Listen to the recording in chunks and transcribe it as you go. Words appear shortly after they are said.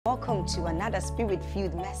Welcome to another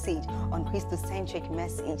spirit-filled message on Christocentric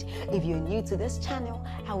Message. If you're new to this channel,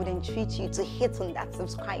 I would entreat you to hit on that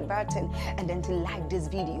subscribe button and then to like this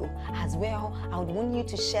video. As well, I would want you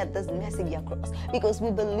to share this message across, because we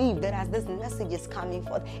believe that as this message is coming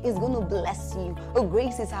forth, it's going to bless you.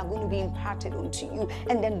 Graces are going to be imparted unto you,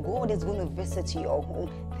 and then God is going to visit your home.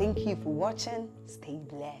 Thank you for watching. Stay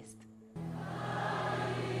blessed.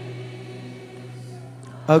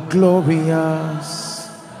 A glorious,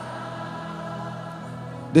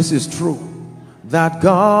 this is true, that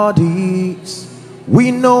God is.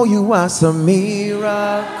 We know you as a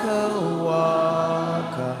miracle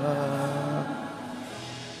worker.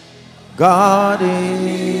 God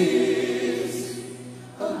is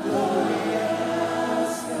a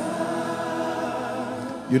glorious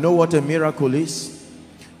God. You know what a miracle is?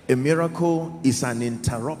 A miracle is an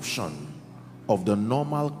interruption of the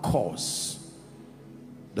normal course.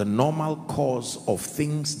 The normal course of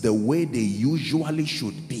things the way they usually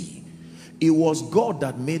should be. It was God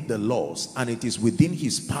that made the laws, and it is within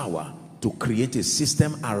his power to create a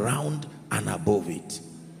system around and above it.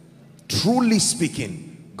 Truly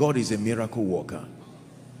speaking, God is a miracle worker.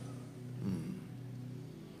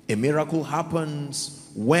 A miracle happens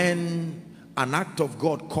when an act of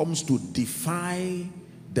God comes to defy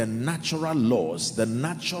the natural laws, the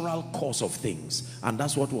natural course of things. And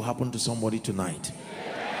that's what will happen to somebody tonight,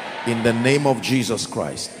 in the name of Jesus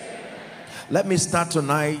Christ. Let me start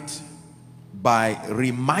tonight by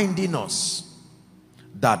reminding us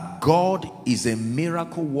that God is a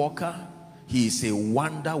miracle worker. He is a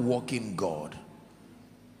wonder working God.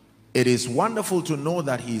 It is wonderful to know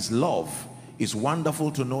that he is love. It's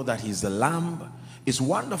wonderful to know that he is the Lamb. It's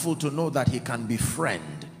wonderful to know that he can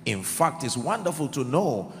befriend. In fact, it's wonderful to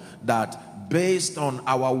know that based on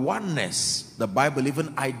our oneness, the Bible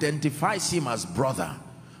even identifies him as brother.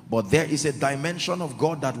 But there is a dimension of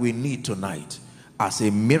God that we need tonight as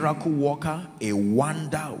a miracle worker, a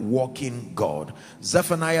wonder working God.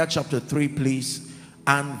 Zephaniah chapter 3, please,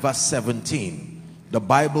 and verse 17. The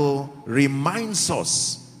Bible reminds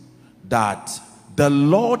us that the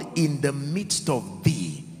Lord in the midst of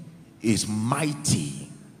thee is mighty.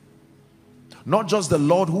 Not just the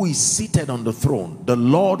Lord who is seated on the throne, the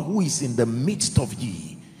Lord who is in the midst of ye.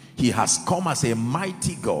 He has come as a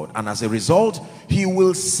mighty God, and as a result, he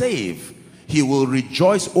will save. He will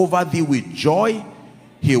rejoice over thee with joy.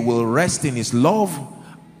 He will rest in his love.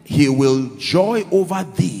 He will joy over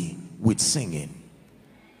thee with singing.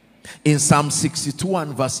 In Psalm 62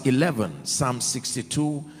 and verse 11, Psalm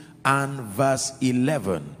 62 and verse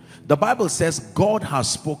 11, the Bible says, God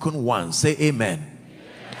has spoken once. Say amen.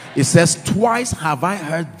 It says, twice have I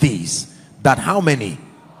heard this, that how many?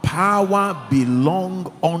 Power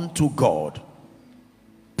belongs unto God.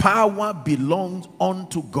 Power belongs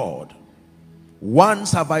unto God.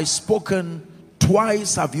 Once have I spoken,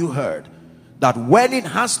 twice have you heard, that when it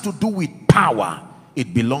has to do with power,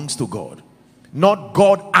 it belongs to God. Not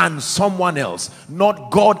God and someone else,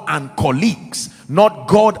 not God and colleagues, not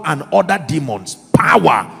God and other demons.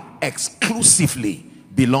 Power exclusively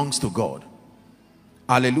belongs to God.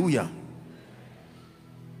 Hallelujah.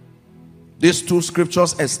 These two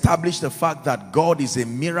scriptures establish the fact that God is a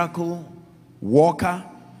miracle worker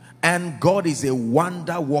and God is a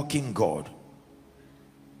wonder working God.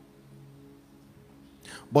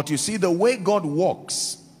 But you see, the way God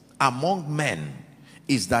walks among men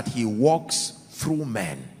is that he walks through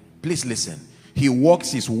men. Please listen. He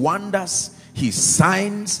works his wonders, his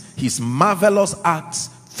signs, his marvelous acts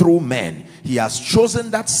through men. He has chosen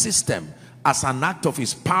that system as an act of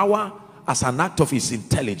his power, as an act of his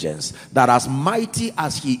intelligence, that as mighty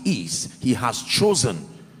as he is, he has chosen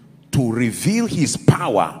to reveal his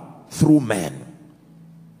power through men.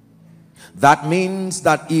 That means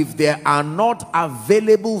that if there are not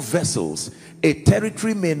available vessels, a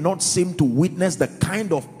territory may not seem to witness the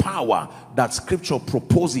kind of power that scripture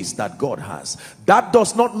proposes that God has. That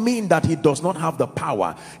does not mean that he does not have the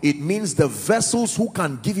power. It means the vessels who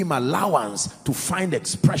can give him allowance to find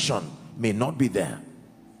expression may not be there.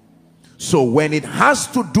 So when it has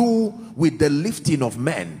to do with the lifting of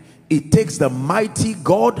men, it takes the mighty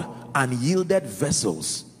God and yielded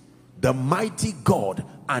vessels. The mighty God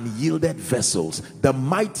and yielded vessels. The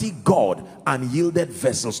mighty God and yielded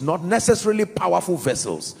vessels. Not necessarily powerful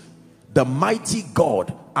vessels. The mighty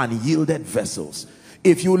God and yielded vessels.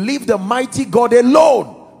 If you leave the mighty God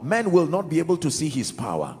alone, men will not be able to see his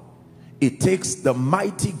power. It takes the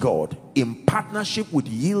mighty God in partnership with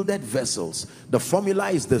yielded vessels. The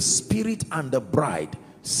formula is the Spirit and the bride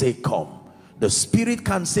say come. The Spirit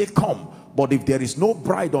can say come, but if there is no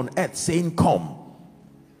bride on earth saying come,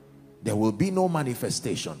 there will be no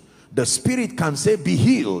manifestation. The spirit can say, be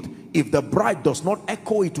healed, if the bride does not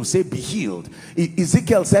echo it to say, be healed.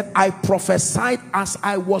 Ezekiel said, I prophesied as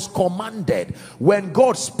I was commanded. When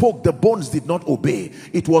God spoke, the bones did not obey.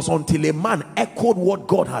 It was until a man echoed what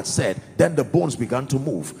God had said, then the bones began to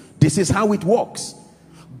move. This is how it works.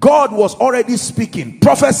 God was already speaking,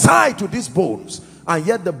 prophesy to these bones, and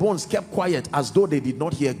yet the bones kept quiet as though they did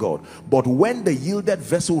not hear God. But when the yielded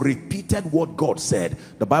vessel repeated what God said,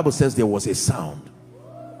 the Bible says there was a sound.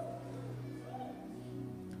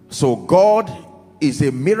 So God is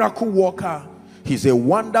a miracle worker. He's a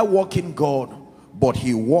wonder working God, but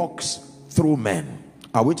he walks through men.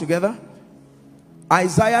 Are we together?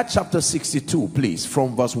 Isaiah chapter 62, please,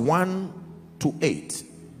 from verse 1 to 8.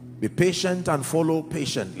 Be patient and follow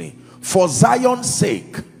patiently. For Zion's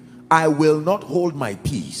sake, I will not hold my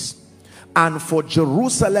peace, and for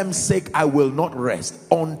Jerusalem's sake, I will not rest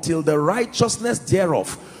until the righteousness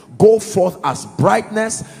thereof go forth as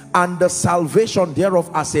brightness, and the salvation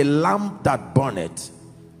thereof as a lamp that burneth.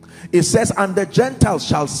 It says, and the Gentiles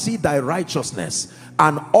shall see thy righteousness,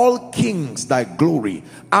 and all kings thy glory,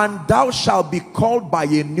 and thou shalt be called by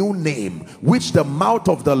a new name, which the mouth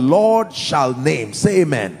of the Lord shall name. Say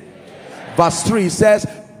amen. Verse 3 says,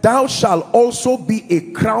 thou shalt also be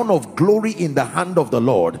a crown of glory in the hand of the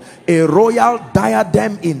Lord, a royal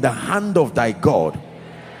diadem in the hand of thy God.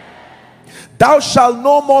 Thou shalt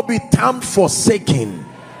no more be termed forsaken.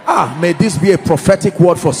 May this be a prophetic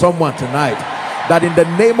word for someone tonight, that in the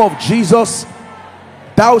name of Jesus,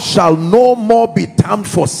 thou shalt no more be termed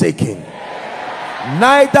forsaken,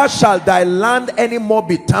 neither shall thy land any more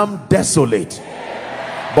be termed desolate,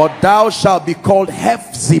 but thou shalt be called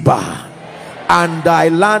Hephzibah, and thy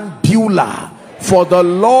land Beulah, for the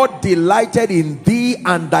Lord delighted in thee,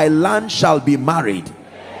 and thy land shall be married.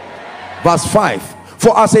 Verse 5,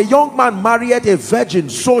 for as a young man marrieth a virgin,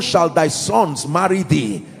 so shall thy sons marry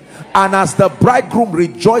thee. And as the bridegroom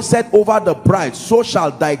rejoiceth over the bride, so shall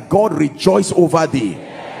thy God rejoice over thee.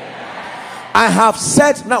 I have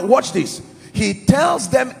said, now watch this. He tells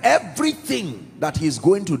them everything that he's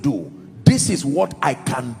going to do. This is what I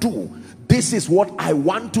can do. This is what I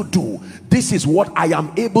want to do. This is what I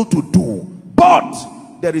am able to do. But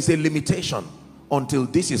there is a limitation until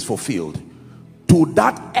this is fulfilled. To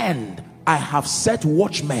that end, I have set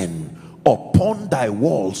watchmen upon thy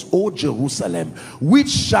walls, O Jerusalem, which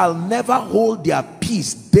shall never hold their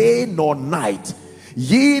peace day nor night.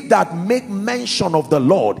 Ye that make mention of the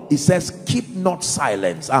Lord, it says, keep not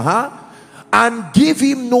silence, and give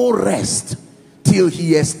him no rest till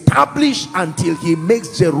he establish, until he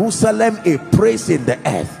makes Jerusalem a praise in the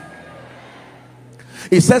earth.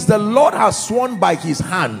 It says, the Lord has sworn by his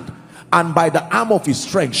hand and by the arm of his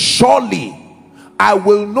strength, surely I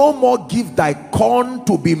will no more give thy corn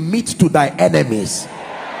to be meat to thy enemies,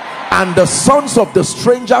 and the sons of the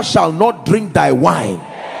stranger shall not drink thy wine,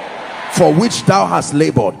 for which thou hast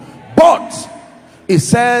labored. But it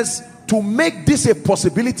says, to make this a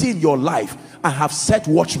possibility in your life, I have set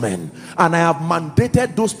watchmen, and I have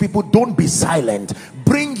mandated those people, don't be silent,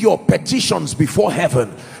 bring your petitions before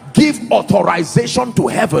heaven, give authorization to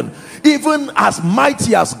heaven. Even as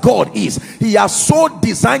mighty as God is, he has so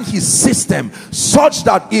designed his system such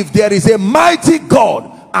that if there is a mighty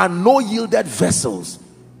God and no yielded vessels,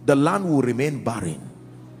 the land will remain barren.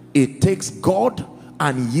 It takes God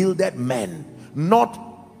and yielded men,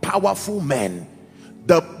 not powerful men.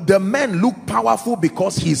 The men look powerful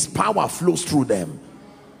because his power flows through them.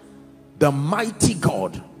 The mighty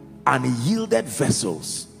God and yielded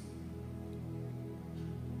vessels.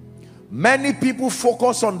 Many people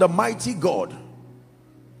focus on the mighty God,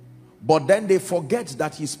 but then they forget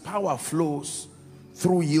that his power flows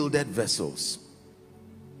through yielded vessels.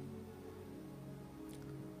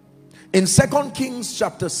 In 2 Kings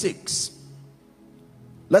chapter 6,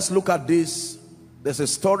 let's look at this. There's a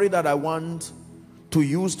story that I want to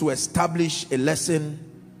use to establish a lesson,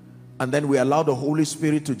 and then we allow the Holy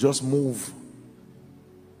Spirit to just move.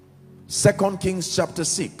 2 Kings chapter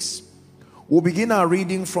 6. We'll begin our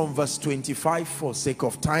reading from verse 25 for sake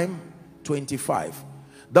of time. 25.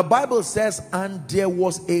 The Bible says, and there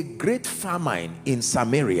was a great famine in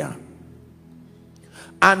Samaria,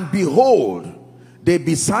 and behold, they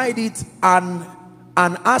beside it an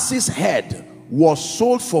ass's head was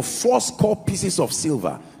sold for 80 pieces of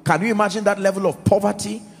silver. Can you imagine that level of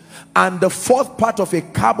poverty? And the 4th part of a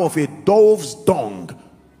cab of a dove's dung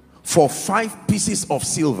for 5 pieces of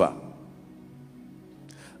silver.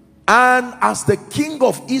 And as the king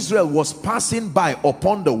of Israel was passing by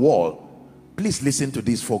upon the wall, please listen to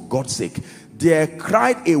this for God's sake, there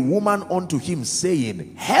cried a woman unto him,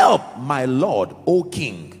 saying, help, my lord, O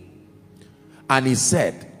king. And he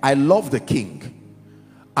said, I love the king,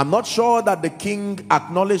 I'm not sure that the king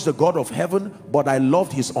acknowledged the God of heaven, but I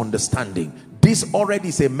loved his understanding. This already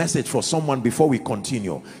is a message for someone before we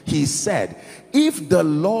continue. He said, if the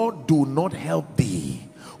Lord do not help thee,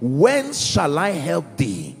 whence shall I help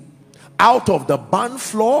thee? Out of the barn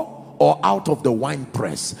floor or out of the wine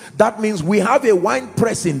press? That means we have a wine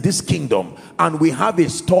press in this kingdom and we have a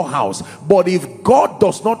storehouse, but if God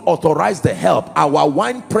does not authorize the help, our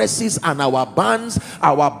wine presses and our barns,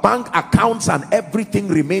 our bank accounts and everything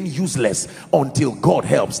remain useless until God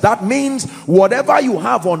helps. That means whatever you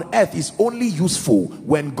have on earth is only useful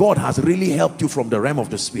when God has really helped you from the realm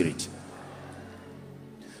of the spirit.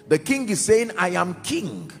 The king is saying, I am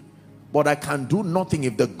king, but I can do nothing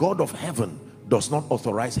if the God of heaven does not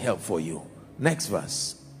authorize help for you. Next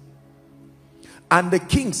verse. And the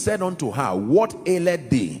king said unto her, what aileth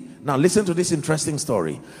thee? Now listen to this interesting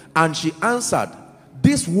story. And she answered,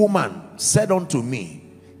 this woman said unto me,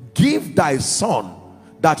 give thy son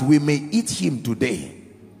that we may eat him today,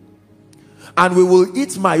 and we will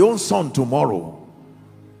eat my own son tomorrow.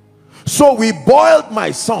 So we boiled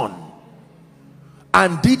my son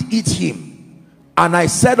and did eat him. And I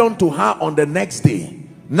said unto her on the next day,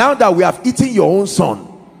 now that we have eaten your own son,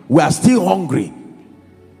 we are still hungry.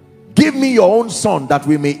 Give me your own son that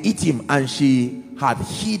we may eat him. And she had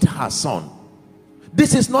hid her son.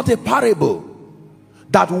 This is not a parable.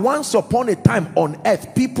 That once upon a time on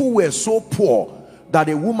earth, people were so poor that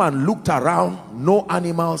a woman looked around, no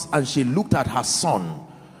animals, and she looked at her son,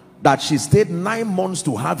 that she stayed 9 months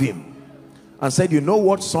to have him, and said, you know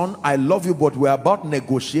what, son, I love you, but we're about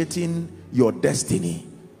negotiating your destiny.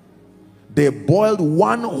 They boiled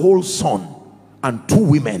one whole son, and 2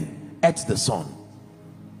 women ate the son.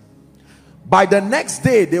 By the next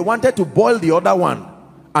day, they wanted to boil the other one,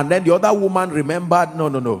 and then the other woman remembered,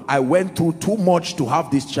 no, I went through too much to have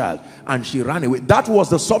this child, and she ran away. That was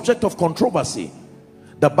the subject of controversy.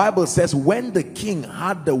 The Bible says when the king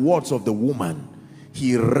heard the words of the woman,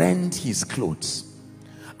 he rent his clothes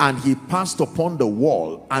and he passed upon the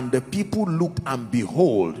wall, and the people looked, and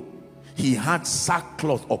behold, he had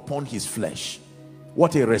sackcloth upon his flesh.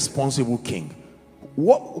 What a responsible king.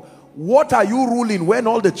 What are you ruling when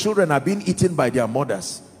all the children are being eaten by their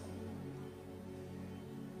mothers?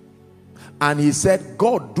 And he said,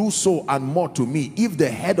 God, do so and more to me, if the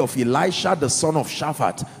head of Elisha the son of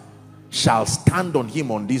Shaphat shall stand on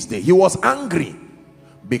him on this day. He was angry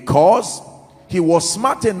because he was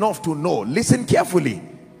smart enough to know. Listen carefully.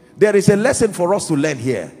 There is a lesson for us to learn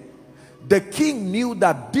here. The king knew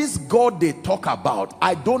that this God they talk about,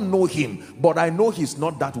 I don't know him, but I know he's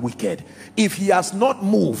not that wicked. If he has not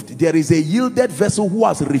moved, there is a yielded vessel who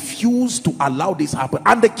has refused to allow this happen.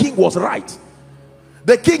 And the king was right.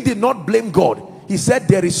 The king did not blame God. He said,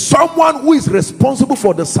 there is someone who is responsible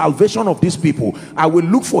for the salvation of these people. I will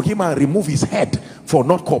look for him and remove his head for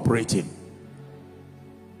not cooperating.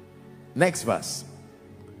 Next verse.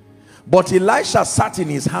 But Elisha sat in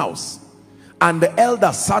his house, and the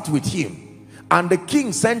elder sat with him, and the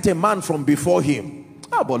king sent a man from before him.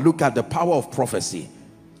 But look at the power of prophecy.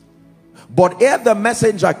 But ere the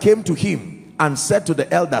messenger came to him and said to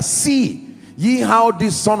the elder, see ye how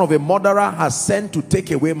this son of a murderer has sent to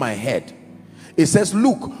take away my head. It says,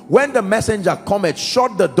 look, when the messenger cometh,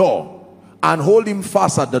 shut the door and hold him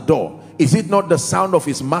fast at the door. Is it not the sound of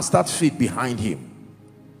his master's feet behind him?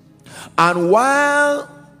 And while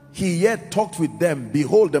he yet talked with them,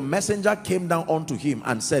 behold, the messenger came down unto him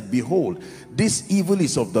and said, behold, this evil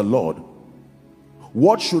is of the Lord.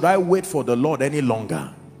 What should I wait for the Lord any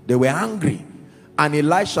longer? They were angry. And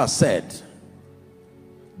Elisha said,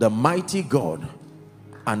 the mighty God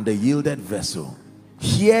and the yielded vessel,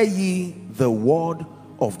 hear ye the word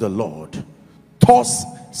of the Lord. Thus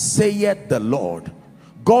saith the Lord.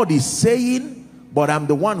 God is saying, but I'm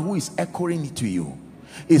the one who is echoing it to you.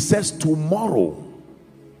 It says, tomorrow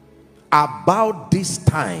about this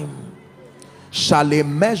time shall a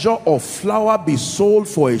measure of flour be sold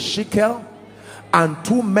for a shekel, and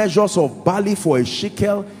 2 measures of barley for a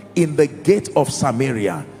shekel in the gate of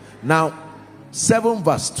Samaria. Now 7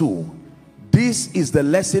 verse 2. This is the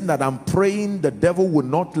lesson that I'm praying the devil will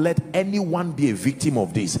not let anyone be a victim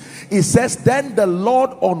of this. It says, then the Lord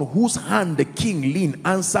on whose hand the king leaned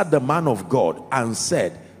answered the man of God and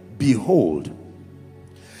said, behold,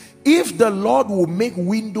 if the Lord will make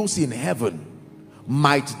windows in heaven,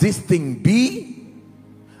 might this thing be?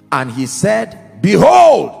 And he said,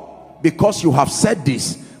 behold, because you have said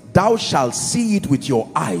this, thou shalt see it with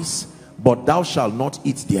your eyes, but thou shalt not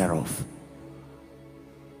eat thereof.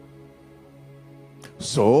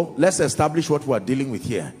 So let's establish what we're dealing with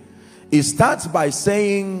here. It starts by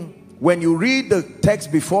saying, when you read the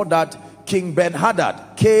text before that, King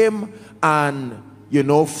Ben-Hadad came and you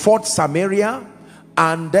know, fought Samaria.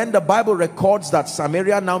 And then the Bible records that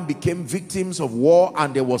Samaria now became victims of war,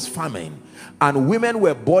 and there was famine. And women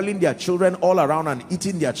were boiling their children all around and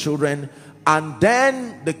eating their children. And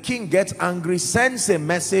then the king gets angry, sends a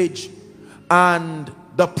message, and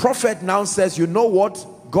the prophet now says, you know what?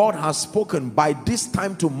 God has spoken. By this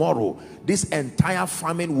time tomorrow, this entire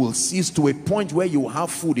famine will cease to a point where you have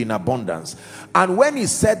food in abundance. And when he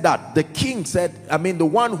said that, the king said, I mean, the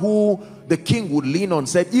one who the king would lean on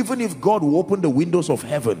said, even if God will open the windows of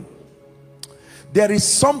heaven, there is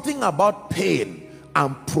something about pain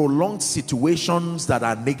and prolonged situations that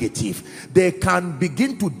are negative. They can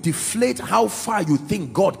begin to deflate how far you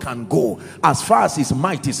think God can go as far as his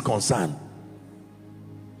might is concerned.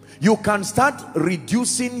 You can start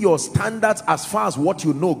reducing your standards as far as what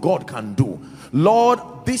you know God can do. Lord,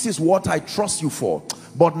 this is what I trust you for,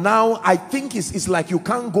 but now I think it's like you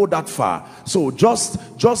can't go that far. So just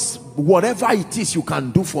whatever it is you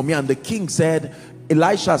can do for me. And the king said,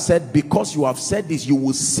 Elisha said, because you have said this, you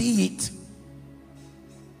will see it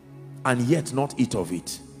and yet not eat of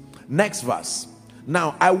it. Next verse.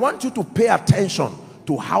 Now I want you to pay attention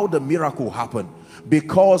to how the miracle happened,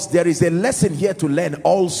 because there is a lesson here to learn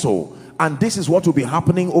also, and this is what will be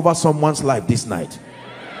happening over someone's life this night.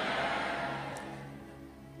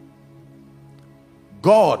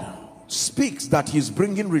 God speaks that he's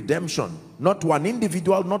bringing redemption, not to an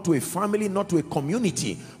individual, not to a family, not to a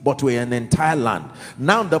community, but to an entire land.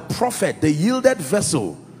 Now the prophet, the yielded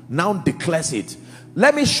vessel, now declares it.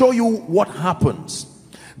 Let me show you what happens.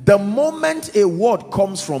 The moment a word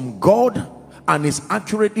comes from God and is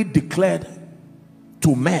accurately declared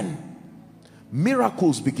to men,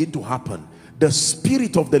 miracles begin to happen. The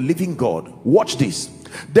Spirit of the living God, watch this.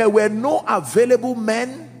 There were no available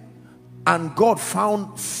men, and God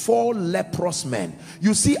found 4 leprous men.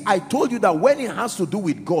 You see, I told you that when it has to do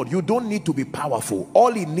with God, you don't need to be powerful.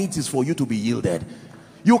 All it needs is for you to be yielded.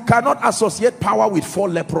 You cannot associate power with 4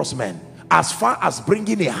 leprous men as far as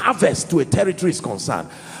bringing a harvest to a territory is concerned.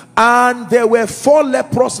 And there were 4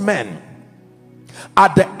 leprous men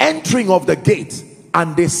at the entering of the gate,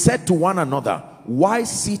 and they said to one another, why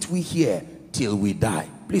sit we here till we die?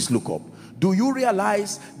 Please look up. Do you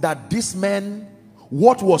realize that these men,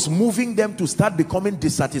 what was moving them to start becoming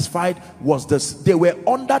dissatisfied was this? They were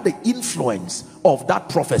under the influence of that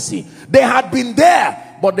prophecy. They had been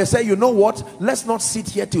there, but they said, you know what, let's not sit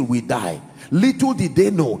here till we die. Little did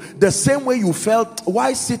they know, the same way you felt,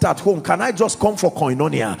 why sit at home? Can I just come for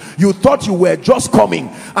koinonia? You thought you were just coming,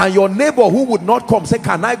 and your neighbor who would not come say,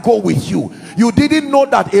 can I go with you? You didn't know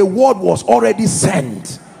that a word was already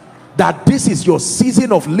sent, that this is your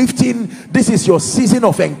season of lifting, this is your season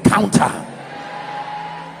of encounter.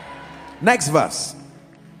 Next verse.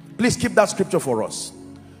 Please keep that scripture for us.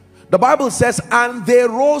 The Bible says, and they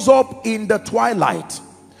rose up in the twilight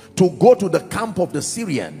to go to the camp of the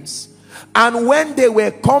Syrians. And when they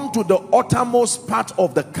were come to the uttermost part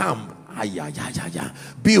of the camp,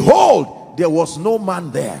 behold, there was no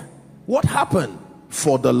man there. What happened?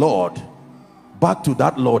 For the Lord, back to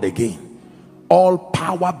that Lord again, all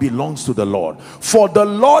power belongs to the Lord. For the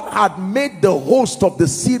Lord had made the host of the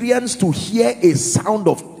Syrians to hear a sound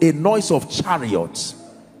of a noise of chariots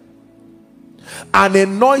and a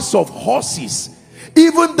noise of horses,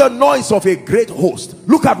 even the noise of a great host.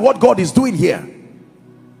 Look at what God is doing here.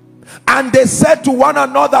 And they said to one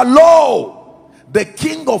another, lo, the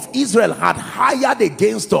king of Israel had hired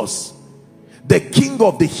against us the king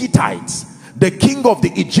of the Hittites, the king of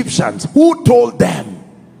the Egyptians. Who told them?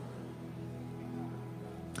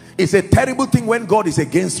 It's a terrible thing when God is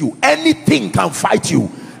against you. Anything can fight you.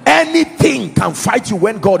 Anything can fight you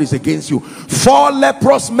when God is against you. 4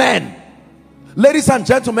 leprous men. Ladies and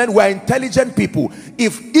gentlemen, we are intelligent people.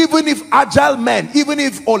 Even if agile men, even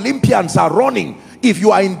if Olympians are running, if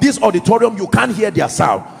you are in this auditorium, you can't hear their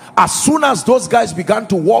sound. As soon as those guys began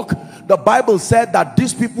to walk, the Bible said that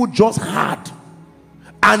these people just had,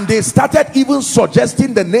 and they started even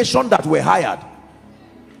suggesting the nation that were hired,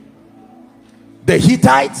 the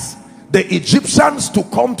Hittites, the Egyptians, to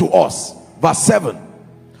come to us. Verse 7.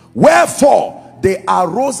 Wherefore they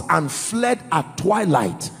arose and fled at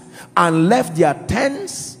twilight, and left their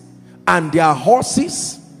tents and their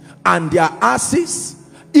horses and their asses,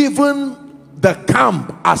 even the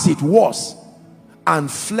camp as it was, and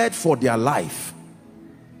fled for their life.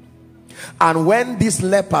 And when these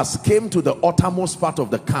lepers came to the uttermost part of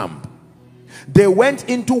the camp, they went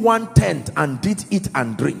into one tent and did eat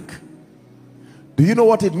and drink. Do you know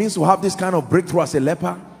what it means to have this kind of breakthrough as a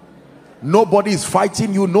leper? Nobody is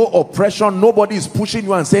fighting you, no oppression, nobody is pushing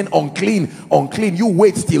you and saying unclean, unclean, you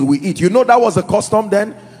wait till we eat. You know that was a custom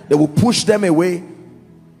then. They will push them away.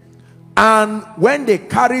 And when they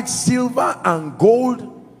carried silver and gold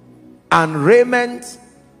and raiment,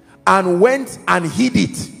 and went and hid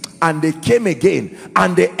it, and they came again,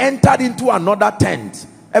 and they entered into another tent.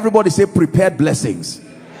 Everybody say prepared blessings.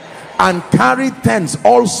 And carried tents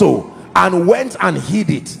also, and went and hid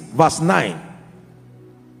it. Verse 9.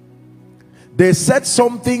 They said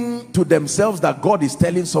something to themselves that God is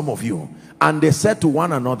telling some of you. And they said to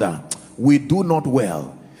one another, we do not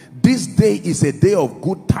well. This day is a day of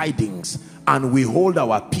good tidings, and we hold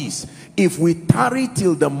our peace. If we tarry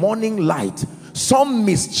till the morning light, some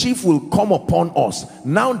mischief will come upon us.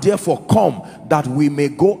 Now therefore come, that we may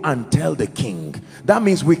go and tell the king. That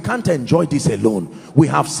means we can't enjoy this alone. We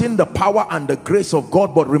have seen the power and the grace of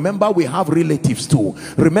God, but remember, we have relatives too.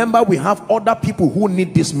 Remember, we have other people who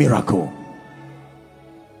need this miracle.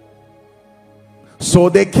 So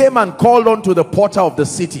they came and called unto the porter of the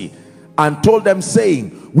city, and told them,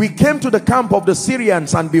 saying, we came to the camp of the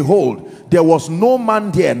Syrians, and behold, there was no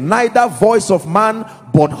man there, neither voice of man,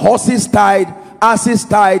 but horses tied, asses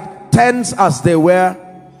tied, tents as they were.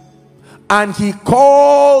 And he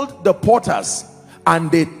called the porters,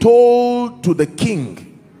 and they told to the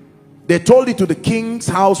king. They told it to the king's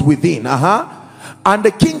house within. And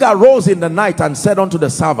the king arose in the night and said unto the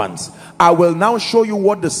servants, I will now show you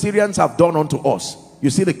what the Syrians have done unto us.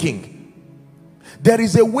 You see the king. There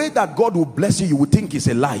is a way that God will bless you. You would think it's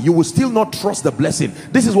a lie. You will still not trust the blessing.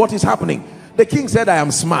 This is what is happening. The king said, I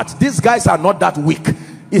am smart. These guys are not that weak.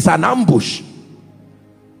 It's an ambush.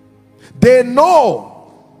 They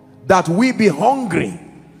know that we be hungry.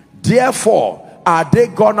 Therefore are they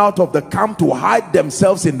gone out of the camp to hide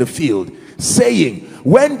themselves in the field, saying,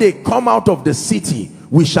 when they come out of the city,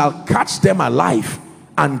 we shall catch them alive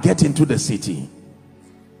and get into the city.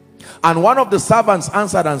 And one of the servants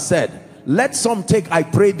answered and said, let some take, I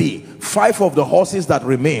pray thee, 5 of the horses that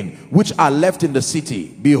remain, which are left in the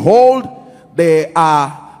city. Behold, they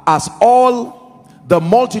are as all the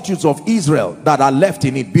multitudes of Israel that are left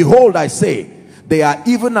in it. Behold, I say, they are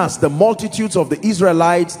even as the multitudes of the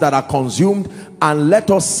Israelites that are consumed, and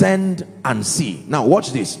let us send and see. Now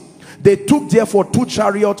watch this. They took therefore 2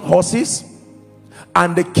 chariot horses,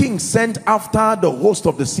 and the king sent after the host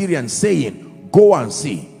of the Syrians, saying, go and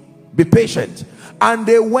see. Be patient. And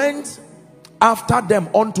they went after them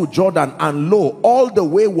unto Jordan, and lo, all the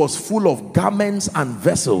way was full of garments and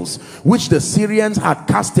vessels, which the Syrians had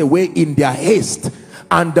cast away in their haste.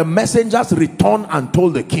 And the messengers returned and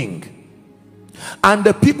told the king. And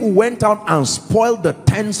the people went out and spoiled the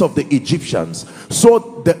tents of the Egyptians.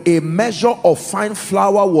 So a measure of fine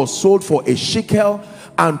flour was sold for a shekel,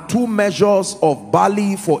 and 2 measures of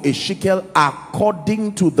barley for a shekel,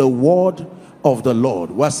 according to the word of the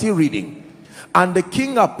Lord. We're still reading. And the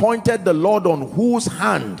king appointed the Lord on whose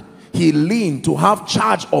hand he leaned to have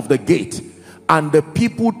charge of the gate. And the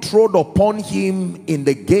people trod upon him in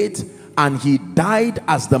the gate, and he died,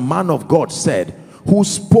 as the man of God said, who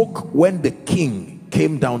spoke when the king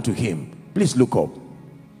came down to him. Please look up.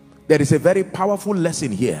 There is a very powerful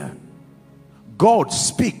lesson here. God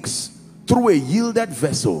speaks through a yielded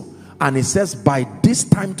vessel, and he says, by this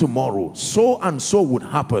time tomorrow, so and so would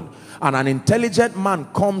happen. And an intelligent man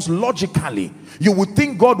comes logically. You would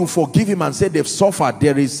think God will forgive him and say, they've suffered.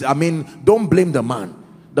 There is, don't blame the man.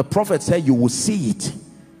 The prophet said, you will see it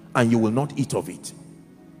and you will not eat of it.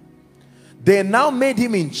 They now made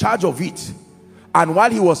him in charge of it. And while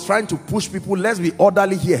he was trying to push people, let's be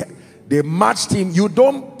orderly here, they matched him. You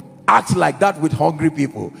don't act like that with hungry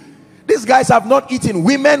people. These guys have not eaten.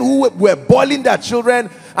 Women who were boiling their children,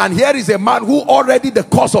 and here is a man who already the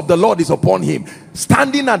curse of the Lord is upon him,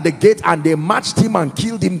 standing at the gate, and they matched him and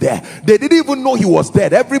killed him there. They didn't even know he was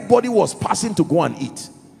dead. Everybody was passing to go and eat.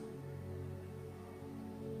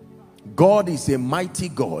 God is a mighty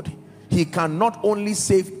God. He can not only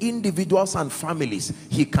save individuals and families,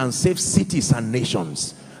 he can save cities and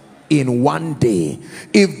nations in one day.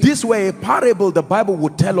 If this were a parable, the Bible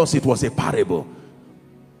would tell us it was a parable.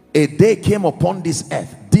 A day came upon this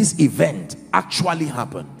earth. This event actually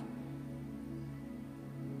happened.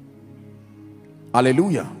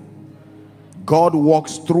 Hallelujah. God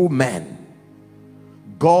walks through men.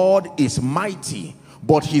 God is mighty,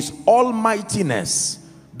 but his almightiness,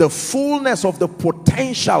 the fullness of the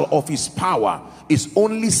potential of his power, is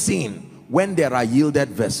only seen when there are yielded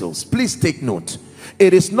vessels. Please take note.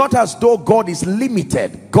 It is not as though God is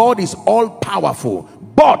limited. God is all powerful.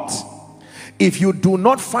 But if you do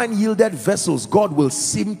not find yielded vessels, God will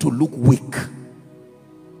seem to look weak.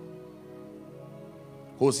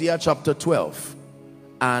 Hosea chapter 12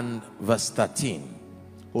 and verse 13.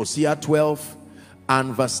 Hosea 12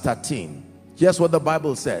 and verse 13. Here's what the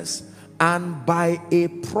Bible says. And by a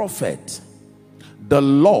prophet the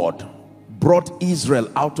Lord brought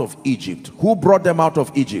Israel out of Egypt. Who brought them out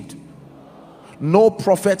of Egypt? No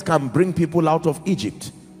prophet can bring people out of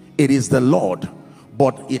Egypt. It is the Lord,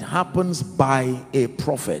 but it happens by a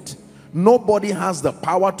prophet. Nobody has the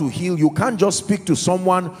power to heal. You can't just speak to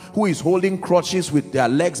someone who is holding crutches with their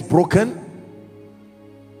legs broken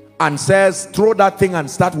and says, throw that thing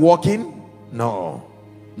and start walking. No,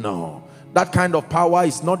 no. That kind of power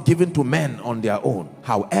is not given to men on their own.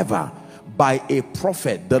 However, by a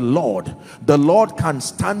prophet, the Lord can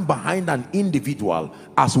stand behind an individual,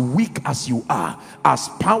 as weak as you are, as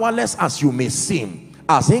powerless as you may seem,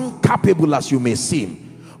 as incapable as you may seem.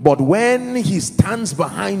 But when he stands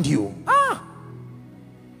behind you,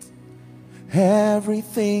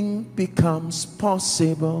 everything becomes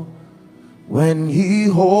possible when he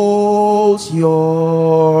holds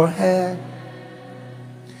your hand.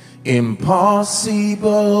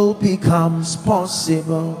 Impossible becomes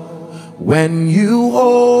possible when you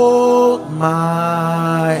hold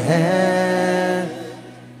my hand.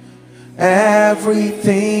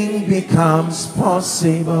 Everything becomes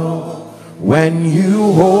possible when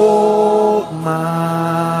you hold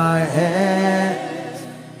my hand.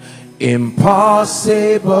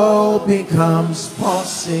 Impossible becomes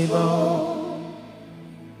possible.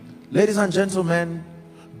 Ladies and gentlemen,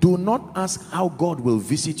 do not ask how God will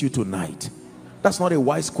visit you tonight. That's not a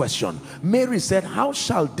wise question. Mary said, how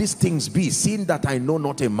shall these things be, seeing that I know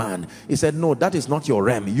not a man? He said, no, that is not your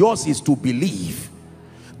realm. Yours is to believe.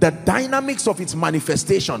 The dynamics of its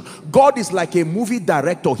manifestation. God is like a movie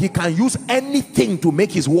director. He can use anything to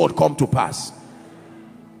make his word come to pass.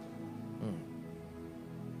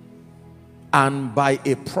 And by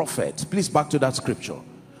a prophet, please back to that scripture,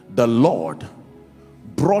 the Lord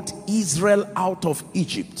brought Israel out of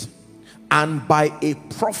Egypt, and by a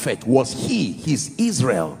prophet was his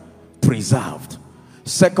Israel, preserved.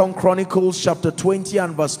 2 Chronicles chapter 20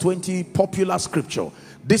 and verse 20, popular scripture.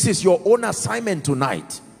 This is your own assignment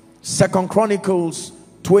tonight. 2 Chronicles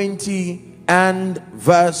 20 and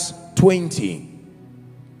verse 20.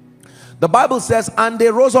 The Bible says, and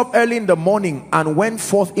they rose up early in the morning and went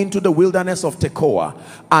forth into the wilderness of Tekoa.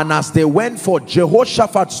 And as they went forth,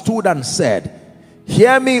 Jehoshaphat stood and said,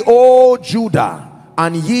 hear me, O Judah,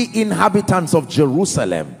 and ye inhabitants of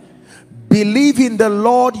Jerusalem. Believe in the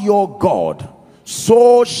Lord your God,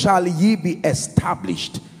 so shall ye be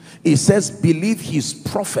established. It says, believe his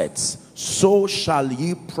prophets, so shall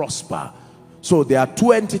ye prosper. So there are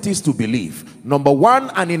two entities to believe. Number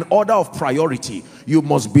one, and in order of priority, you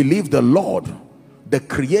must believe the Lord, the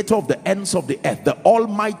creator of the ends of the earth, the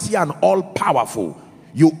almighty and all-powerful.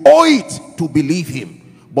 You owe it to believe him.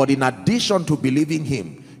 But in addition to believing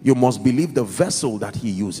him, you must believe the vessel that he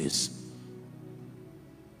uses.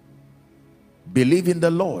 Believe in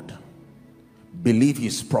the Lord. Believe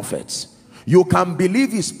his prophets. You can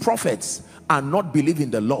believe his prophets and not believe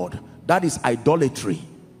in the Lord. That is idolatry.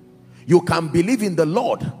 You can believe in the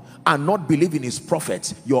Lord and not believe in his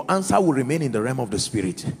prophets. Your answer will remain in the realm of the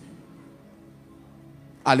spirit.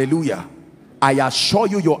 Hallelujah. I assure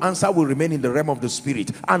you, your answer will remain in the realm of the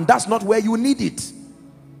spirit. And that's not where you need it.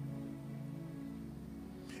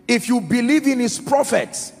 If you believe in his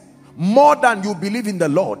prophets more than you believe in the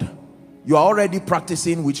Lord, you are already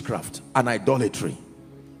practicing witchcraft and idolatry.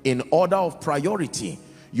 In order of priority,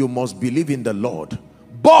 you must believe in the Lord.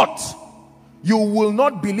 But you will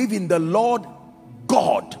not believe in the Lord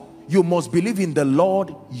God. You must believe in the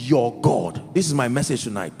Lord your God. This is my message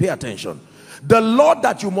tonight. Pay attention. The Lord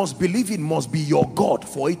that you must believe in must be your God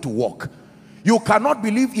for it to work. You cannot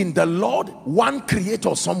believe in the Lord, one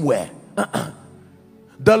creator somewhere.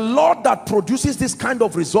 The Lord that produces this kind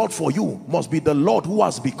of result for you must be the Lord who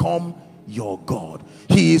has become your God.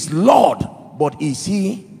 He is Lord, but is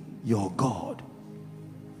he your God?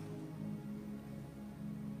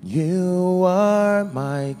 You are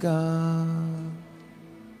my God.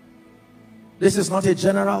 This is not a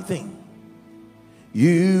general thing.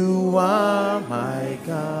 You are my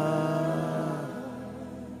God.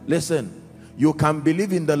 Listen, you can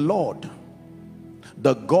believe in the Lord,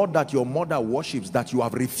 the God that your mother worships, that you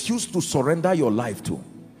have refused to surrender your life to.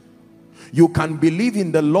 You can believe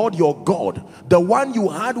in the Lord your God, the one you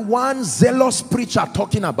had one zealous preacher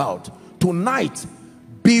talking about. Tonight,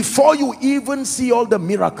 before you even see all the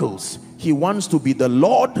miracles, he wants to be the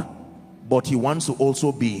Lord, but he wants to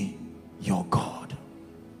also be your God.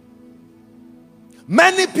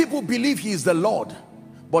 Many people believe he is the Lord,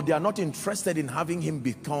 but they are not interested in having him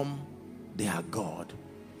become their God.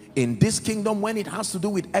 In this kingdom, when it has to do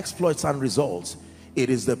with exploits and results, it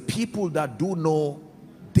is the people that do know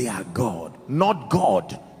they are God, not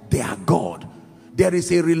God, they are God. There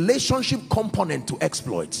is a relationship component to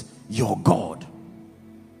exploits. Your God.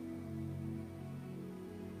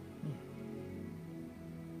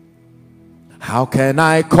 How can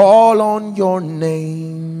I call on your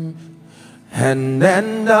name and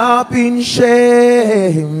end up in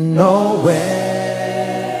shame? No way.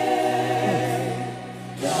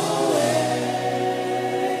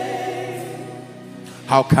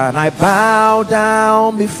 How can I bow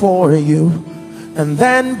down before you and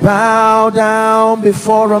then bow down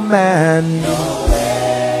before a man? No way.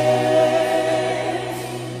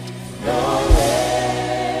 No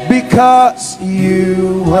way. Because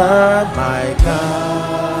you are my God.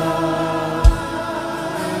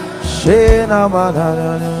 You are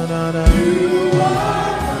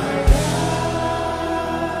my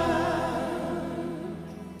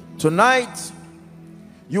God. Tonight,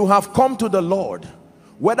 you have come to the Lord.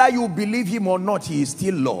 Whether you believe him or not, he is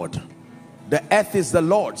still Lord. The earth is the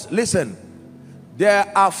Lord's. Listen,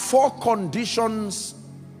 there are 4 conditions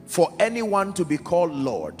for anyone to be called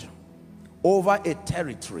Lord over a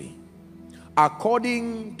territory.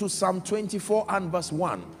 According to Psalm 24 and verse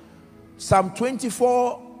 1. Psalm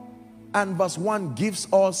 24 and verse 1 gives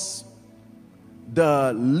us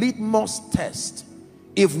the litmus test.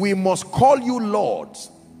 If we must call you Lord,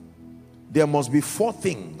 there must be 4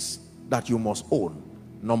 things that you must own.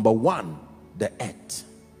 Number 1, the earth.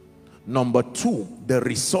 Number 2, the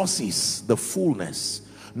resources, the fullness.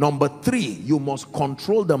 Number 3, you must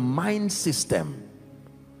control the mind system,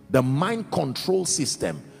 the mind control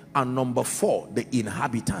system. And number 4, the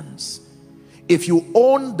inhabitants. If you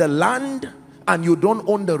own the land and you don't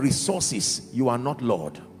own the resources, you are not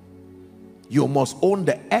Lord. You must own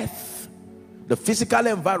the earth, the physical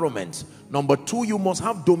environment. Number 2, you must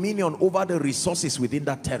have dominion over the resources within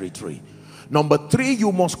that territory. Number 3,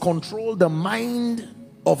 you must control the mind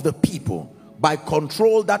of the people. By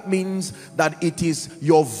control, that means that it is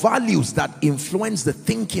your values that influence the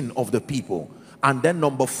thinking of the people. And then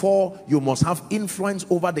number 4, you must have influence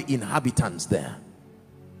over the inhabitants there.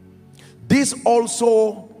 This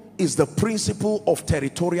also is the principle of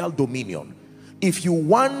territorial dominion. If you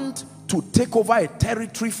want to take over a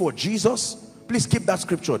territory for Jesus, please keep that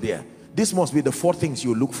scripture there. This must be the 4 things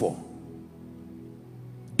you look for.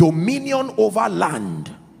 Dominion over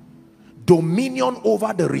land, dominion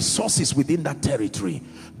over the resources within that territory,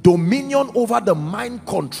 dominion over the mind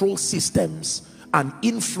control systems, and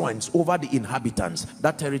influence over the inhabitants.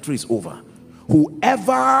 That territory is over.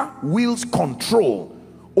 Whoever wields control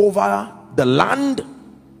over the land,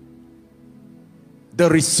 the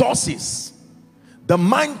resources, the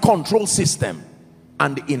mind control system,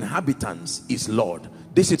 and the inhabitants is Lord.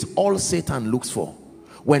 This is all Satan looks for.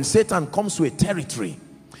 When Satan comes to a territory,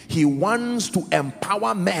 he wants to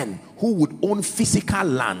empower men who would own physical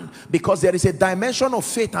land, because there is a dimension of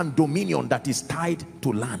faith and dominion that is tied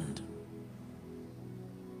to land.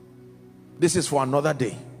 This is for another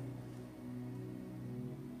day.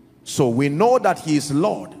 So we know that he is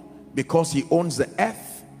Lord because he owns the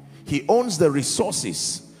earth, he owns the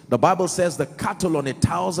resources. The Bible says the cattle on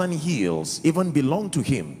 1,000 hills even belong to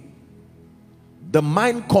him. The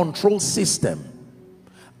mind control system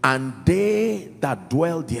and they that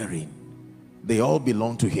dwell therein, they all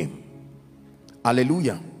belong to him.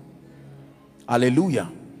 Hallelujah. Hallelujah.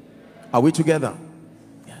 Are we together?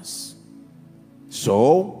 Yes.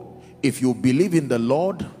 So if you believe in the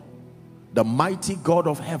Lord, the mighty God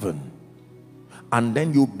of heaven, and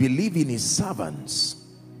then you believe in his servants,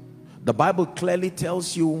 the Bible clearly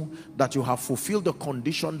tells you that you have fulfilled the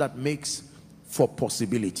condition that makes for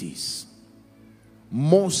possibilities.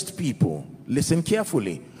 Most people, listen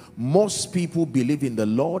carefully, most people believe in the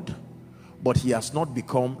Lord, but he has not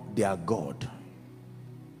become their God.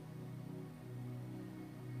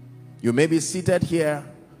 You may be seated here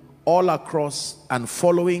all across and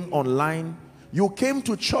following online. You came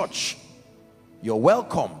to church, you're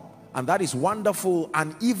welcome, and that is wonderful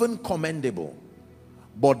and even commendable.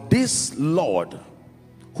 But this Lord,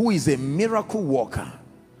 who is a miracle worker,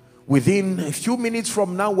 within a few minutes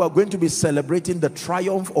from now, we're going to be celebrating the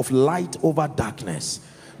triumph of light over darkness,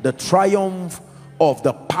 the triumph of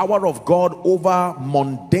the power of God over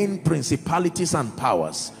mundane principalities and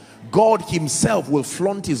powers. God himself will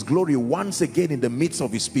flaunt his glory once again in the midst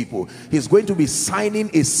of his people. He's going to be signing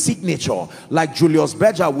a signature like Julius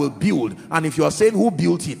Berger will build. And if you are saying who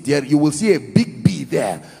built it, there you will see a big B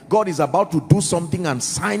there. God is about to do something and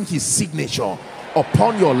sign his signature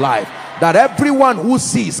upon your life, that everyone who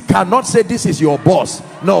sees cannot say this is your boss.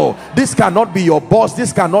 No, this cannot be your boss,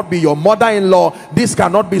 this cannot be your mother-in-law, this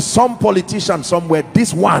cannot be some politician somewhere.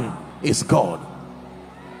 This one is God.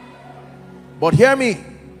 But hear me,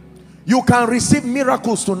 you can receive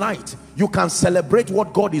miracles tonight. You can celebrate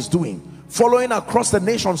what God is doing, following across the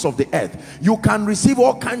nations of the earth. You can receive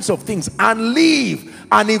all kinds of things and leave,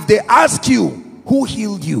 and if they ask you who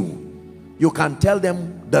healed you, you can tell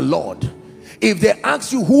them the Lord. If they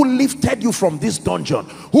ask you who lifted you from this dungeon,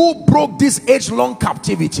 who broke this age-long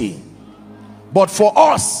captivity, but for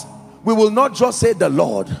us, we will not just say the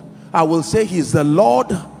Lord. I will say he's the Lord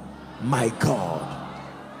my God.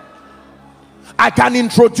 I can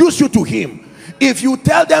introduce you to him. If you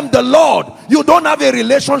tell them the Lord, you don't have a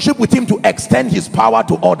relationship with him to extend his power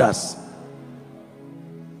to others.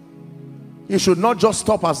 He should not just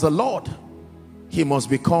stop as the Lord. He must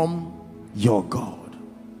become your God.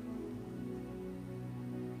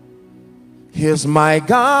 Here's my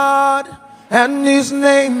God, and his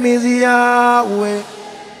name is Yahweh.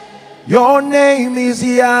 Your name is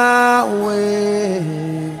Yahweh.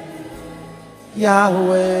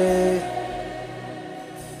 Yahweh.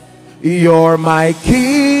 You're my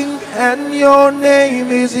King, and your name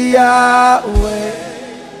is Yahweh.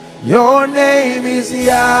 Your name is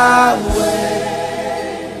Yahweh.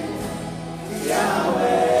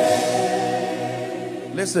 Yahweh.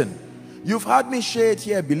 Listen, you've heard me share it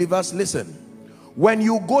here, believers. Listen, when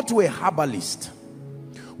you go to a herbalist,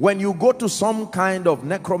 when you go to some kind of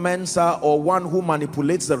necromancer or one who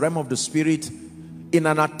manipulates the realm of the spirit in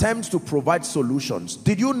an attempt to provide solutions,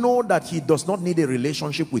 did you know that he does not need a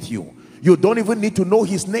relationship with you? You don't even need to know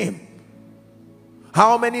his name.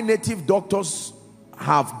 How many native doctors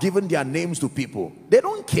have given their names to people? They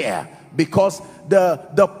don't care, because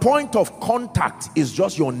the point of contact is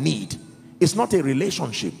just your need. It's not a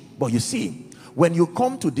relationship. But you see, when you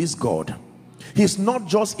come to this God, he's not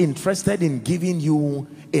just interested in giving you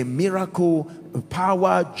a miracle,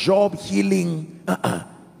 power, job, healing.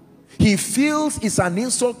 He feels it's an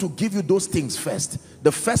insult to give you those things first.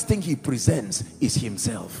 The first thing he presents is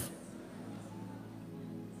himself.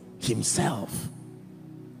 Himself.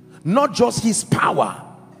 Not just his power,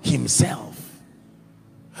 himself.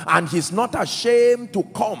 And he's not ashamed to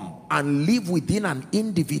come and live within an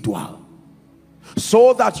individual,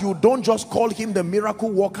 so that you don't just call him the miracle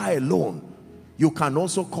worker alone. You can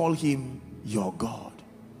also call him your God.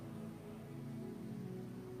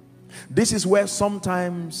 This is where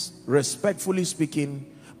sometimes, respectfully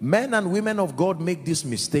speaking, men and women of God make this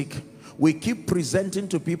mistake. We keep presenting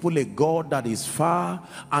to people a God that is far,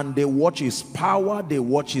 and they watch his power, they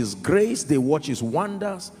watch his grace, they watch his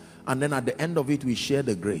wonders, and then at the end of it we share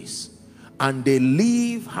the grace. And they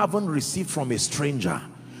leave having received from a stranger.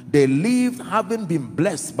 They leave having been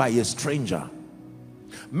blessed by a stranger.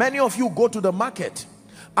 Many of you go to the market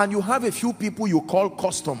and you have a few people you call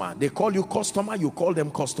customer. They call you customer, you call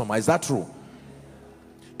them customer. Is that true?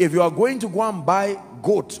 If you are going to go and buy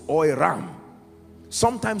goat or a ram,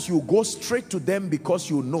 sometimes you go straight to them because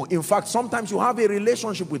you know. In fact, sometimes you have a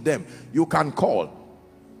relationship with them. You can call.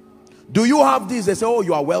 Do you have this? They say, oh,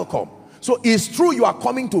 you are welcome. So it's true you are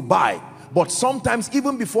coming to buy. But sometimes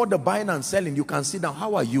even before the buying and selling, you can sit down.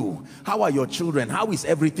 How are you? How are your children? How is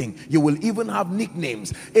everything? You will even have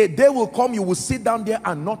nicknames. A day will come, you will sit down there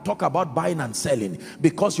and not talk about buying and selling,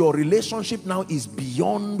 because your relationship now is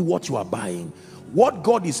beyond what you are buying. What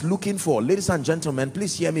God is looking for, ladies and gentlemen,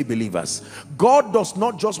 please hear me, believers. God does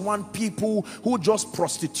not just want people who just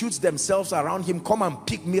prostitute themselves around him. Come and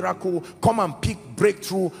pick miracle, come and pick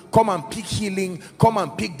breakthrough, come and pick healing, come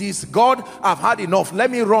and pick this. God, I've had enough.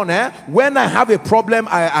 Let me run. When I have a problem,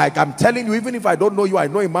 I'm telling you, even if I don't know you, I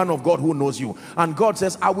know a man of God who knows you. And God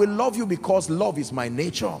says, I will love you because love is my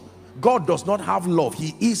nature. God does not have love.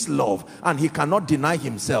 He is love, and he cannot deny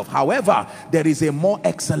himself. However, there is a more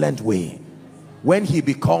excellent way, when he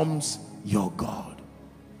becomes your God.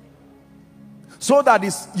 So that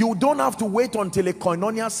you don't have to wait until a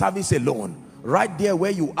koinonia service alone. Right there where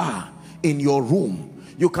you are, in your room,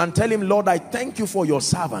 you can tell him, Lord, I thank you for your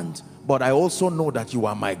servant, but I also know that you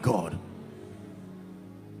are my God.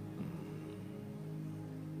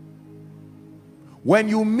 When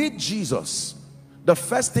you meet Jesus, the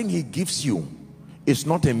first thing he gives you is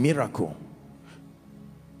not a miracle,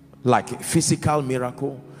 like a physical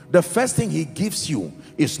miracle. The first thing he gives you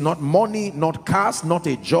is not money, not cars, not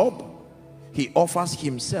a job. He offers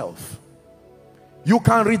himself. You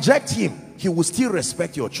can reject him. He will still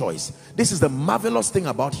respect your choice. This is the marvelous thing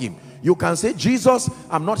about him. You can say, Jesus,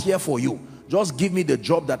 I'm not here for you. Just give me the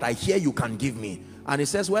job that I hear you can give me. And he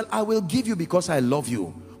says, well, I will give you because I love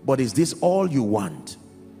you. But is this all you want?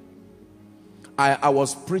 I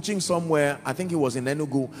was preaching somewhere, I think it was in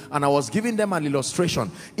Enugu, and I was giving them an illustration.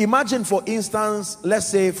 Imagine, for instance, let's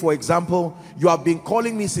say, for example, you have been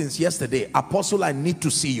calling me since yesterday. Apostle, I need to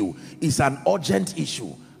see you. It's an urgent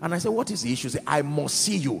issue. And I said, what is the issue? Say, I must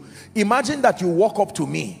see you. Imagine that you walk up to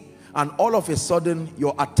me and all of a sudden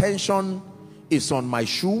your attention is on my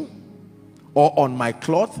shoe or on my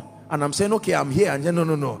cloth, And I'm saying, okay, I'm here. And then,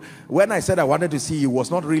 no. When I said I wanted to see you, it was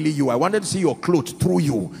not really you. I wanted to see your clothes through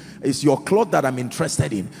you. It's your clothes that I'm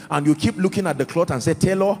interested in. And you keep looking at the cloth and say,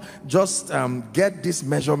 Taylor, just get this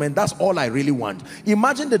measurement. That's all I really want.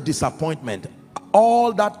 Imagine the disappointment.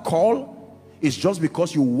 All that call is just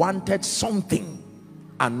because you wanted something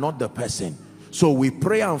and not the person. So we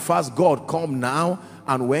pray and fast, God, come now.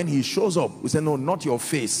 And when he shows up, we say, no, not your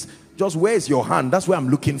face. Just where is your hand? That's where I'm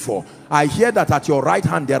looking for. I hear that at your right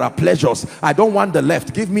hand there are pleasures. I don't want the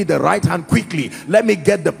left. Give me the right hand quickly. Let me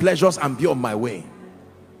get the pleasures and be on my way.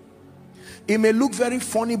 It may look very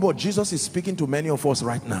funny, but Jesus is speaking to many of us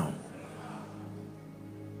right now.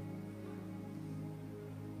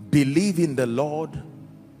 Believe in the Lord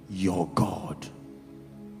your God.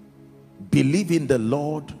 Believe in the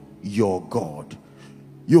Lord your God.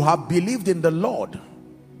 You have believed in the Lord,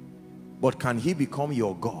 but can he become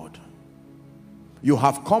your God? You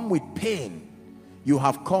have come with pain. You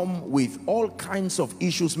have come with all kinds of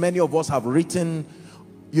issues. Many of us have written,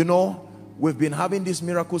 you know, we've been having this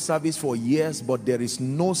miracle service for years, but there is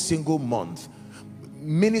no single month.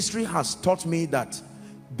 Ministry has taught me that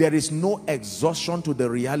there is no exhaustion to the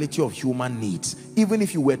reality of human needs. Even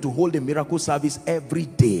if you were to hold a miracle service every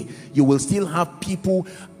day, you will still have people.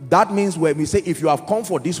 That means when we say, if you have come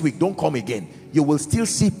for this week, don't come again. You will still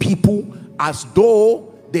see people as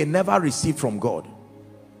though they never received from God.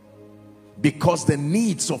 Because the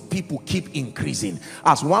needs of people keep increasing.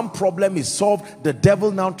 As one problem is solved, the devil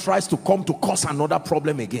now tries to come to cause another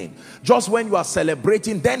problem again. Just when you are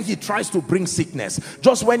celebrating, then he tries to bring sickness.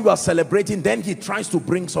 Just when you are celebrating, then he tries to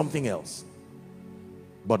bring something else.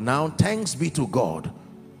 But now, thanks be to God,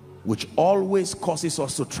 which always causes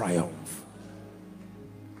us to triumph.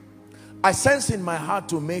 I sense in my heart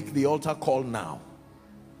to make the altar call now.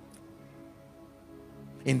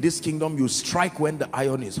 In this kingdom, you strike when the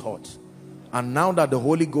iron is hot. And now that the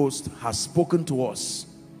Holy Ghost has spoken to us,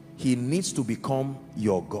 he needs to become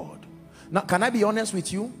your God. Now, can I be honest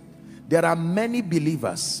with you? There are many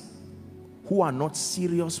believers who are not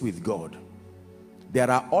serious with God.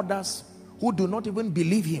 There are others who do not even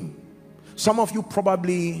believe him. Some of you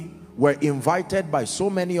probably were invited by so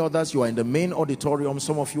many others. You are in the main auditorium.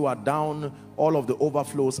 Some of you are down all of the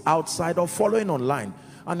overflows outside or following online.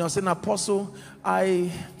 And you're saying, Apostle,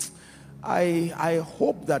 I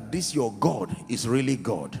hope that this your God is really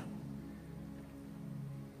God.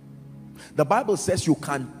 The Bible says you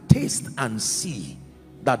can taste and see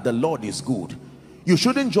that the Lord is good. You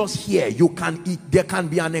shouldn't just hear, you can eat. There can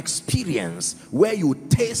be an experience where you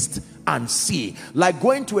taste and see. Like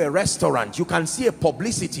going to a restaurant, you can see a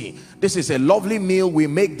publicity. This is a lovely meal, we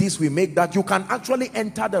make this, we make that. You can actually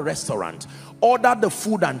enter the restaurant, order the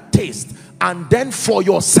food and taste, and then for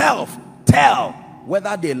yourself tell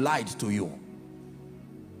whether they lied to you.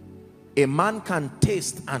 A man can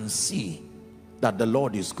taste and see that the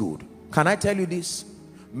Lord is good. Can I tell you this?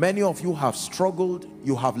 Many of you have struggled.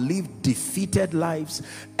 You have lived defeated lives.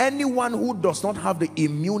 Anyone who does not have the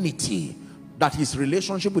immunity that his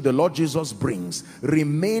relationship with the Lord Jesus brings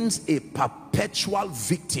remains a perpetual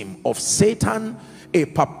victim of Satan, a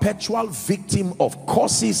perpetual victim of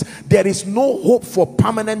curses. There is no hope for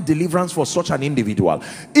permanent deliverance for such an individual.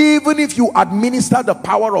 Even if you administer the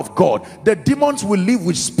power of God, the demons will leave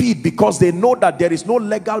with speed because they know that there is no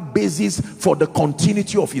legal basis for the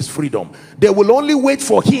continuity of his freedom. They will only wait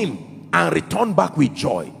for him and return back with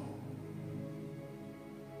joy.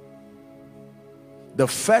 The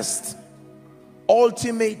first,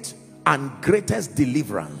 ultimate, and greatest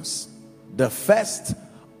deliverance, the first,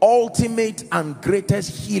 ultimate, and greatest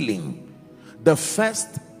healing, the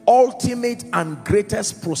first, ultimate, and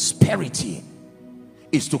greatest prosperity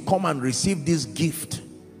is to come and receive this gift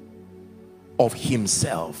of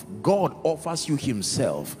himself. God offers you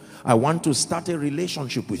himself. I want to start a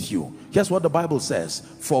relationship with you. Here's what the Bible says.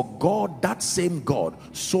 For God, that same God,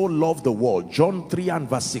 so loved the world. John 3 and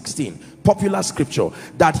verse 16. Popular scripture.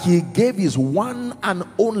 That he gave his one and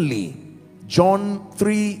only. John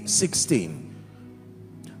 3:16.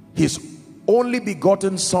 His only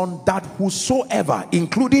begotten son, that whosoever,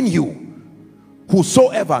 including you,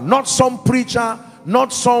 whosoever, not some preacher,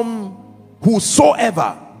 not some,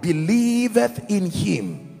 whosoever believeth in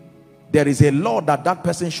him, there is a law that that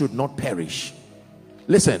person should not perish.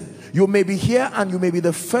 Listen, you may be here and you may be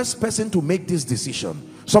the first person to make this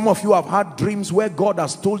decision. Some of you have had dreams where God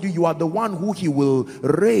has told you you are the one who he will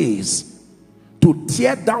raise to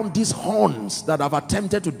tear down these horns that have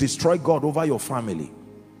attempted to destroy God over your family.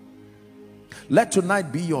 Let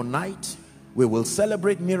tonight be your night. We will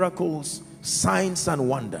celebrate miracles, signs and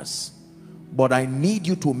wonders. But I need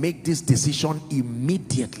you to make this decision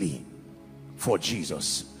immediately for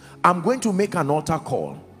Jesus. I'm going to make an altar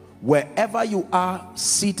call. Wherever you are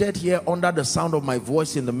seated here under the sound of my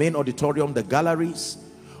voice, in the main auditorium, the galleries,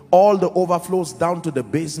 all the overflows down to the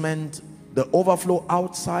basement, the overflow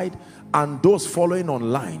outside, and those following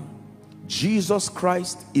online, Jesus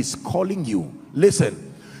Christ is calling you.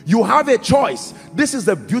 Listen, you have a choice. This is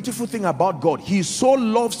the beautiful thing about God. He so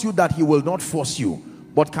loves you that he will not force you.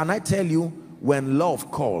 But can I tell you, when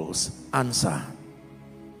love calls, answer.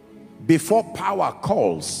 Before power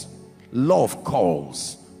calls, love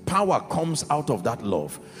calls. Power comes out of that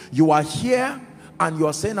love. You are here and you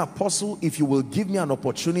are saying, Apostle, if you will give me an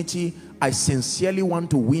opportunity, I sincerely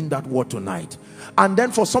want to win that war tonight. And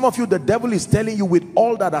then for some of you, the devil is telling you, with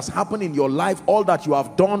all that has happened in your life, all that you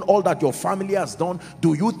have done, all that your family has done,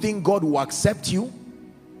 do you think God will accept you?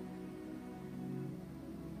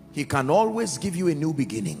 He can always give you a new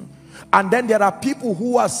beginning. And then there are people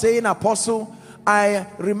who are saying, Apostle, I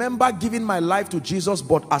remember giving my life to Jesus,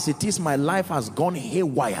 but as it is, my life has gone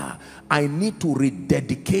haywire. I need to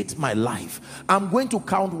rededicate my life. I'm going to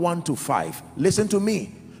count 1 to 5. Listen to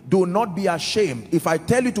me. Do not be ashamed. If I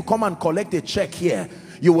tell you to come and collect a check here,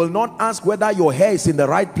 you will not ask whether your hair is in the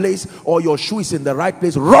right place or your shoe is in the right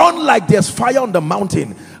place. Run like there's fire on the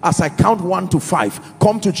mountain. As I count 1 to 5,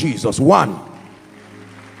 come to Jesus. 1.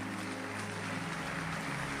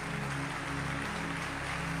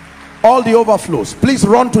 All the overflows, please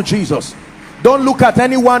run to Jesus. Don't look at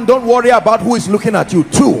anyone. Don't worry about who is looking at you.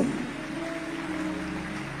 2.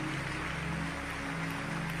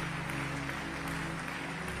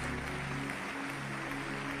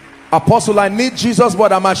 Apostle, I need Jesus,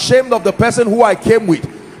 but I'm ashamed of the person who I came with.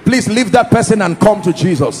 Please leave that person and come to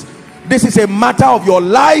Jesus. This is a matter of your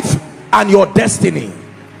life and your destiny.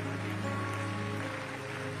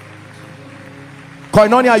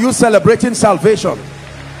 Koinonia, are you celebrating salvation?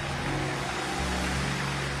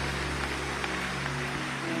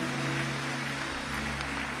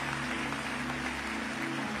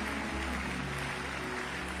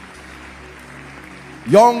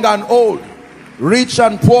 Young and old, rich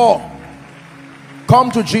and poor,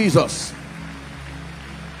 come to Jesus.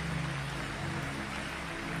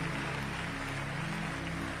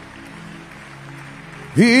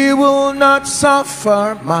 He will not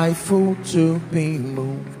suffer my foot to be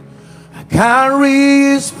moved. I carry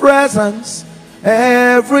his presence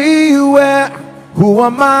everywhere. Who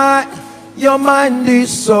am I? Your mind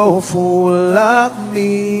is so full of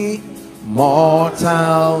me.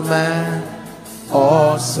 Mortal man,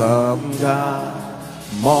 awesome God,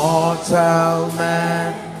 mortal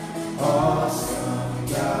man, awesome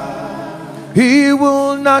God. He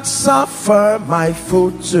will not suffer my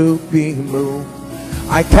foot to be moved.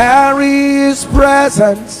 I carry his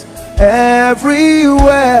presence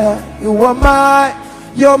everywhere. You are mine,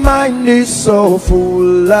 your mind is so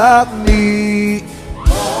full of me.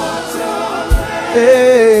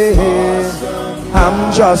 Hey,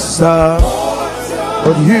 I'm just a,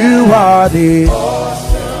 but you are the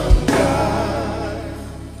awesome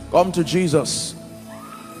God. Come to Jesus.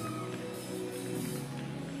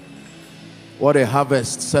 What a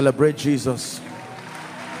harvest. Celebrate Jesus.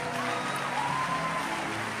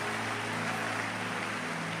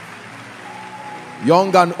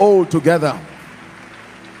 Young and old together.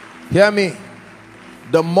 Hear me.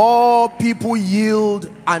 The more people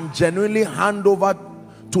yield and genuinely hand over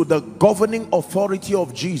to the governing authority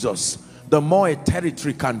of Jesus, the more a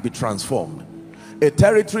territory can be transformed. A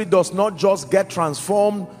territory does not just get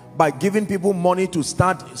transformed by giving people money to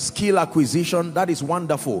start skill acquisition. That is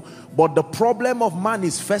wonderful. But the problem of man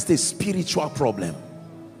is first a spiritual problem.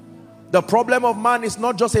 The problem of man is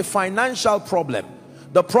not just a financial problem.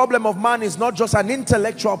 The problem of man is not just an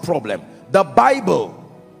intellectual problem. The Bible,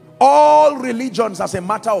 all religions, as a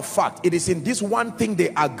matter of fact, it is in this one thing they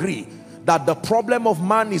agree, that the problem of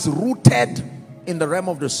man is rooted in the realm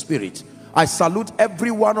of the spirit. I salute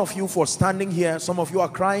every one of you for standing here. Some of you are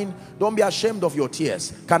crying. Don't be ashamed of your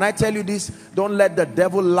tears. Can I tell you this? Don't let the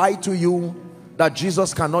devil lie to you that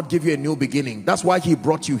Jesus cannot give you a new beginning. That's why he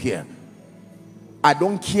brought you here. I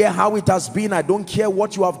don't care how it has been. I don't care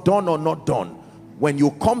what you have done or not done. When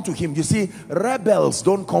you come to him, you see, rebels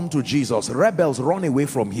don't come to Jesus. Rebels run away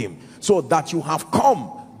from him. So that you have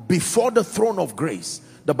come before the throne of grace.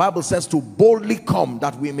 The Bible says to boldly come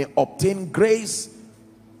that we may obtain grace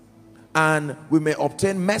and we may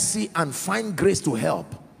obtain mercy and find grace to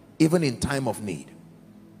help even in time of need.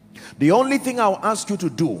 The only thing I'll ask you to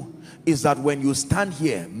do is that when you stand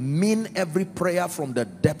here, mean every prayer from the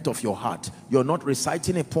depth of your heart. You're not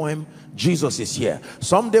reciting a poem. Jesus is here.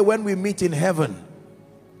 Someday when we meet in heaven,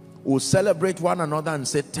 we'll celebrate one another and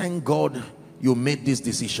say, thank God you made this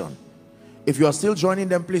decision. If you are still joining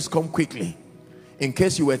them, please come quickly. In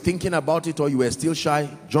case you were thinking about it or you were still shy,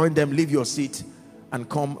 join them, leave your seat and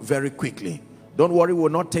come very quickly. Don't worry,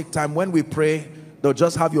 we'll not take time. When we pray, they'll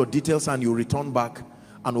just have your details and you return back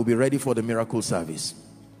and we'll be ready for the miracle service.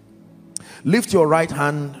 Lift your right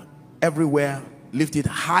hand everywhere. Lift it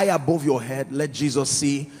high above your head. Let Jesus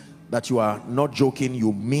see that you are not joking.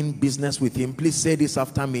 You mean business with him. Please say this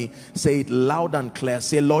after me. Say it loud and clear.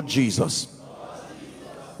 Say, Lord Jesus.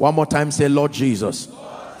 One more time, say, Lord Jesus.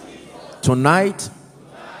 Tonight,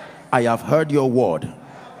 I have heard your word.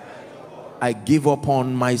 I give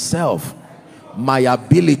upon myself. My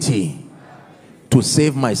ability to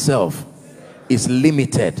save myself is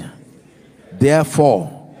limited.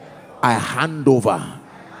 Therefore, I hand over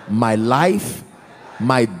my life,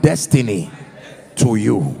 my destiny to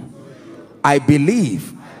you. I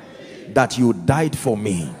believe that you died for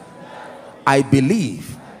me. I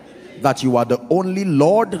believe that you are the only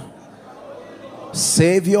Lord,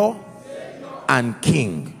 Savior, and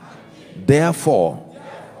King. Therefore,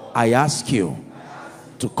 I ask you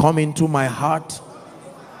to come into my heart,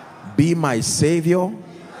 be my Savior,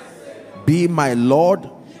 be my Lord,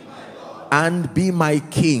 and be my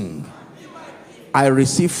King. I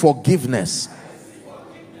receive forgiveness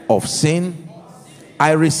of sin.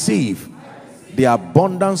 I receive the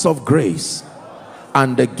abundance of grace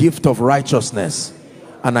and the gift of righteousness.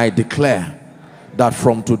 And I declare that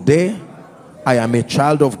from today, I am a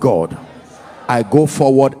child of God. I go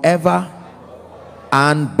forward ever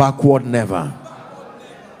and backward never.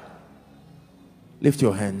 Lift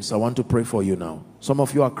your hands. I want to pray for you now. Some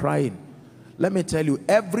of you are crying. Let me tell you,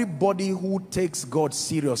 everybody who takes God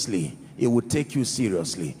seriously, he will take you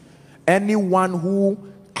seriously. Anyone who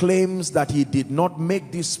claims that he did not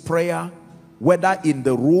make this prayer, whether in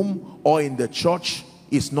the room or in the church,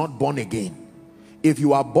 is not born again. If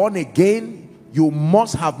you are born again, you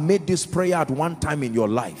must have made this prayer at one time in your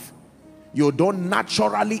life. You don't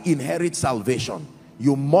naturally inherit salvation.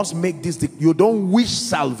 You must make this. You don't wish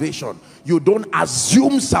salvation. You don't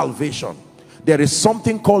assume salvation. There is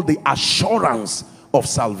something called the assurance of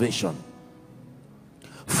salvation.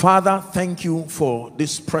 Father, thank you for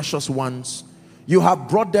these precious ones. You have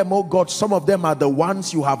brought them, oh God. Some of them are the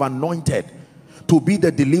ones you have anointed to be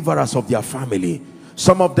the deliverers of their family.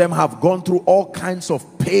 Some of them have gone through all kinds of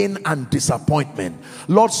pain and disappointment.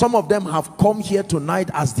 Lord, some of them have come here tonight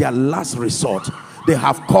as their last resort. They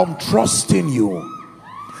have come trusting you.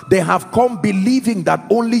 They have come believing that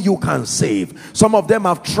only you can save. Some of them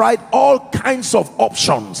have tried all kinds of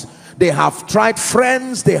options. They have tried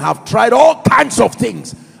friends. They have tried all kinds of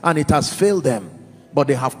things, and it has failed them. But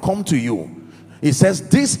they have come to you. It says,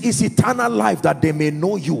 this is eternal life, that they may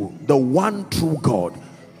know you, the one true God,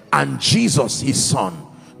 and Jesus his son.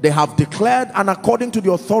 They have declared, and according to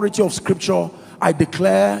the authority of scripture, I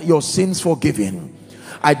declare your sins forgiven.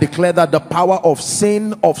 I declare that the power of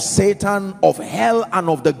sin, of Satan, of hell, and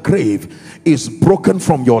of the grave is broken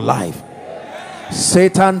from your life.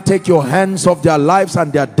 Satan, take your hands off their lives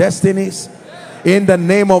and their destinies in the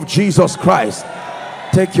name of Jesus Christ.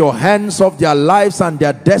 Take your hands off their lives and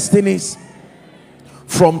their destinies.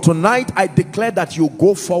 From tonight, I declare that you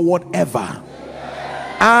go forward ever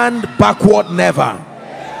and backward never,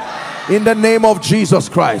 in the name of Jesus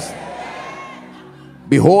Christ.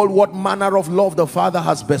 Behold, what manner of love the Father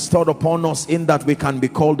has bestowed upon us, in that we can be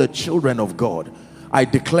called the children of God. I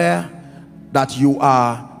declare that you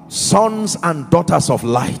are sons and daughters of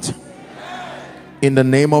light, in the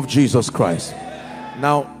name of Jesus Christ.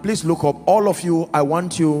 Now please look up, all of you. I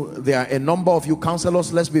want you, there are a number of you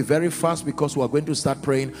counselors. Let's be very fast because we are going to start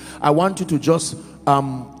praying. I want you to just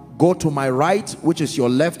go to my right, which is your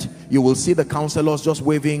left. You will see the counselors just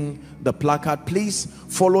waving the placard. Please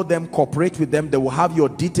follow them, cooperate with them. They will have your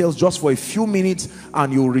details just for a few minutes,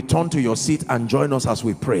 and you will return to your seat and join us as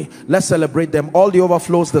we pray. Let's celebrate them. All the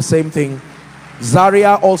overflows, the same thing.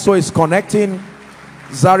 Zaria also is connecting.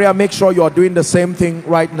 Zaria, make sure you are doing the same thing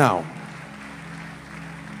right now.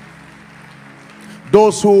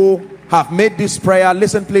 Those who have made this prayer,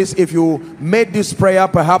 listen please. If you made this prayer,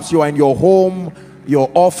 perhaps you are in your home, your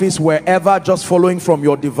office, wherever, just following from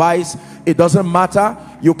your device, it doesn't matter.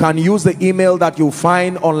 You can use the email that you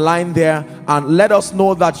find online there, and let us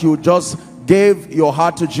know that you just gave your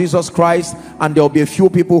heart to Jesus Christ, and there will be a few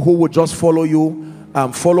people who will just follow you,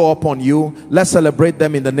 follow up on you. Let's celebrate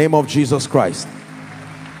them in the name of Jesus Christ.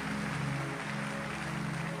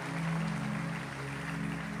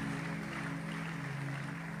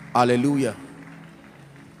 Hallelujah.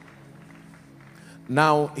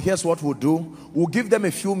 Now, here's what we'll do. We'll give them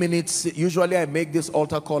a few minutes. Usually I make this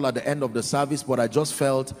altar call at the end of the service, but I just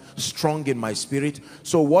felt strong in my spirit.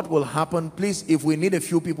 So what will happen, please, if we need a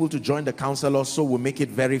few people to join the counselors, so we'll make it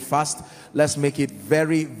very fast. Let's make it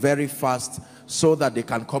very, very fast so that they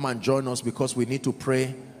can come and join us, because we need to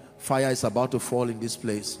pray. Fire is about to fall in this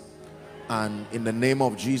place. And in the name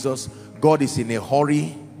of Jesus, God is in a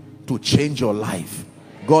hurry to change your life.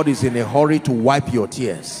 God is in a hurry to wipe your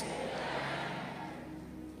tears.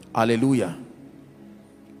 Hallelujah.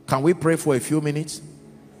 Can we pray for a few minutes?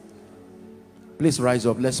 Please rise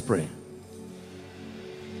up. Let's pray.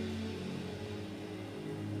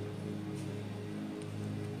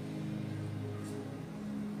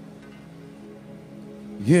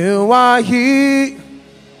 You are here,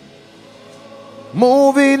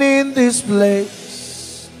 moving in this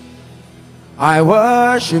place. I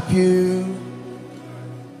worship you.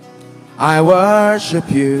 I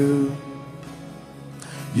worship you.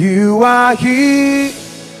 You are here,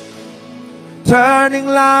 turning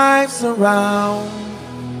lives around.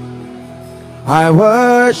 I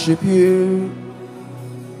worship you.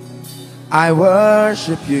 I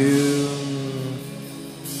worship you.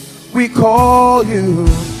 We call you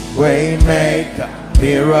Waymaker,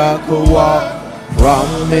 miracle worker,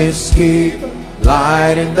 promise keeper,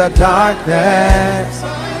 light in the darkness.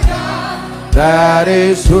 That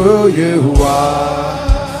is who you are.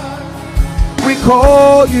 We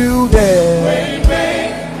call you there,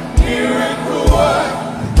 Waymaker, miracle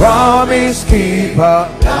worker, promise keeper,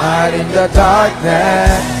 light in the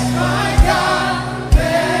darkness. My God,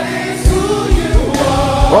 that is who you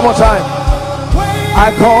are. One more time. I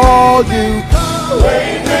call you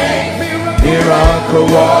Waymaker, miracle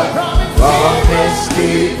worker, promise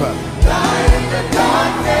keeper, light in the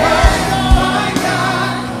darkness. My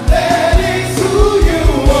God, that is who you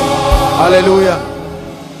are. Hallelujah.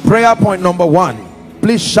 Prayer point number 1.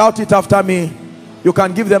 Please shout it after me. You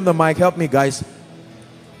can give them the mic. Help me, guys.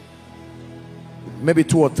 Maybe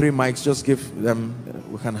 2 or 3 mics. Just give them.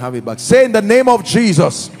 We can have it back. Say, in the name of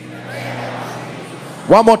Jesus.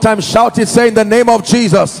 One more time. Shout it. Say, in the name of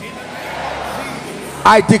Jesus.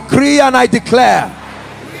 I decree and I declare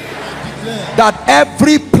that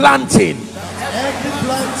every planting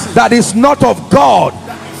that is not of God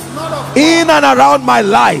in and around my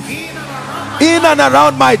life, in and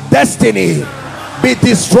around my destiny, be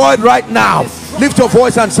destroyed right now. Lift your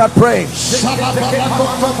voice and start praying.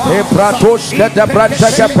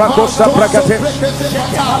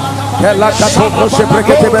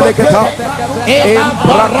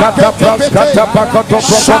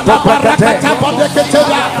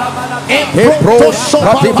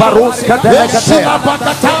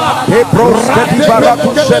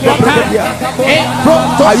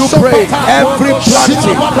 Are you praying? Every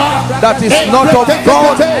planting that is not of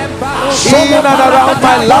God in and around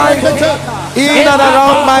my life, in and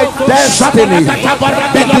around my destiny,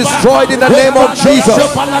 be destroyed in the name of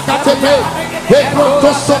Jesus.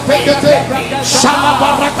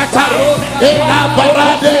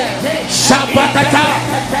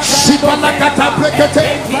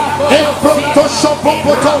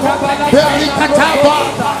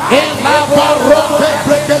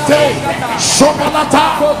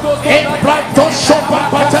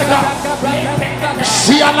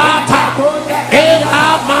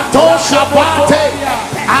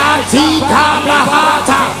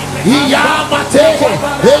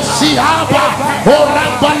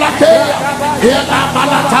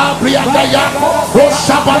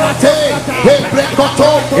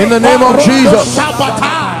 In the name of Jesus.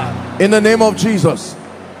 In the name of Jesus.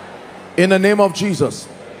 In the name of Jesus.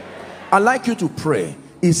 I'd like you to pray.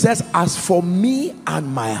 It says, as for me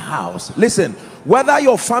and my house. Listen, whether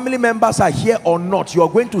your family members are here or not, you are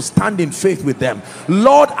going to stand in faith with them.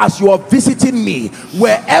 Lord, as you are visiting me,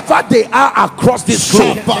 wherever they are across this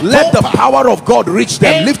globe, let the power of God reach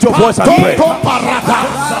them. Lift your voice and pray.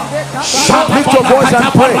 Lift your voice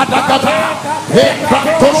and pray.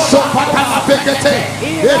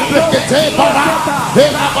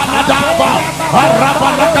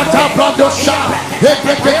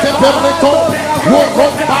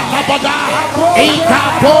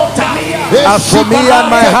 As for me and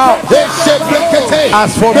my house,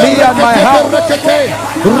 as for me and my house,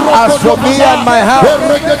 as for me and my house,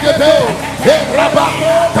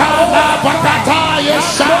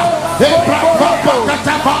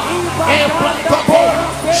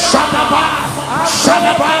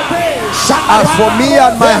 as for me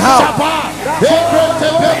and my house,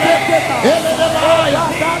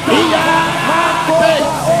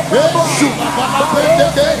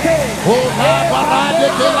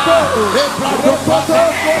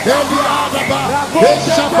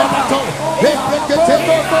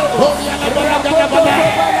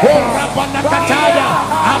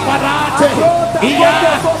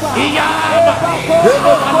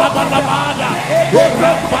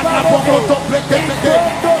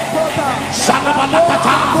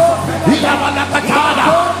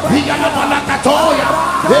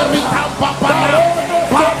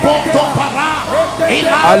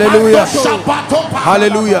 Hallelujah.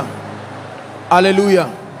 Hallelujah.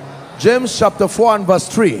 Hallelujah. James chapter 4 and verse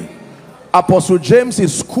 3. Apostle James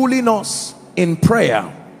is schooling us in prayer,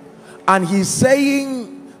 and he's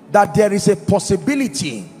saying that there is a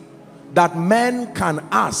possibility that men can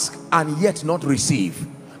ask and yet not receive.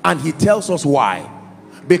 And he tells us why.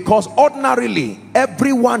 Because ordinarily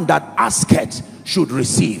everyone that asketh should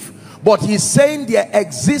receive. But he's saying there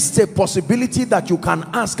exists a possibility that you can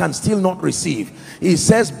ask and still not receive. He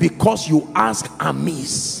says because you ask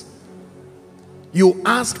amiss. You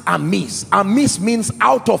ask amiss. Amiss means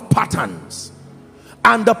out of patterns.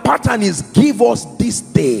 And the pattern is give us this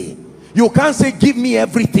day. You can't say give me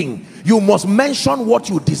everything. You must mention what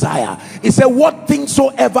you desire. He said what things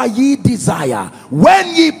soever ye desire,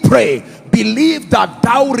 when ye pray, believe that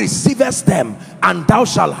thou receivest them and thou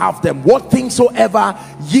shalt have them. What things soever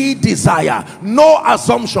ye desire. No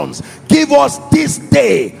assumptions. Give us this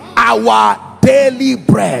day our daily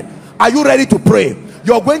bread. Are you ready to pray?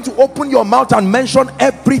 You're going to open your mouth and mention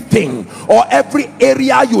everything or every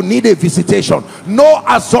area you need a visitation. No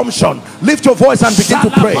assumption. Lift your voice and begin to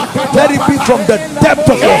pray. Let it be from the depth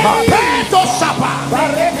of your heart.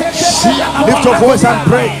 Lift your voice and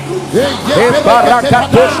pray.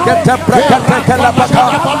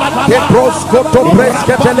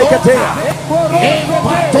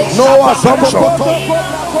 No assumption.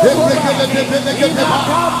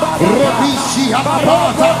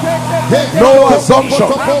 No assumption.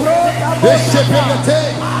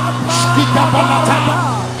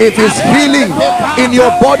 If it's healing in your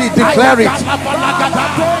body, declare it.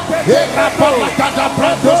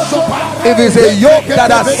 If it's a yoke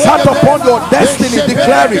that has sat upon your destiny,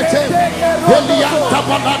 declare it.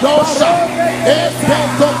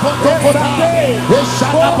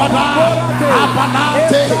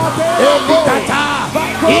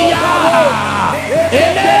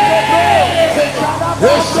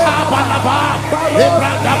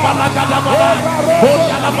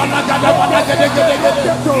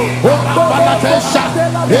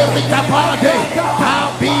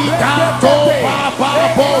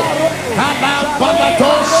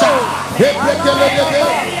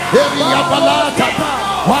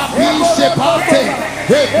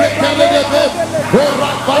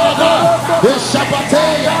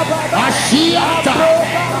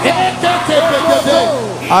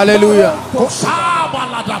 Hallelujah.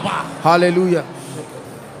 Hallelujah.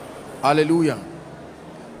 Hallelujah.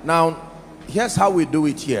 Now, here's how we do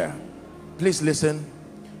it here. Please listen.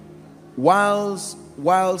 Whilst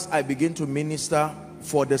I begin to minister,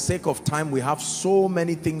 for the sake of time, we have so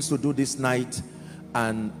many things to do this night,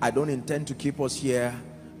 and I don't intend to keep us here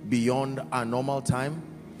beyond our normal time.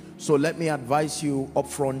 So let me advise you up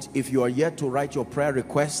front, if you are yet to write your prayer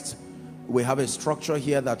request, we have a structure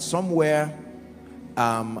here that somewhere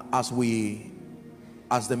as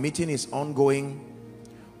the meeting is ongoing,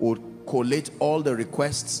 we'll collate all the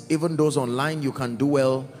requests. Even those online, you can do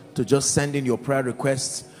well to just send in your prayer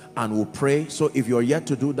requests and we'll pray. So if you're yet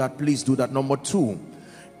to do that, please do that. Number two,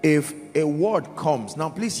 if a word comes, now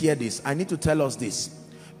please hear this, I need to tell us this.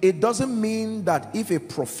 It doesn't mean that if a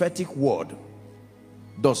prophetic word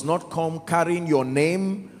does not come carrying your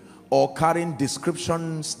name or carrying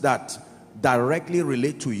descriptions that directly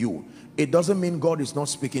relate to you, it doesn't mean God is not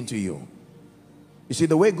speaking to you. You see,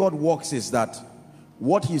 the way God works is that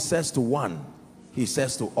what he says to one, he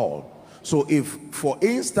says to all. So if, for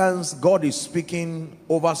instance, God is speaking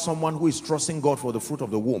over someone who is trusting God for the fruit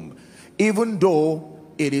of the womb, even though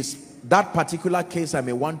it is that particular case I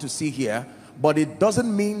may want to see here, but it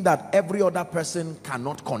doesn't mean that every other person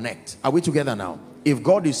cannot connect. Are we together now? If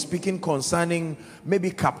God is speaking concerning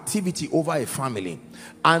maybe captivity over a family,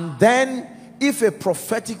 and then if a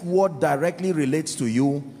prophetic word directly relates to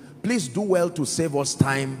you, please do well to save us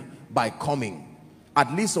time by coming.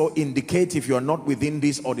 At least, or indicate if you're not within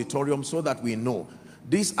this auditorium so that we know.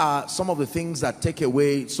 These are some of the things that take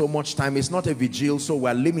away so much time. It's not a vigil, so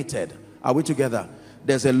we're limited. Are we together?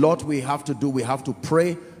 There's a lot we have to do. We have to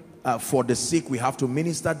pray for the sick. We have to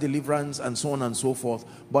minister deliverance and so on and so forth.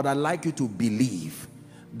 But I'd like you to believe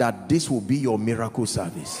that this will be your miracle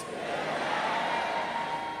service.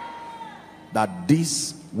 That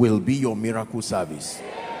this will be your miracle service.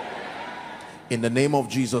 In the name of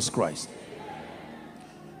Jesus Christ.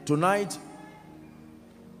 Tonight,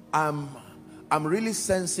 I'm I'm really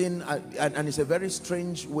sensing, and it's a very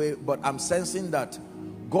strange way, but I'm sensing that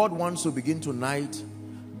God wants to begin tonight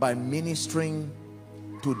by ministering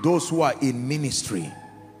to those who are in ministry,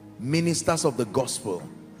 ministers of the gospel,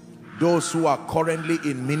 those who are currently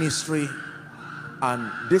in ministry. And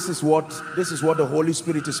this is what the Holy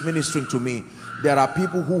Spirit is ministering to me. There are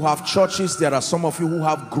people who have churches, there are some of you who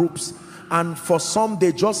have groups, and for some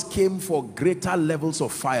they just came for greater levels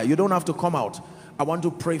of fire. You don't have to come out. I want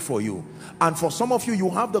to pray for you. And for some of you, you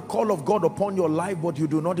have the call of God upon your life, but you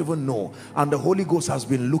do not even know, and the Holy Ghost has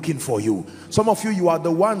been looking for you. Some of you, you are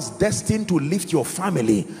the ones destined to lift your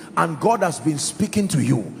family, and God has been speaking to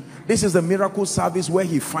you. This is the miracle service where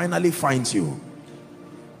he finally finds you.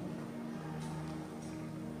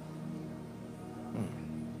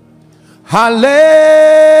 Hallelujah,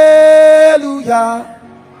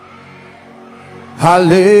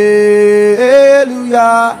 hallelujah,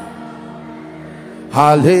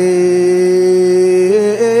 hallelujah,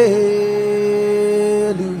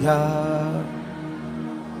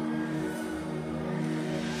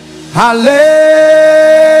 hallelujah,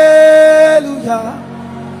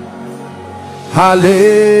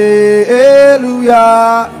 hallelujah,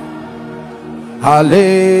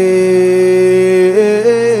 hallelujah.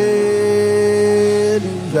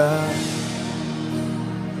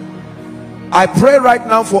 I pray right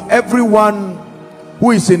now for everyone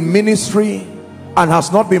who is in ministry and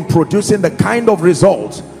has not been producing the kind of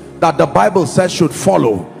results that the Bible says should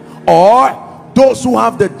follow, or those who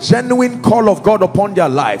have the genuine call of God upon their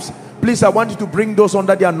lives. Please, I want you to bring those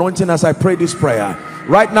under the anointing as I pray this prayer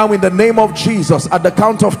right now in the name of Jesus. At the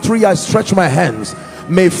count of 3, I stretch my hands.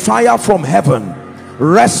 May fire from heaven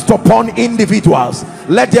rest upon individuals.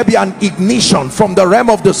 Let there be an ignition from the realm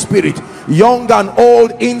of the spirit, young and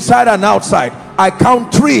old, inside and outside. I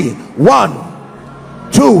count 3. 1,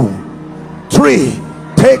 2, 3.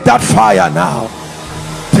 Take that fire now.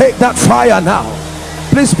 Take that fire now.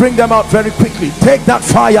 Please bring them out very quickly. Take that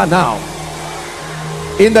fire now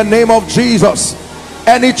in the name of Jesus.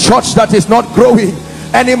 Any church that is not growing,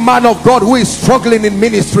 any man of God who is struggling in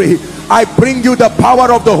ministry, I bring you the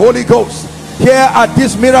power of the Holy Ghost here at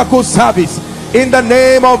this miracle service in the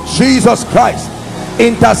name of Jesus Christ.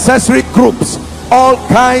 Intercessory groups, all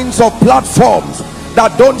kinds of platforms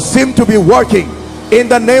that don't seem to be working, in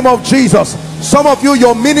the name of Jesus. Some of you,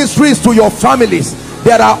 your ministries to your families,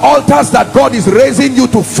 there are altars that God is raising you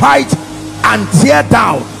to fight and tear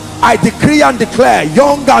down. I decree and declare,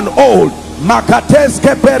 young and old, may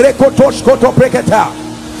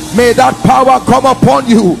that power come upon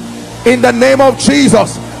you in the name of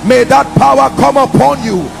Jesus. May that power come upon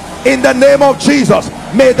you in the name of Jesus.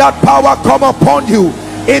 May that power come upon you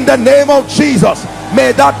in the name of Jesus.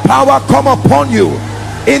 May that power come upon you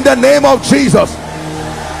in the name of Jesus.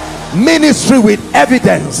 Ministry with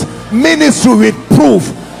evidence, ministry with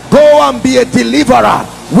proof. Go and be a deliverer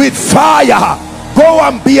with fire. Go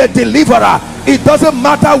and be a deliverer. It doesn't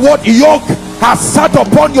matter what yoke has sat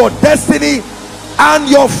upon your destiny and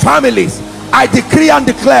your families. I decree and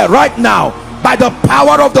declare right now, by the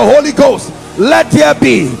power of the Holy Ghost, let there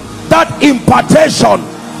be that impartation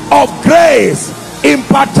of grace,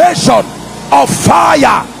 impartation of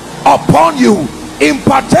fire upon you,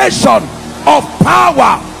 impartation of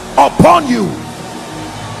power upon you.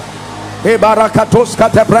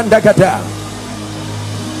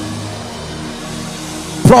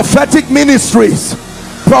 Prophetic ministries,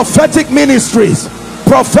 prophetic ministries,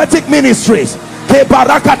 prophetic ministries,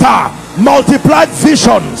 multiplied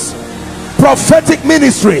visions, prophetic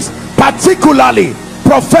ministries, particularly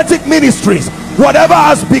prophetic ministries, whatever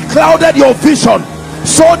has beclouded your vision,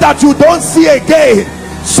 so that you don't see again,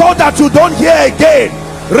 so that you don't hear again.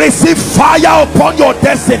 Receive fire upon your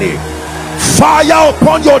destiny, fire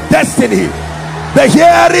upon your destiny. The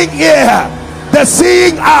hearing ear, the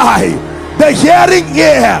seeing eye, the hearing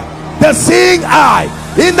ear, the seeing eye,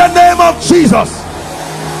 in the name of Jesus.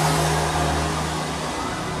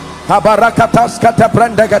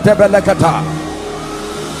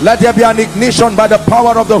 Let there be an ignition by the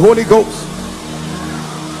power of the Holy Ghost.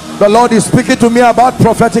 The Lord is speaking to me about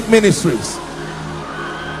prophetic ministries.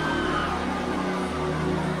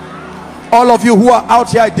 All of you who are out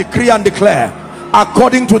here, I decree and declare,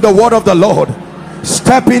 according to the word of the Lord,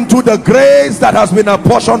 step into the grace that has been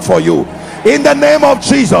apportioned for you in the name of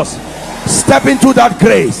Jesus. Step into that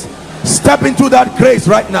grace. Step into that grace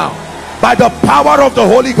right now by the power of the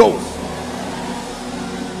Holy Ghost.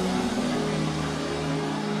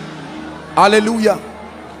 Hallelujah.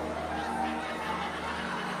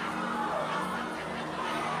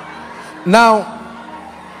 Now,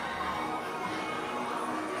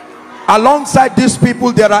 alongside these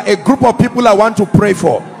people, there are a group of people I want to pray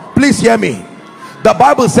for. Please hear me. The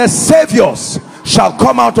Bible says saviors shall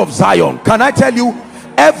come out of Zion. Can I tell you,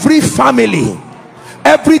 every family,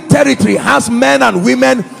 every territory has men and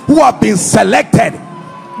women who have been selected.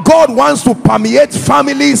 God wants to permeate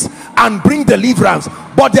families and bring deliverance,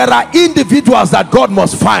 but there are individuals that God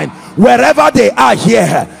must find wherever they are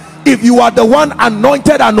here. If you are the one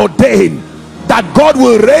anointed and ordained, that God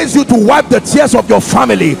will raise you to wipe the tears of your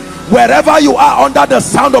family, wherever you are under the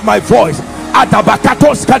sound of my voice. At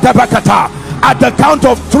the count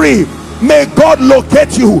of 3, may God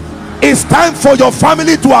locate you. It's time for your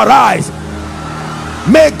family to arise.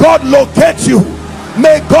 May God locate you.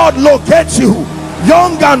 May God locate you,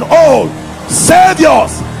 young and old.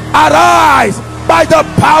 Saviors, arise by the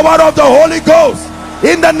power of the Holy Ghost,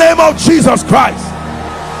 in the name of Jesus Christ.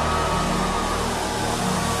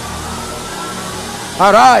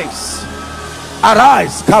 Arise,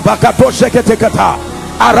 arise,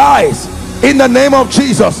 arise in the name of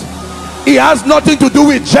Jesus. It has nothing to do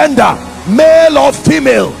with gender, male or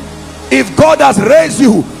female. If God has raised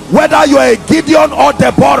you, whether you are a Gideon or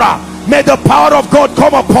Deborah, may the power of God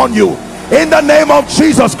come upon you in the name of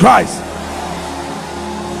Jesus Christ.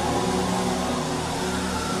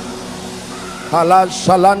 Halal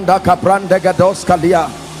shalanda kaprande gados kalia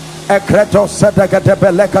ekreto sedegete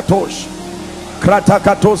belekatosh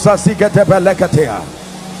kratakatosa sigete belekatea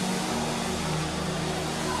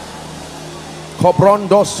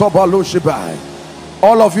kobrondo sobalushibai.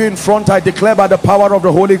 All of you in front, I declare by the power of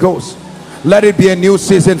the Holy Ghost, let it be a new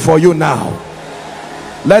season for you now.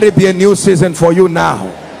 Let it be a new season for you now.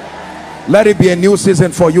 Let it be a new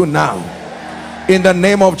season for you now, in the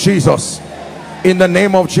name of Jesus. In the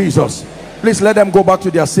name of Jesus. Please let them go back to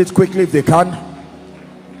their seats quickly if they can.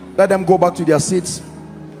 Let them go back to their seats.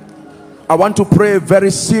 I want to pray a very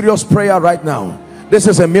serious prayer right now. This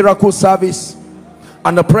is a miracle service,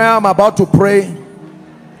 and the prayer I'm about to pray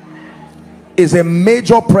is a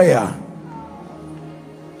major prayer.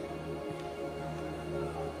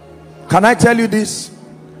 Can I tell you this?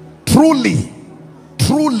 Truly,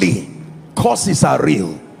 curses are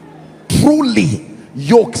real. Truly,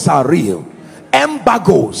 yokes are real.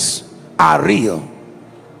 Embargoes are real.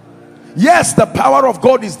 Yes, the power of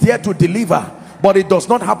God is there to deliver, but it does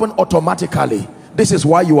not happen automatically. This is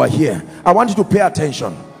why you are here. I want you to pay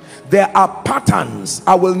attention. There are patterns.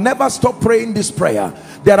 I will never stop praying this prayer.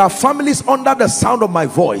 There are families under the sound of my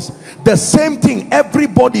voice. The same thing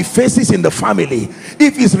everybody faces in the family.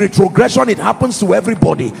 If it's retrogression, it happens to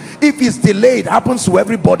everybody. If it's delayed, it happens to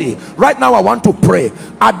everybody. Right now I want to pray.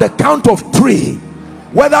 At the count of 3,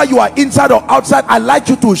 whether you are inside or outside, I'd like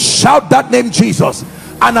you to shout that name, Jesus.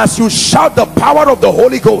 And as you shout, the power of the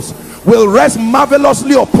Holy Ghost will rest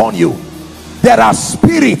marvelously upon you. There are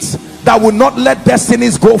spirits that will not let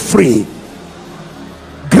destinies go free.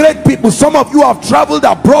 Great people, some of you have traveled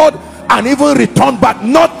abroad and even returned back.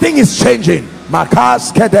 Nothing is changing. My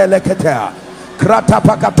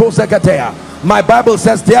Bible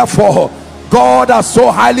says, therefore God has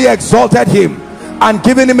so highly exalted him and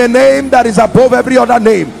given him a name that is above every other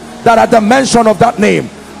name, that at the mention of that name,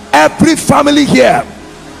 every family here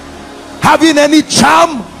having any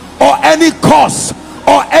charm or any curse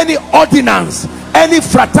or any ordinance, any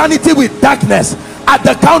fraternity with darkness, at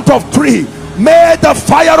the count of 3, may the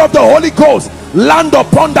fire of the Holy Ghost land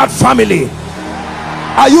upon that family.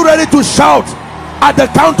 Are you ready to shout? At the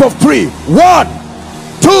count of 3, 1,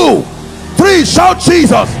 2, 3, shout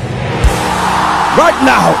Jesus. Right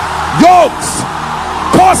now, yokes,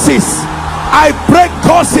 curses, I break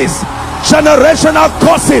curses, generational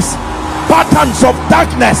curses, patterns of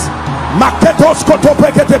darkness,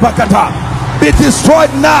 be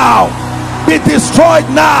destroyed now, be destroyed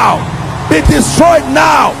now, be destroyed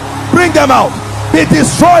now. Bring them out. Be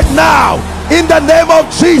destroyed now in the name of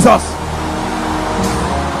Jesus.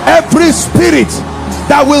 Every spirit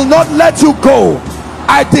that will not let you go,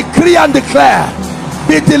 I decree and declare,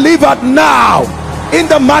 be delivered now in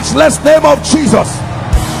the matchless name of Jesus.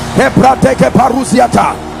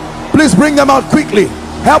 Please bring them out quickly.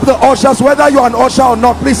 Help the ushers, whether you are an usher or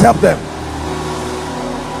not, please help them.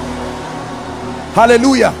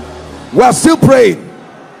 Hallelujah. We are still praying.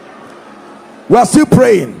 We are still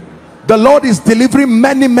praying. The Lord is delivering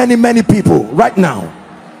many people right now.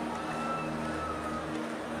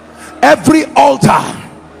 Every altar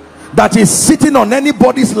that is sitting on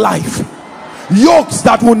anybody's life, yokes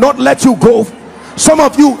that will not let you go. Some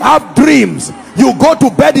of you have dreams. You go to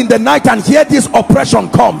bed in the night and hear this oppression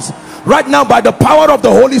comes. Right now, by the power of the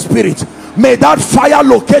Holy Spirit, may that fire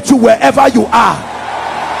locate you wherever you are.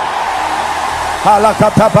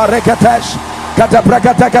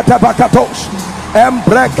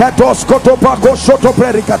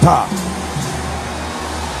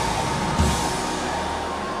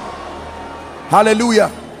 Hallelujah.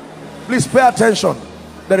 Please pay attention.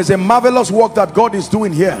 There is a marvelous work that God is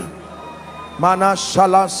doing here. Mana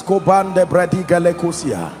shalas kobande bredi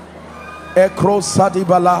galekusia. Ekro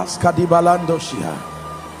sadibala skadibalandoshia.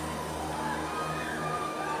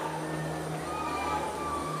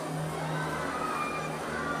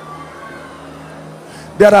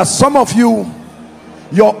 There are some of you,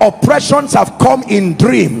 your oppressions have come in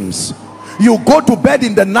dreams. You go to bed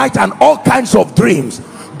in the night and all kinds of dreams.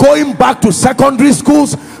 Going back to secondary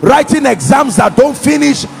schools, writing exams that don't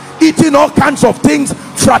finish, eating all kinds of things,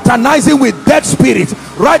 fraternizing with dead spirits.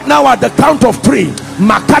 Right now at the count of 3,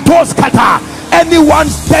 Makatos Kata,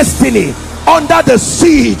 anyone's destiny under the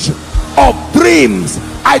siege of dreams,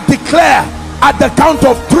 I declare at the count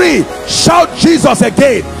of 3, shout Jesus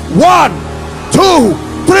again. 1, 2,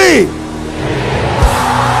 3.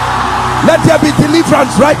 Let there be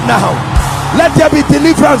deliverance right now. Let there be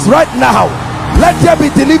deliverance right now. Let there be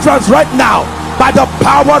deliverance right now by the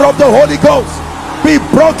power of the Holy Ghost. Be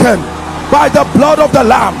broken by the blood of the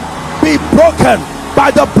Lamb. Be broken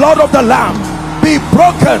by the blood of the Lamb. Be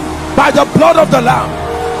broken by the blood of the Lamb.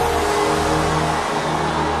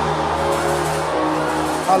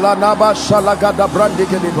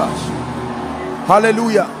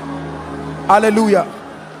 Hallelujah. Hallelujah.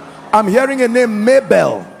 I'm hearing a name,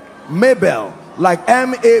 Mabel. Mabel, like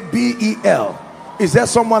M-A-B-E-L. Is there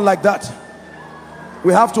someone like that?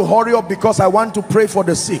 We have to hurry up because I want to pray for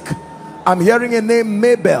the sick. I'm hearing a name,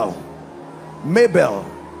 Mabel. Mabel.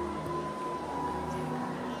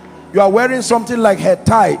 You are wearing something like hair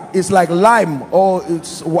tie. It's like lime, or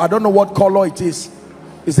it's, I don't know what color it is.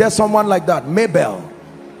 Is there someone like that? Mabel.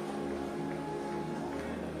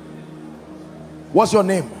 What's your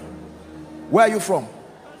name? Where are you from?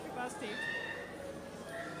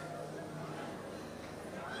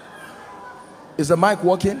 Is the mic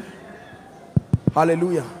working?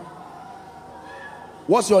 Hallelujah.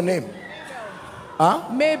 What's your name? Huh?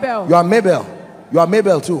 Mabel. You are Mabel. You are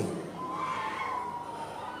Mabel too.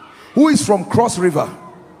 Who is from Cross River?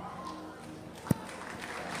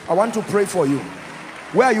 I want to pray for you.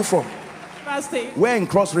 Where are you from? Where in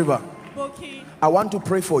Cross River? Boki. I want to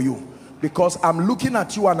pray for you because I'm looking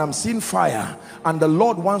at you and I'm seeing fire, and the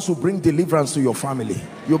Lord wants to bring deliverance to your family.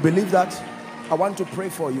 You believe that? I want to pray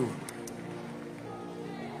for you.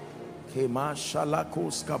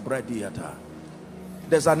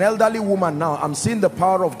 There's an elderly woman now. I'm seeing the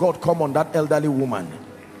power of God come on that elderly woman.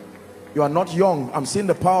 You are not young. I'm seeing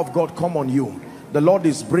the power of God come on you. The Lord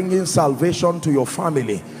is bringing salvation to your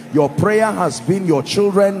family. Your prayer has been your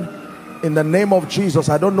children in the name of Jesus.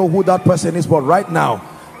 I don't know who that person is, but right now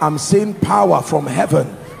I'm seeing power from heaven.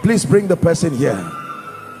 Please bring the person here.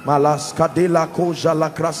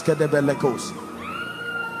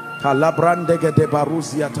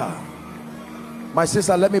 My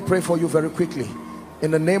sister, let me pray for you very quickly.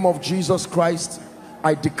 In the name of Jesus Christ,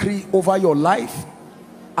 I decree over your life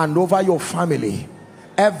and over your family,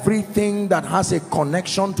 everything that has a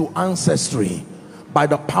connection to ancestry, by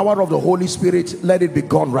the power of the Holy Spirit, let it be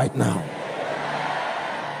gone right now.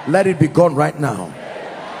 Let it be gone right now.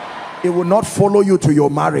 It will not follow you to your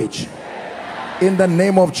marriage. In the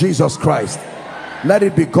name of Jesus Christ, let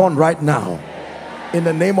it be gone right now. In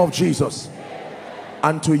the name of Jesus.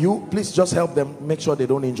 And to you, please just help them, make sure they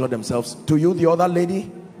don't injure themselves. To you, the other lady,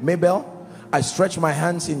 Mabel, I stretch my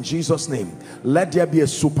hands in Jesus' name. Let there be a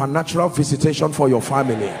supernatural visitation for your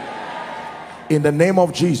family. In the name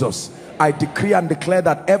of Jesus, I decree and declare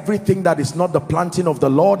that everything that is not the planting of the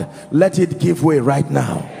Lord, let it give way right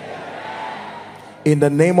now. In the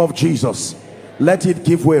name of Jesus, let it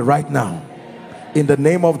give way right now. In the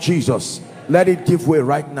name of Jesus, let it give way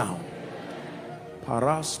right now.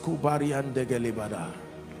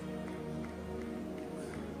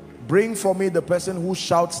 Bring for me the person who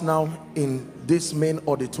shouts now in this main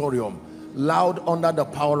auditorium, loud under the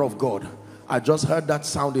power of God. I just heard that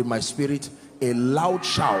sound in my spirit, a loud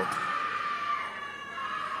shout.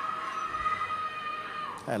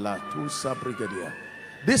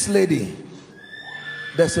 This lady,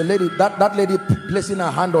 there's a lady, that lady placing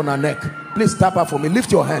her hand on her neck. Please tap her for me.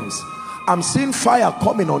 Lift your hands. I'm seeing fire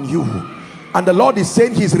coming on you, and the Lord is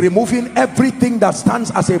saying he's removing everything that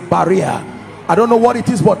stands as a barrier. I don't know what it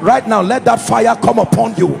is, but right now let that fire come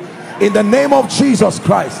upon you in the name of Jesus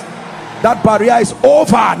Christ. That barrier is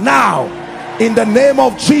over now in the name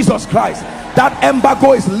of Jesus Christ. That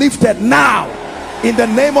embargo is lifted now in the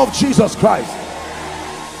name of Jesus Christ.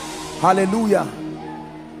 Hallelujah.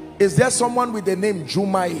 Is there someone with the name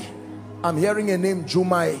Jumai? I'm hearing a name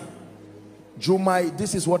Jumai. Jumai,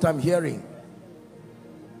 this is what I'm hearing.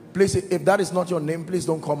 Please, if that is not your name, please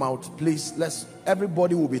don't come out. Please,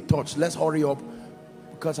 everybody will be touched. Let's hurry up.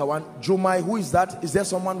 because I want Jumai. Who is that? Is there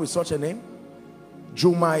someone with such a name?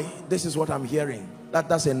 Jumai. This is what I'm hearing.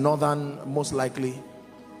 That's a northern, most likely.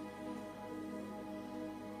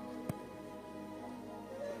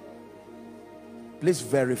 Please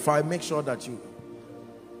verify, make sure that you.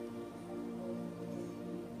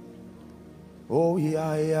 Oh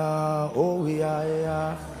yeah, yeah, oh yeah,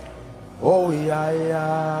 yeah, oh yeah,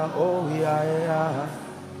 yeah, oh yeah,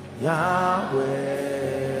 yeah,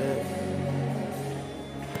 Yahweh.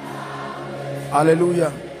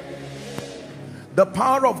 Hallelujah. The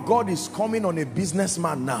power of God is coming on a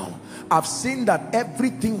businessman now. I've seen that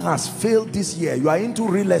everything has failed this year. You are into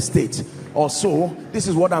real estate or so. This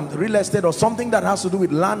is what I'm real estate or something that has to do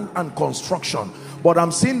with land and construction. But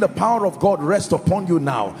I'm seeing the power of God rest upon you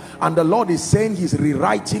now. And the Lord is saying he's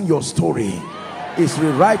rewriting your story. He's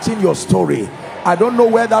rewriting your story. I don't know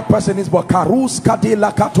where that person is, but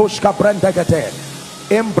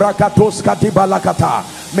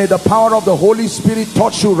may the power of the Holy Spirit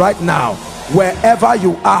touch you right now, wherever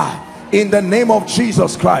you are, in the name of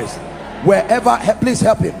Jesus Christ. Wherever, please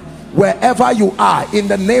help him. Wherever you are, in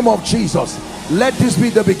the name of Jesus, let this be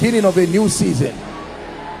the beginning of a new season.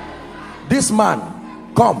 This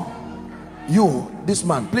man, come. You, this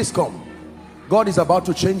man, please come. God is about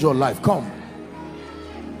to change your life. Come.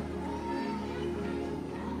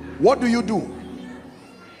 What do you do?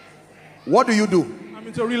 What do you do? I'm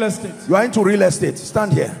into real estate. You are into real estate.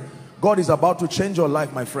 Stand here. God is about to change your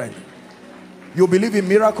life, my friend. You believe in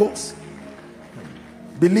miracles?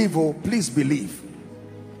 Believe, oh, please believe.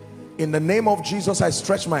 In the name of Jesus, I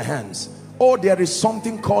stretch my hands. Oh, there is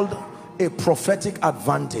something called a prophetic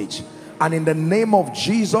advantage. And in the name of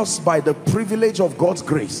Jesus, by the privilege of God's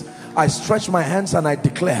grace, I stretch my hands and I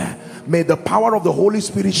declare, may the power of the Holy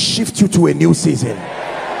Spirit shift you to a new season.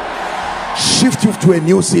 Shift you to a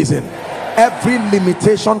new season. Every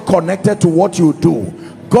limitation connected to what you do,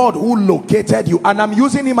 God who located you, and I'm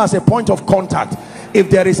using him as a point of contact. If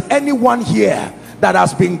there is anyone here that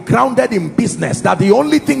has been grounded in business, that the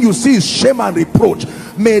only thing you see is shame and reproach,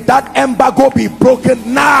 may that embargo be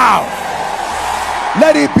broken now.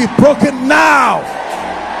 Let it be broken now.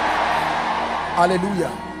 Hallelujah.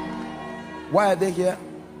 Why are they here?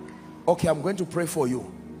 Okay, I'm going to pray for you.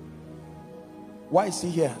 Why is he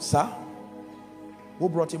here, sir? Who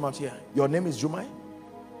brought him out here? Your name is Jumai?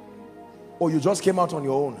 Or you just came out on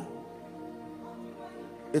your own?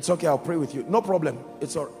 It's okay, I'll pray with you. No problem.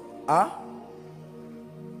 It's all right.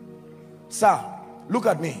 Sir, look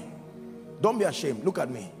at me. Don't be ashamed. Look at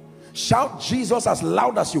me. Shout Jesus as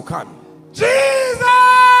loud as you can. Jesus!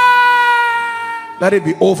 Let it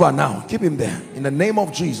be over now. Keep him there. In the name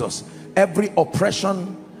of Jesus, every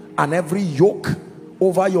oppression and every yoke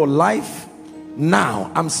over your life, now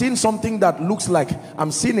I'm seeing something that looks like, I'm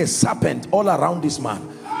seeing a serpent all around this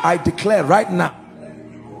man. I declare right now,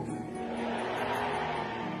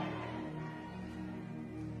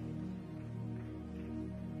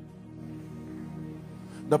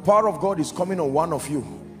 the power of God is coming on one of you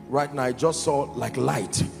right now. I just saw like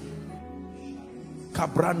light.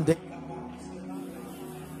 Cabrande.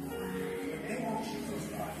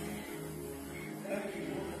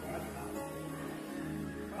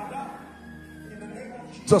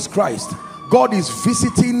 Jesus Christ, God is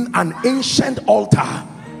visiting an ancient altar.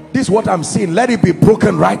 This is what I'm seeing. Let it be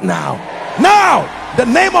broken right now. Now, the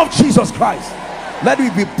name of Jesus Christ, let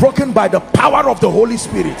it be broken by the power of the Holy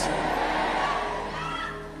Spirit.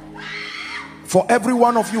 For every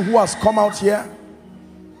one of you who has come out here,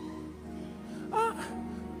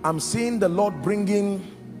 I'm seeing the Lord bringing,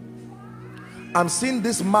 I'm seeing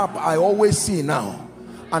this map I always see now,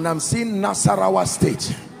 and I'm seeing Nasarawa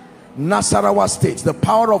State. Nasarawa State. The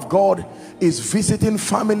power of God is visiting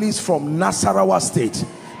families from Nasarawa State.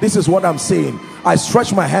 This is what I'm saying. I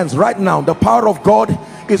stretch my hands right now. The power of God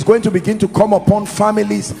is going to begin to come upon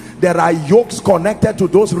families. There are yokes connected to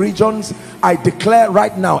those regions. I declare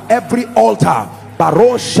right now, every altar,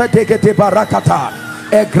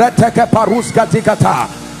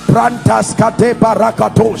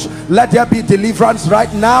 let there be deliverance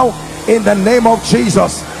right now in the name of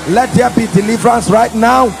Jesus. Let there be deliverance right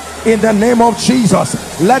now in the name of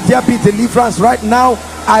Jesus. Let there be deliverance right now.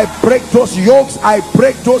 I break those yokes. I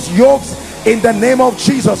break those yokes in the name of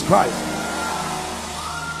Jesus Christ.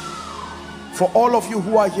 For all of you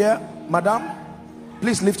who are here, madam,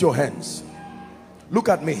 please lift your hands. Look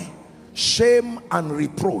at me. Shame and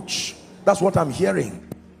reproach, that's what I'm hearing.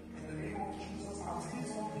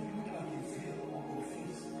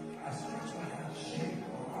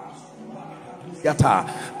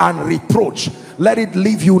 And reproach, let it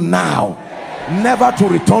leave you now, never to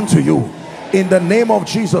return to you, in the name of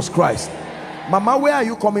Jesus Christ. Mama, where are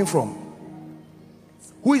you coming from?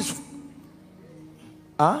 Who is?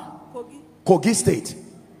 Kogi State.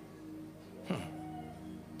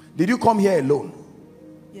 Did you come here alone?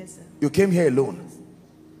 Yes, sir. You came here alone.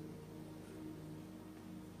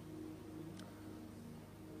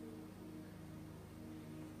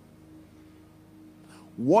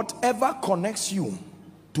 Whatever connects you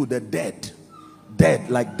to the dead,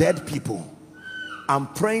 like dead people, I'm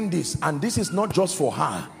praying this, and this is not just for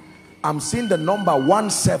her. I'm seeing the number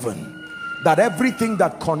 17, that everything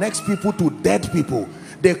that connects people to dead people,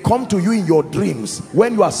 they come to you in your dreams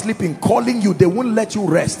when you are sleeping, calling you. They won't let you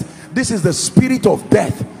rest. This is the spirit of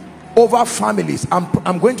death over families.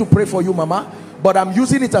 I'm going to pray for you, Mama, but I'm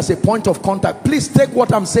using it as a point of contact. Please take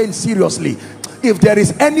what I'm saying seriously. If there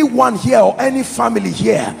is anyone here or any family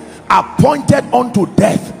here appointed unto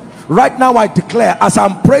death, right now I declare, as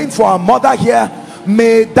I'm praying for our mother here,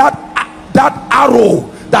 may that arrow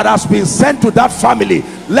that has been sent to that family,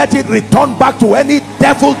 let it return back to any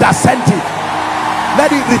devil that sent it. Let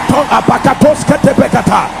it return.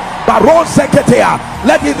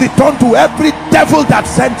 Let it return to every devil that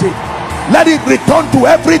sent it. Let it return to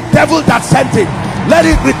every devil that sent it. Let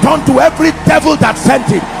it return to every devil that sent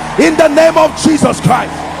it. In the name of Jesus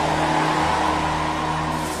Christ.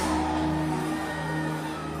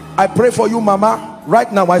 I pray for you, Mama.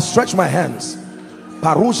 Right now I stretch my hands.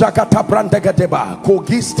 Kogi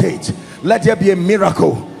State, let there be a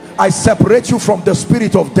miracle. I separate you from the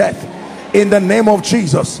spirit of death in the name of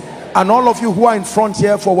Jesus. And all of you who are in front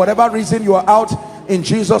here, for whatever reason you are out, in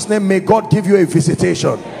Jesus' name, may God give you a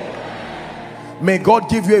visitation. May God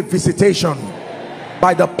give you a visitation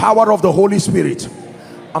by the power of the Holy Spirit.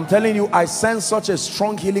 I'm telling you, I sense such a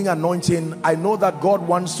strong healing anointing. I know that God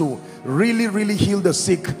wants to really heal the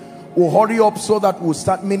sick. We'll hurry up so that we'll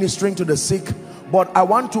start ministering to the sick. But I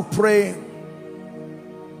want to pray.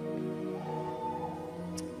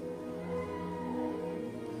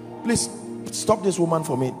 Please stop this woman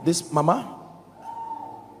for me. This Mama,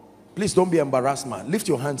 please don't be embarrassed, man. Lift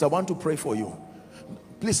your hands. I want to pray for you.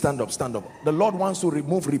 Please stand up, stand up. The Lord wants to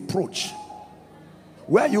remove reproach.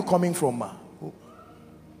 Where are you coming from, ma?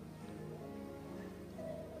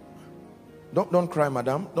 Don't cry,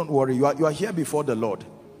 madam. Don't worry. You are here before the Lord.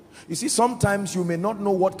 You see, sometimes you may not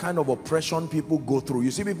know what kind of oppression people go through.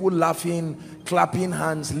 You see people laughing, clapping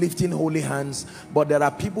hands, lifting holy hands, but there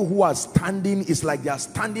are people who are standing. It's like they are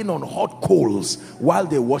standing on hot coals while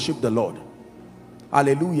they worship the Lord.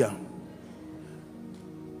 Hallelujah.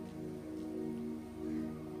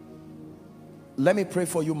 Let me pray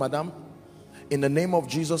for you, madam. In the name of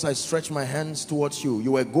Jesus, I stretch my hands towards you.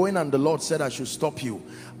 You were going and the Lord said I should stop you.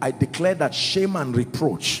 I declare that shame and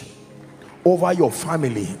reproach over your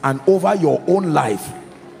family and over your own life.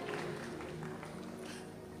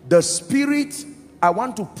 The spirit, I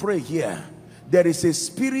want to pray here. There is a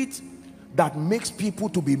spirit that makes people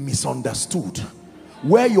to be misunderstood,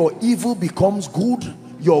 where your evil becomes good,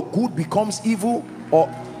 your good becomes evil.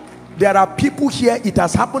 Or there are people here, it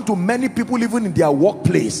has happened to many people even in their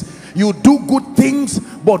workplace. You do good things,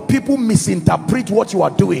 but people misinterpret what you are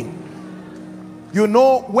doing. You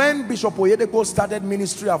know, when Bishop Oyedeko started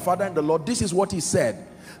ministry, our Father in the Lord, this is what he said,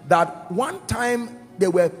 that one time they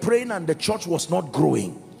were praying and the church was not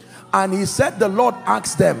growing. And he said the Lord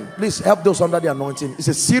asked them, please help those under the anointing. It's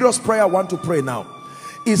a serious prayer I want to pray now.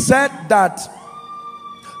 He said that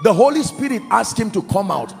the Holy Spirit asked him to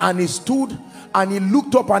come out, and he stood and he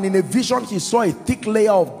looked up, and in a vision he saw a thick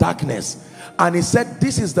layer of darkness, and he said,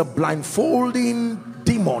 this is the blindfolding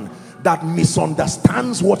demon that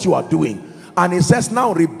misunderstands what you are doing. And he says,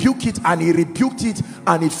 now rebuke it. And he rebuked it,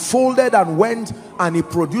 and it folded and went, and he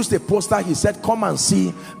produced a poster. He said, come and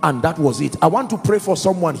see. And that was it. I want to pray for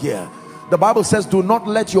someone here. The Bible says, do not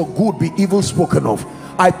let your good be evil spoken of.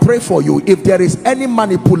 I pray for you, if there is any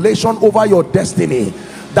manipulation over your destiny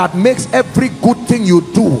that makes every good thing you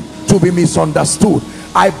do to be misunderstood,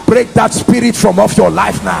 I break that spirit from off your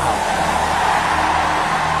life now.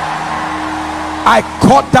 I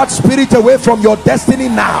cut that spirit away from your destiny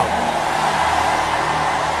now.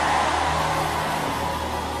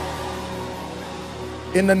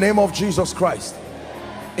 In the name of Jesus Christ.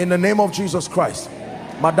 In the name of Jesus Christ.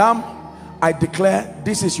 Madam, I declare,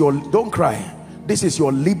 this is your, don't cry, this is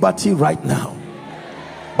your liberty right now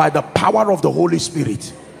by the power of the Holy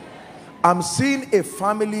Spirit. I'm seeing a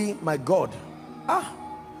family, my God.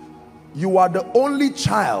 You are the only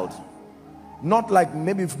child, not like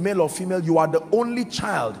maybe male or female, you are the only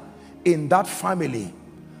child in that family,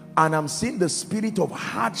 and I'm seeing the spirit of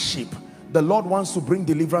hardship. The Lord wants to bring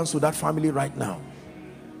deliverance to that family right now.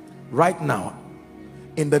 Right now,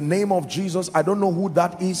 in the name of Jesus. I don't know who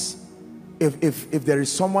that is. If there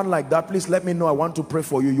is someone like that, please let me know. I want to pray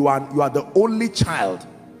for you. You are the only child.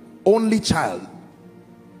 Only child.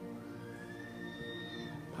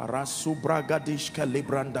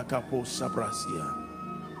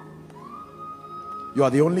 You are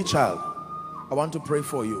the only child. I want to pray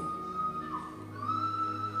for you.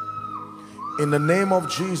 In the name of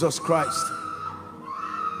Jesus Christ.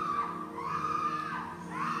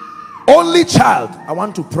 Only child. I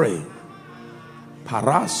want to pray.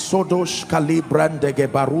 Parasodosh kalibrandege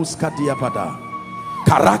baruska diapada.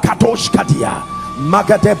 Karakatosh kadia.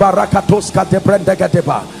 Magade barakatos kadebrandege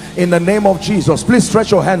deba. In the name of Jesus, please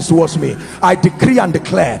stretch your hands towards me. I decree and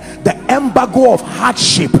declare the embargo of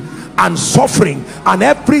hardship and suffering and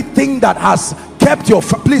everything that has kept your,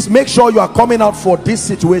 please make sure you are coming out for this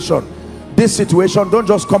situation. This situation, don't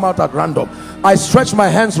just come out at random. I stretch my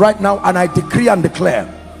hands right now and I decree and declare,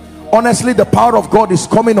 honestly, the power of God is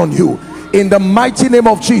coming on you in the mighty name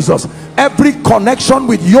of Jesus. Every connection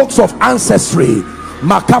with yokes of ancestry,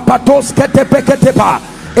 makapatos ketepeketepa,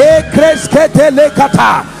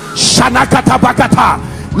 ekresketelekata, shanakatabakata,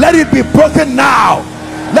 let it be broken now.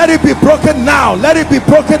 Let it be broken now. Let it be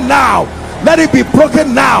broken now. Let it be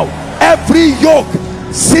broken now. Every yoke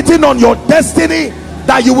sitting on your destiny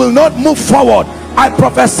that you will not move forward, I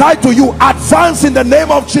prophesy to you, advance in the name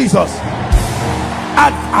of Jesus.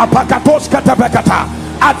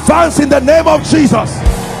 Advance in the name of Jesus.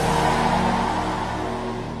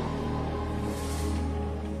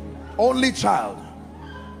 Only child.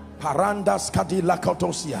 Advance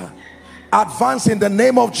in the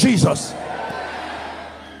name of Jesus.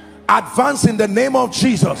 Advance in the name of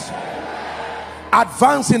Jesus.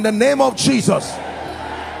 Advance in the name of Jesus.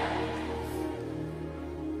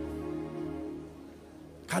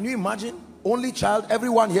 Can you imagine? Only child,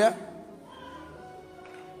 everyone here.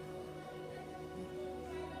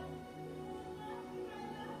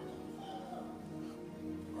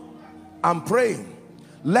 I'm praying,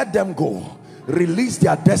 let them go. Release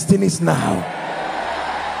their destinies now.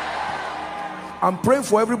 I'm praying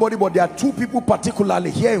for everybody, but there are two people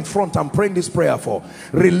particularly here in front I'm praying this prayer for.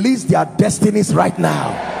 Release their destinies right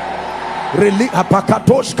now. Release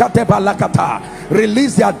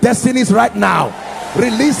their destinies right now.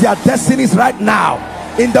 Release their destinies right now.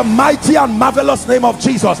 In the mighty and marvelous name of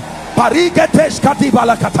Jesus. Release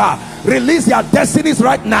their destinies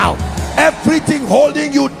right now. Everything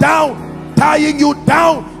holding you down, tying you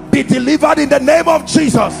down, be delivered in the name of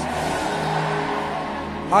Jesus.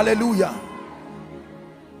 Hallelujah.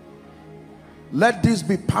 Let this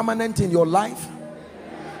be permanent in your life.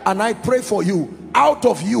 And I pray for you, out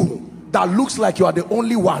of you that looks like you are the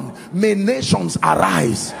only one, may nations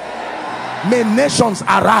arise. May nations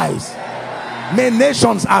arise. May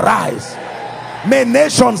nations arise. May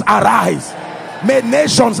nations arise. May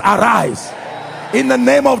nations arise. In the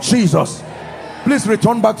name of Jesus. Please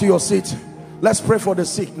return back to your seat. Let's pray for the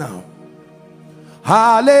sick now.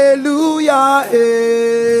 Hallelujah.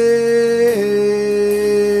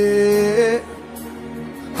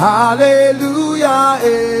 Hallelujah.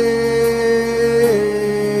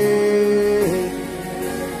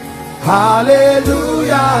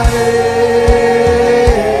 Hallelujah.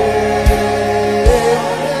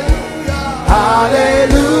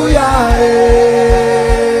 Hallelujah.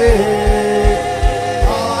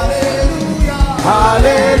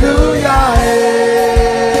 Hallelujah.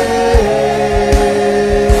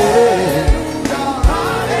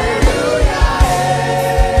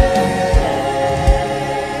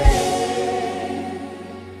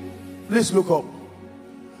 Please look up.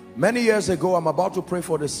 Many years ago, I'm about to pray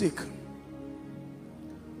for the sick.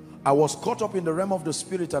 I was caught up in the realm of the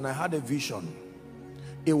spirit and I had a vision.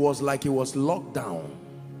 It was like it was locked down.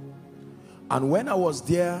 And when I was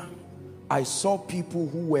there, I saw people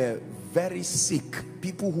who were very sick.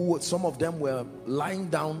 People who, some of them were lying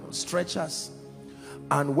down, stretchers.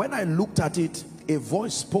 And when I looked at it, a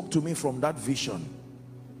voice spoke to me from that vision.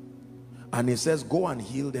 And it says, go and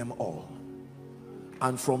heal them all.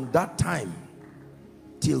 And from that time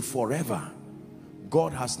till forever,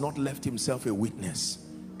 God has not left himself a witness.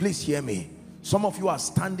 Please hear me. Some of you are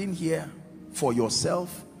standing here for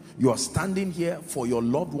yourself. You are standing here for your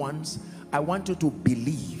loved ones. I want you to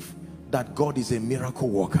believe that God is a miracle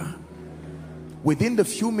worker. Within the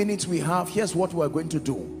few minutes we have, here's what we're going to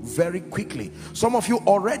do very quickly. Some of you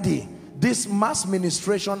already, this mass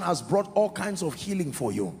ministration has brought all kinds of healing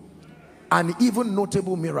for you and even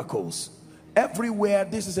notable miracles. Everywhere,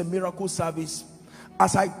 this is a miracle service.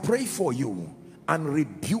 As I pray for you and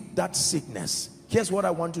rebuke that sickness, here's what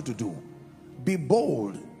I want you to do. Be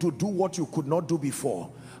bold to do what you could not do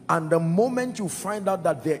before. And the moment you find out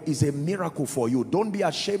that there is a miracle for you, don't be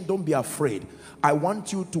ashamed, don't be afraid. I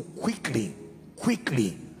want you to quickly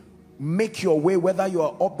make your way, whether you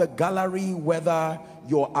are up the gallery, whether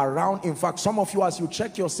you're around. In fact, some of you, as you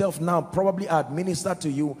check yourself now, probably I administered to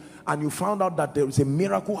you and you found out that there is a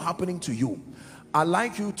miracle happening to you. I'd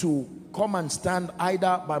like you to come and stand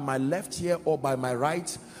either by my left here or by my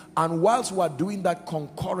right. And whilst we are doing that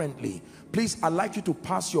concurrently, please, I'd like you to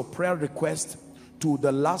pass your prayer request to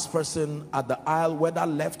the last person at the aisle, whether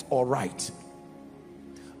left or right.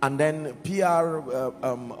 And then PR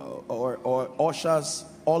or ushers,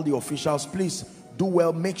 all the officials, please do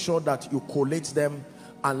well, make sure that you collate them,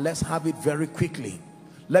 and let's have it very quickly.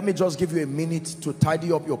 Let me just give you a minute to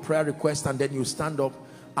tidy up your prayer request, and then you stand up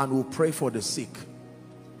and we'll pray for the sick.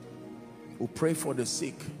 We'll pray for the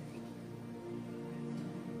sick.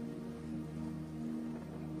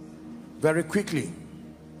 Very quickly.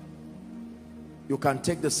 You can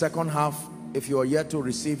take the second half if you are yet to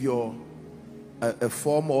receive your a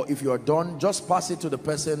form, or if you are done, just pass it to the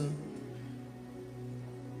person.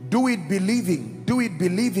 Do it believing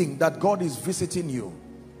that God is visiting you.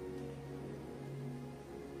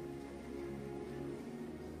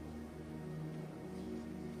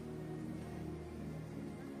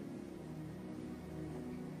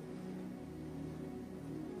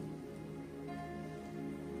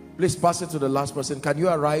 Please pass it to the last person. Can you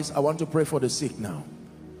arise? I want to pray for the sick now.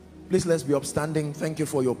 Please, let's be upstanding. Thank you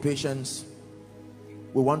for your patience.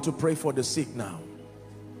 We want to pray for the sick now.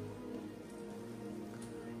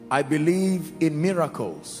 I believe in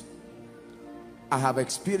miracles. I have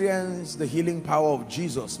experienced the healing power of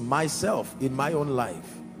Jesus myself in my own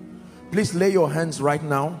life. Please lay your hands right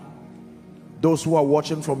now. Those who are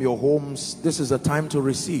watching from your homes, this is a time to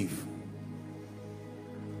receive.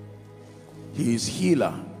 He is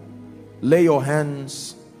healer. Lay your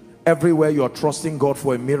hands everywhere you are trusting God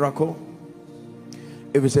for a miracle.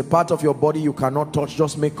 If it's a part of your body you cannot touch,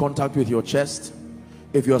 just make contact with your chest.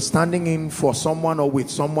 If you're standing in for someone or with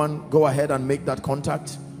someone, go ahead and make that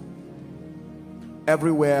contact.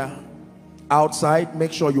 Everywhere outside,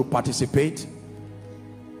 make sure you participate.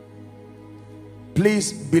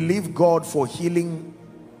 Please believe God for healing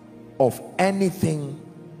of anything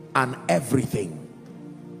and everything.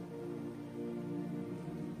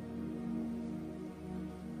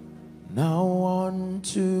 Now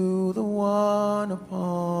unto the one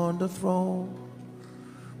upon the throne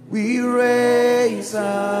we raise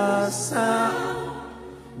a sound,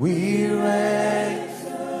 we raise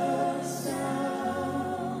a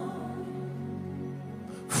sound.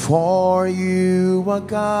 For you are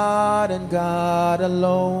God and God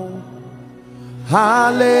alone.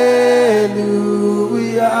 Hallelujah,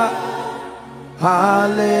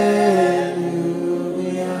 hallelujah.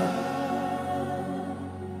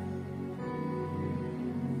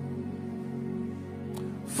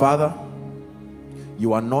 Father,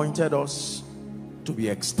 you anointed us to be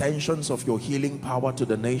extensions of your healing power to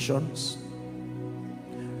the nations.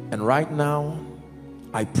 And right now,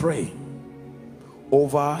 I pray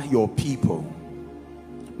over your people.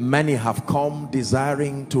 Many have come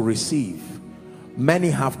desiring to receive. Many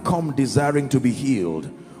have come desiring to be healed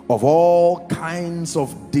of all kinds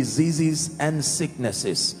of diseases and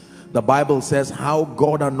sicknesses. The Bible says how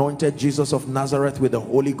God anointed Jesus of Nazareth with the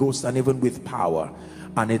Holy Ghost and even with power.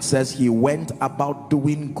 And it says he went about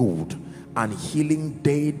doing good and healing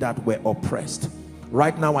they that were oppressed.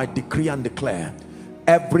 Right now I decree and declare,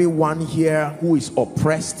 everyone here who is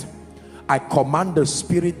oppressed, I command the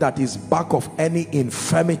spirit that is back of any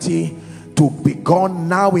infirmity to be gone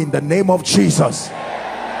now in the name of Jesus.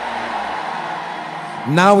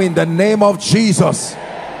 Now in the name of Jesus.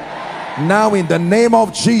 Now in the name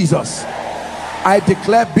of Jesus. I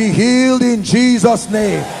declare, be healed in Jesus'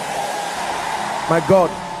 name. My God,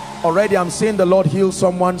 already I'm seeing the Lord heal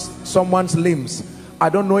someone's limbs. I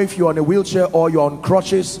don't know if you're on a wheelchair or you're on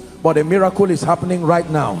crutches, but a miracle is happening right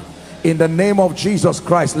now. In the name of Jesus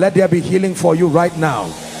Christ, let there be healing for you right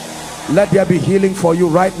now. Let there be healing for you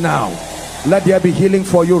right now. Let there be healing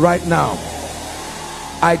for you right now.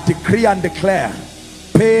 I decree and declare,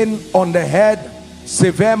 pain on the head,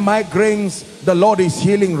 severe migraines, the Lord is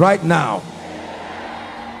healing right now.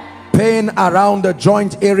 Pain around the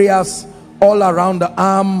joint areas, all around the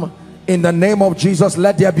arm, in the name of Jesus,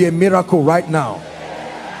 let there be a miracle right now.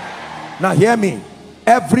 Now hear me.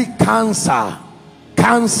 Every cancer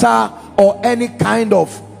or any kind of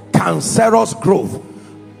cancerous growth,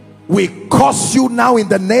 we curse you now in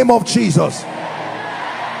the name of Jesus.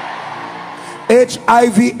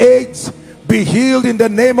 HIV, AIDS, be healed in the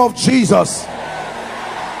name of Jesus.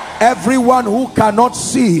 Everyone who cannot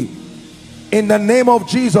see, in the name of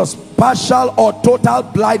Jesus, partial or total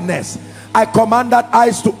blindness, I command that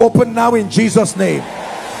eyes to open now in Jesus' name.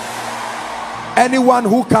 Anyone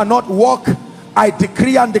who cannot walk, I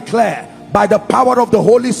decree and declare by the power of the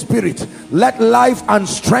Holy Spirit, let life and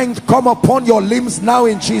strength come upon your limbs now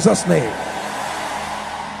in Jesus' name.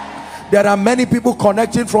 There are many people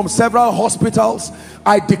connecting from several hospitals.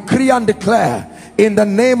 I decree and declare in the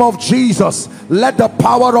name of Jesus, let the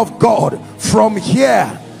power of God from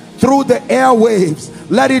here through the airwaves,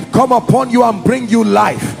 let it come upon you and bring you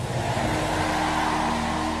life.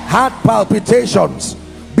 Heart palpitations,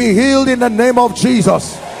 be healed in the name of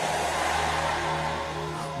Jesus.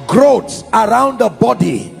 Growths around the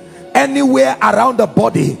body, anywhere around the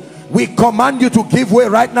body, we command you to give way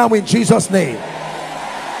right now in Jesus' name.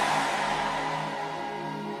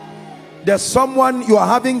 There's someone, you are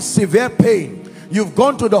having severe pain, you've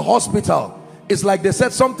gone to the hospital, it's like they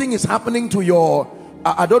said something is happening to your,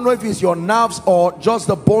 I don't know if it's your nerves or just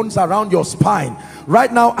the bones around your spine.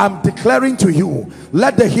 Right now I'm declaring to you,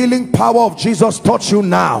 let the healing power of Jesus touch you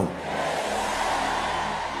now.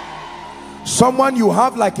 Someone, you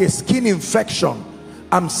have like a skin infection.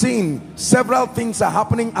 I'm seeing several things are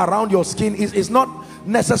happening around your skin. It's not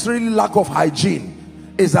necessarily lack of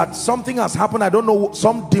hygiene, is that something has happened, I don't know,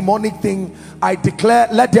 some demonic thing. I declare,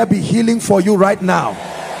 let there be healing for you right now.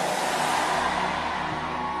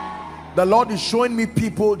 The Lord is showing me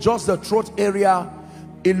people, just the throat area,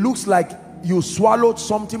 it looks like you swallowed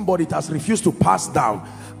something but it has refused to pass down,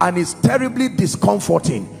 and it's terribly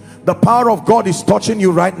discomforting. The power of God is touching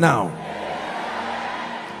you right now.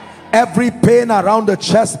 Every pain around the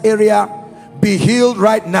chest area, be healed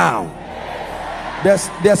right now.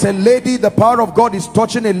 There's a lady, the power of God is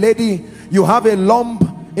touching a lady. You have a lump,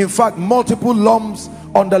 in fact multiple lumps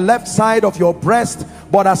on the left side of your breast,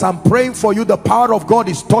 but as I'm praying for you, the power of God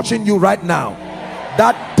is touching you right now.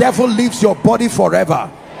 That devil leaves your body forever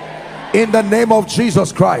in the name of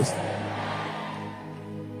Jesus Christ.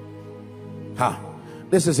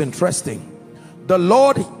 This is interesting. The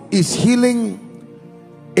Lord is healing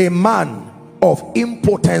a man of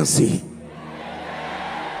impotency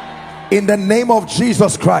in the name of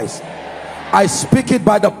Jesus Christ. I speak it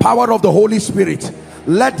by the power of the Holy Spirit.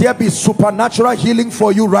 Let there be supernatural healing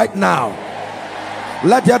for you right now.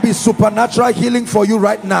 Let there be supernatural healing for you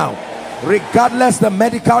right now. Regardless the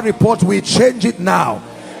medical report, we change it now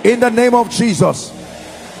in the name of Jesus.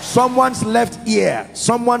 Someone's left ear,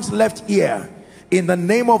 in the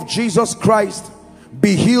name of Jesus Christ,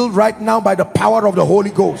 be healed right now by the power of the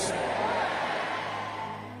Holy Ghost.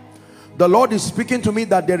 The Lord is speaking to me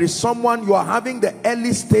that there is someone, you are having the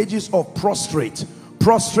early stages of prostate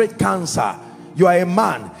cancer. You are a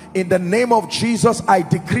man. In the name of Jesus, I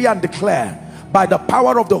decree and declare by the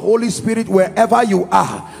power of the Holy Spirit, wherever you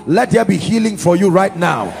are, let there be healing for you right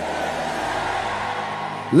now.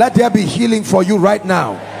 Let there be healing for you right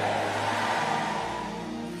now.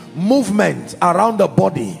 Movement around the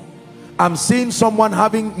body. I'm seeing someone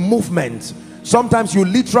having movement. Sometimes you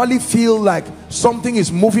literally feel like something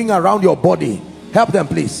is moving around your body. Help them,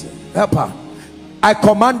 please. Help her. I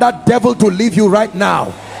command that devil to leave you right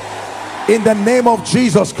now in the name of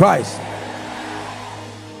Jesus Christ.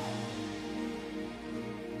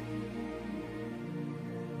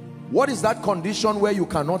 What is that condition where you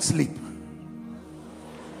cannot sleep?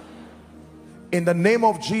 In the name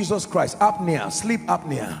of Jesus Christ, apnea, sleep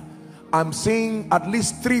apnea. I'm seeing at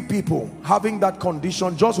least 3 people having that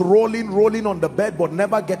condition, just rolling on the bed but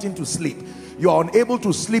never getting to sleep. You are unable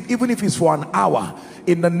to sleep even if it's for an hour.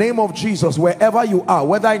 In the name of Jesus, wherever you are,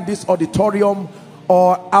 whether in this auditorium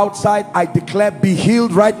or outside, I declare, be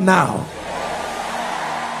healed right now.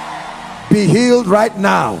 Be healed right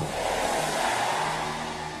now.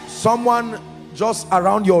 Someone just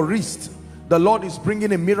around your wrist, the Lord is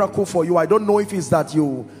bringing a miracle for you. I don't know if it's that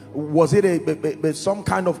you, was it some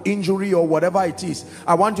kind of injury or whatever it is.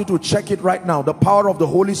 I want you to check it right now. The power of the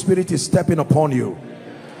Holy Spirit is stepping upon you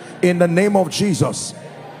in the name of Jesus.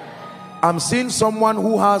 I'm seeing someone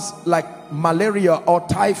who has like malaria or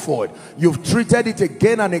typhoid. You've treated it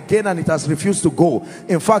again and again and it has refused to go.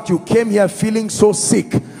 In fact, you came here feeling so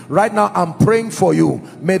sick. Right now I'm praying for you.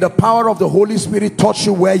 May the power of the Holy Spirit touch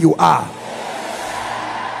you where you are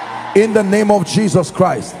in the name of Jesus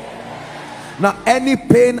Christ. Now, any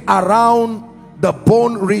pain around the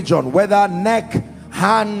bone region, whether neck,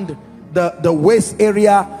 hand, the waist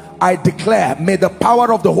area, I declare, may the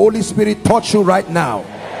power of the Holy Spirit touch you right now.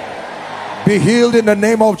 Be healed in the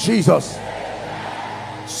name of Jesus.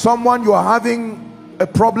 Someone, you are having a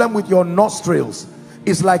problem with your nostrils.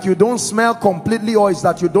 It's like you don't smell completely, or it's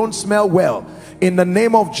that you don't smell well. In the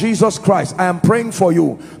name of Jesus Christ, I am praying for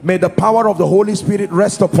you. May the power of the Holy Spirit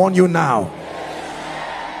rest upon you now.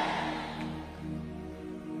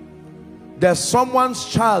 There's someone's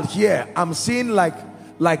child here. I'm seeing like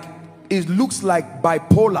it looks like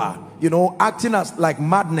bipolar, you know, acting as like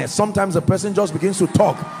madness. Sometimes the person just begins to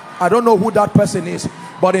talk. I don't know who that person is,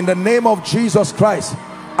 but in the name of Jesus Christ,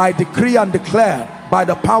 I decree and declare by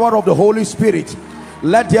the power of the Holy Spirit,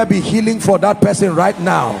 let there be healing for that person right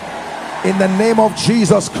now. In the name of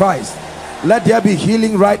Jesus Christ, let there be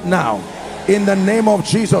healing right now. In the name of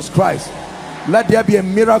Jesus Christ, let there be a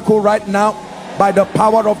miracle right now by the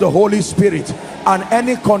power of the Holy Spirit. And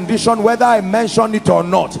any condition, whether I mention it or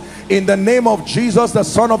not, in the name of Jesus, the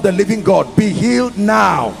Son of the living God, be healed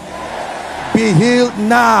now. Be healed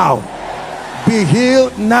now. Be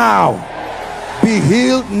healed now. Be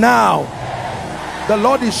healed now. The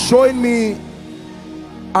Lord is showing me,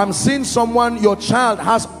 I'm seeing someone, your child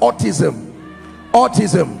has autism.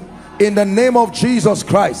 Autism. In the name of Jesus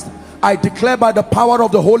Christ, I declare by the power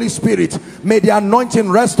of the Holy Spirit, may the anointing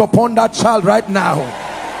rest upon that child right now.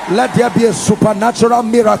 Let there be a supernatural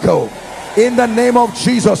miracle in the name of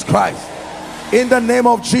Jesus Christ. In the name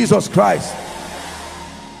of Jesus Christ.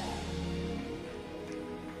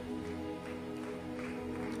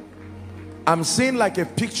 I'm seeing like a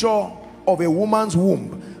picture of a woman's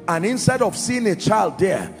womb, and instead of seeing a child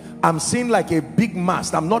there, I'm seeing like a big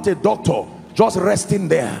mass. I'm not a doctor, just resting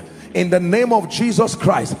there. In the name of Jesus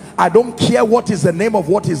Christ, I don't care what is the name of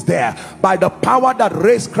what is there. By the power that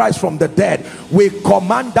raised Christ from the dead, we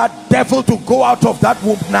command that devil to go out of that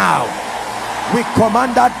womb now. We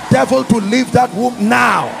command that devil to leave that womb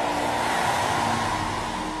now.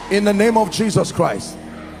 In the name of Jesus Christ.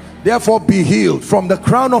 Therefore, be healed from the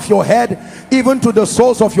crown of your head even to the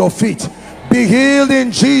soles of your feet. Be healed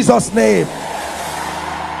in Jesus' name.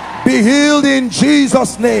 Be healed in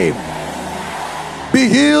Jesus' name. Be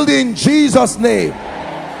healed in Jesus' name.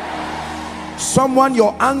 Someone,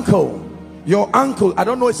 your ankle, I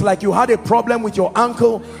don't know, it's like you had a problem with your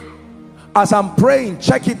ankle. As I'm praying,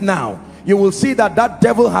 check it now. You will see that that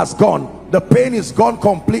devil has gone. The pain is gone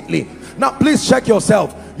completely. Now please check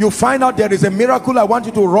yourself. You find out there is a miracle. I want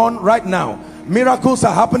you to run right now. Miracles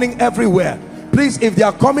are happening everywhere. Please, if they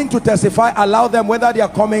are coming to testify, allow them, whether they are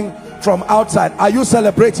coming from outside. Are you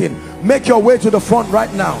celebrating? Make your way to the front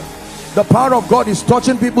right now. The power of God is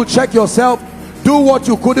touching people. Check yourself. Do what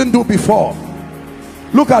you couldn't do before.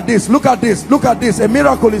 Look at this, look at this, look at this. A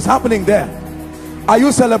miracle is happening there. Are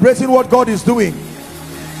you celebrating what God is doing?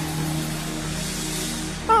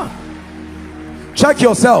 Check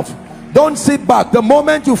yourself. Don't sit back. The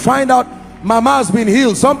moment you find out Mama has been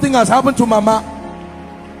healed, something has happened to Mama,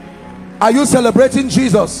 are you celebrating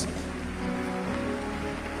Jesus?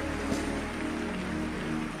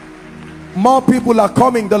 More people are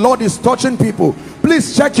coming. The Lord is touching people.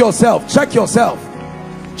 Please check yourself. Check yourself.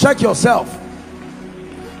 Check yourself.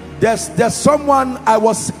 There's someone,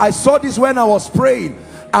 I saw this when I was praying.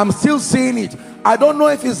 I'm still seeing it. I don't know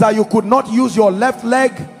if it's that you could not use your left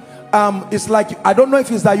leg. It's like, I don't know if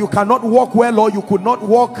it's that you cannot walk well or you could not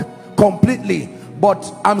walk completely, but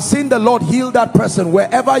I'm seeing the Lord heal that person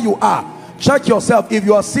wherever you are. Check yourself. If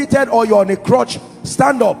you are seated or you're on a crutch,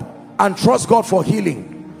 stand up and trust God for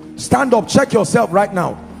healing. Stand up. Check yourself right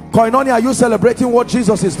now. Koinonia, are you celebrating what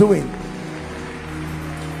Jesus is doing?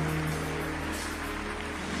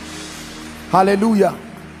 Hallelujah.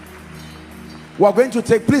 We're going to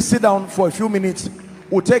take, please sit down for a few minutes.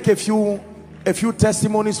 We'll take a few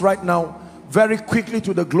testimonies right now, very quickly,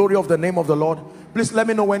 to the glory of the name of the Lord. Please let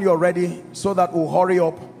me know when you're ready so that we'll hurry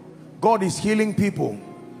up. God is healing people.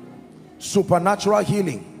 Supernatural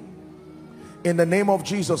healing in the name of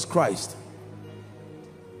Jesus Christ.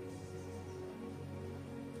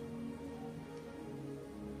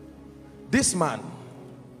 This man,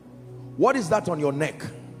 what is that on your neck?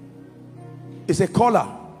 It's a collar.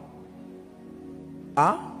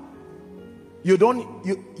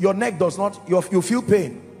 Your neck does not, you feel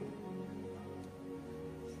pain.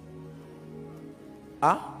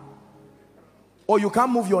 Or you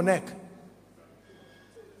can't move your neck.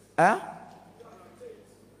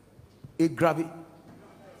 It gravity.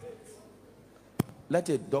 Let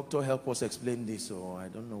a doctor help us explain this, or I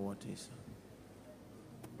don't know what it is.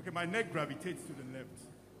 Okay, my neck gravitates to the left.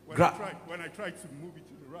 When I try to move it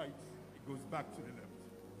to the right, it goes back to the left.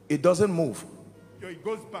 It doesn't move. Yeah, it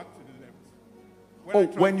goes back to the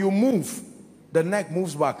left. When you move, the neck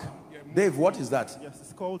moves back. Yeah, Dave, what is that? Yes,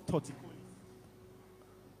 it's called torticollis.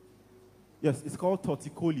 Yes, it's called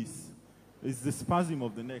torticollis. It's the spasm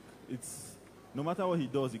of the neck. It's no matter what he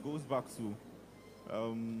does, it goes back to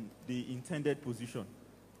the intended position.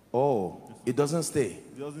 Oh, it doesn't stay.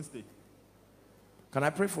 It doesn't stay. Can I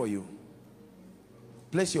pray for you?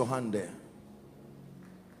 Place your hand there.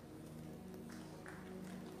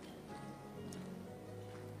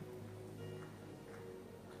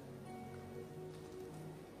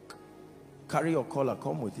 Carry your collar,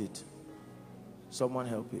 come with it. Someone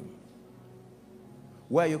help him.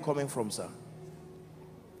 Where are you coming from, sir?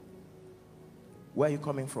 Where are you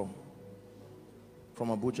coming from? From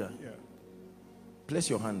Abuja? Yeah. Place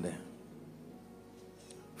your hand there.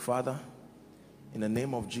 Father, in the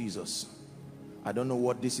name of Jesus, I don't know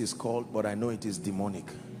what this is called, but I know it is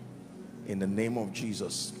demonic. In the name of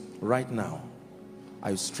Jesus, right now,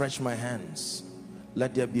 I stretch my hands.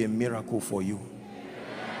 Let there be a miracle for you.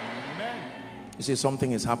 Amen. You see,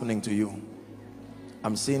 something is happening to you.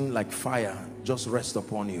 I'm seeing like fire just rest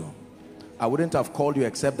upon you. I wouldn't have called you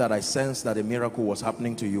except that I sensed that a miracle was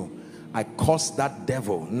happening to you. I curse that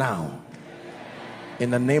devil now. In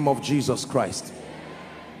the name of Jesus Christ.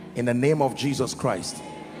 In the name of Jesus Christ.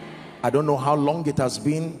 I don't know how long it has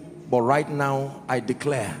been, but right now I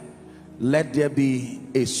declare, let there be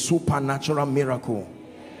a supernatural miracle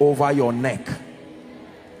over your neck.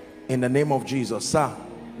 In the name of Jesus. Sir,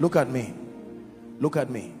 look at me. Look at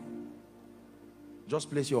me. Just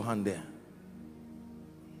place your hand there.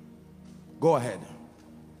 Go ahead.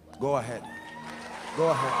 Go ahead. Go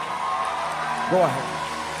ahead. Go ahead.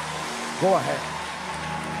 Go ahead.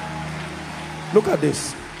 Look at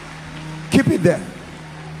this. Keep it there.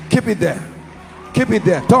 Keep it there. Keep it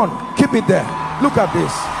there. Turn. Keep it there. Look at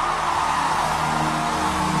this.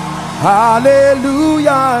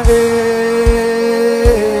 Hallelujah.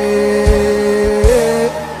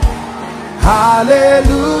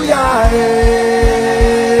 Hallelujah.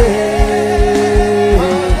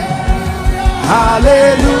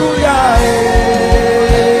 Hallelujah.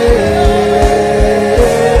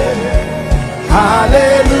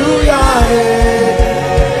 Hallelujah.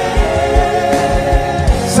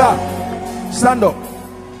 Sir, stand up.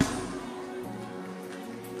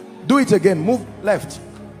 Do it again. Move left.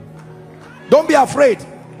 Don't be afraid.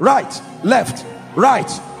 Right, left, right,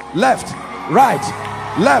 left, right,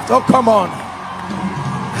 left. Oh, come on.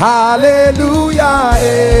 Hallelujah.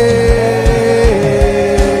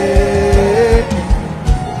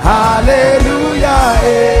 Hallelujah.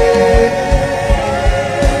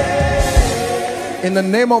 In the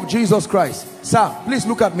name of Jesus Christ. Sir, please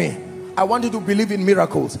look at me. I want you to believe in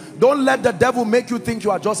miracles. Don't let the devil make you think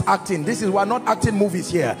you are just acting. We're not acting movies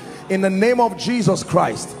here. In the name of Jesus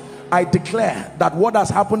Christ, I declare that what has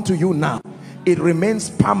happened to you now, it remains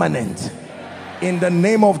permanent. In the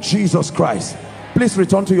name of Jesus Christ. Please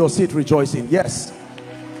return to your seat rejoicing. Yes.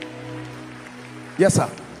 Yes, sir.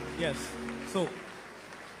 Yes. So,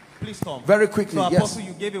 please come. Very quickly. So, Yes. Apostle,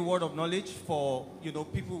 you gave a word of knowledge for,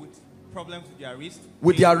 people with problems with their wrist.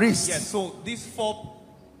 With their wrist. Yes. So, these 4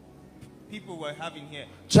 people we're having here.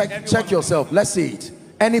 Check yourself. Let's see it.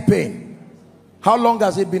 Any pain? How long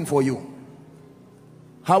has it been for you?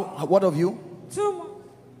 What of you? 2 months.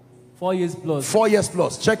 4 years plus. 4 years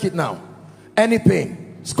plus. Check it now. Any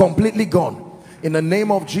pain? It's completely gone. In the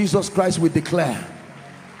name of Jesus Christ, we declare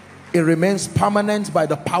it remains permanent by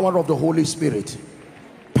the power of the Holy Spirit.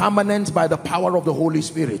 Permanent by the power of the Holy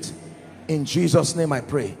Spirit. In Jesus' name I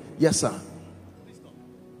pray. Yes, sir.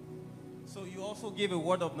 So you also gave a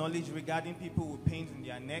word of knowledge regarding people with pains in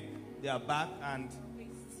their neck, their back, and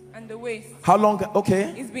the waist. How long?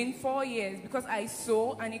 Okay. It's been 4 years because I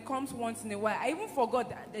sew and it comes once in a while. I even forgot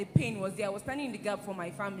that the pain was there. I was standing in the gap for my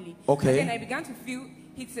family. Okay. And then I began to feel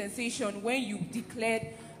heat sensation when you declared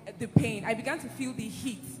the pain. I began to feel the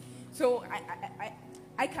heat. So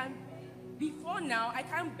I can, before now, I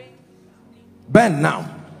can't bend. Bend now.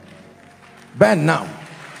 Bend now.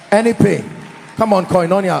 Any pain? Come on,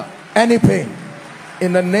 Koinonia. Any pain?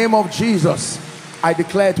 In the name of Jesus, I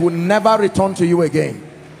declare it will never return to you again.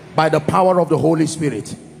 By the power of the Holy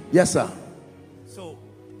Spirit. Yes, sir. So,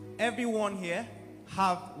 everyone here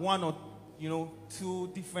have one or, 2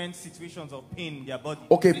 different situations of pain in their body.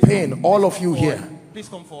 Okay, pain. All of you here. Please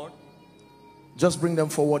come forward. Just bring them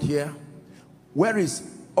forward here. Where is...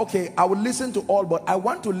 Okay, I will listen to all, but I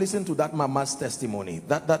want to listen to that mama's testimony.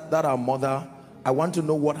 That our mother, I want to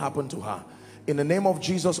know what happened to her. In the name of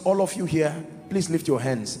Jesus, all of you here, please lift your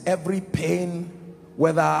hands. Every pain,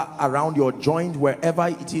 whether around your joint, wherever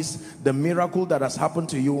it is, the miracle that has happened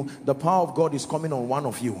to you, the power of God is coming on one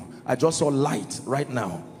of you. I just saw light right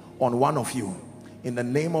now on one of you. In the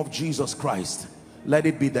name of Jesus Christ, let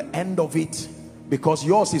it be the end of it, because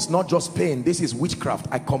yours is not just pain. This is witchcraft.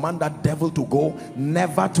 I command that devil to go,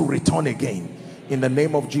 never to return again. In the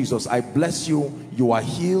name of Jesus, I bless you. You are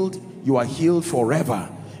healed. You are healed forever.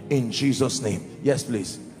 In Jesus' name. Yes,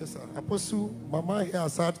 please. Yes, sir. Apostle, Mama here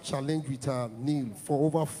has had challenge with her knee for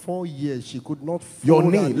over 4 years. She could not fold. Your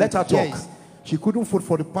knee, let her talk. Yes, she couldn't fold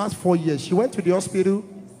for the past 4 years. She went to the hospital.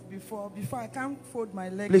 Before I can't fold my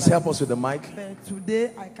legs. Please help us with the mic. But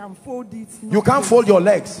today I can fold it. You can't fold your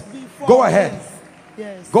legs. Go ahead.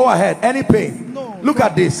 Yes. Go ahead. Any pain? No. Look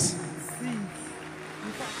at this.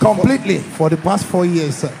 Completely. For the past 4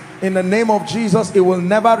 years, sir. In the name of Jesus, it will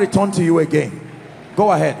never return to you again.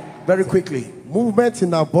 Go ahead. Very quickly. Movement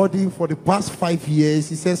in her body for the past 5 years.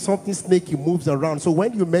 He says something snaky moves around. So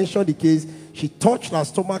when you mentioned the case, she touched her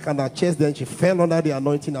stomach and her chest, then she fell under the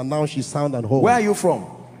anointing, and now she's sound and whole. Where are you from?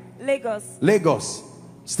 Lagos. Lagos.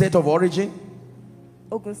 State of origin?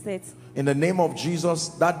 Ogun State. In the name of Jesus,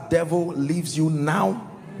 that devil leaves you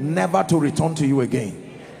now, never to return to you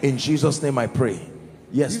again. In Jesus' name I pray.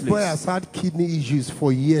 Yes, This please. boy has had kidney issues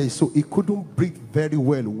for years, so he couldn't breathe very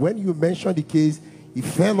well. When you mentioned the case, he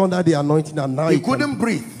fell under the anointing, and now He couldn't can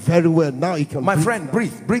breathe. very well. Now he can My breathe. friend,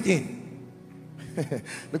 breathe. Breathe in.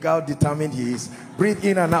 Look how determined he is. Breathe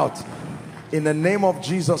in and out. In the name of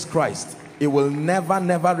Jesus Christ, it will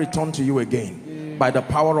never return to you again. By the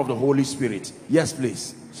power of the Holy Spirit. Yes,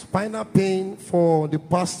 please. Spinal pain for the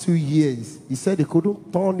past 2 years. He said he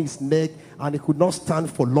couldn't turn his neck and he could not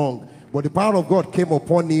stand for long. But the power of God came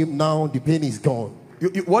upon him. Now the pain is gone.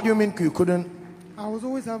 What do you mean you couldn't? I was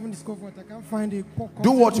always having discomfort. I can't find a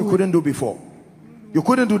Do what you couldn't do before. You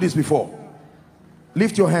couldn't do this before.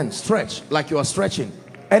 Lift your hand. Stretch like you are stretching.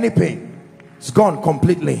 Any pain, it's gone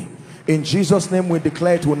completely. In Jesus' name we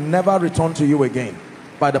declare it will never return to you again.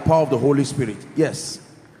 By the power of the Holy Spirit. Yes.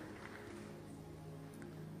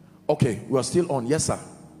 Okay, we are still on. Yes, sir.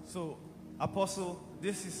 So, Apostle,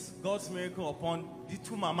 this is God's miracle upon the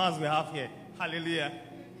two mamas we have here. Hallelujah.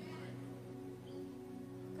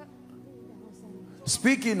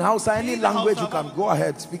 Speak in Hausa, any language you can. Go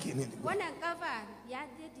ahead, speak in it. Wannan kafa ya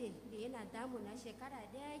dade da yana damuna shekara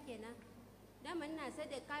daya kenan. Dama ina sai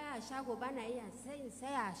da kaya a shago bana iya sai in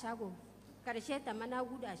saya a shago. Karshe ta mana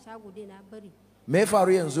gudu a shago dai na bari. Me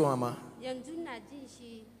faru yanzu mama? Yanzu na jin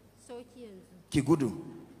shi sauki yanzu. Ki gudu.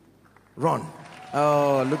 Run.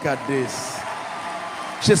 Oh, look at this.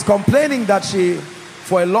 She's complaining that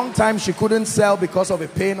for a long time she couldn't sell because of a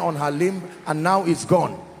pain on her limb, and now it's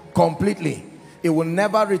gone completely. It will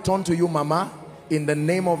never return to you, mama, in the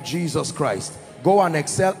name of Jesus Christ. Go and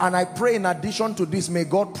excel, and I pray in addition to this, may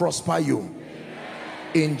God prosper you.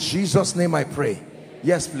 In Jesus' name I pray.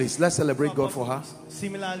 Yes, please, let's celebrate God for her.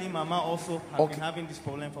 Similarly, mama also has been having this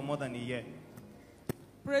problem for more than a year.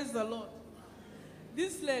 Praise the Lord.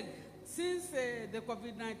 This leg, since the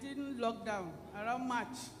COVID-19 lockdown around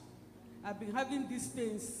March, I've been having these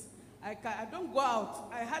pains. I don't go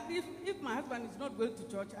out. If my husband is not going to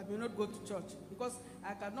church, I will not go to church because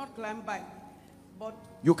I cannot climb bike. But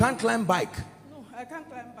you can't climb bike? No, I can't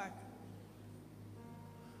climb bike.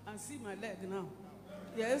 And see my leg now.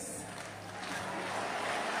 Yes.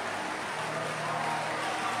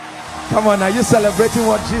 Come on, are you celebrating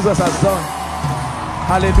what Jesus has done?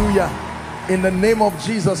 Hallelujah. In the name of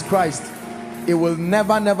Jesus Christ, it will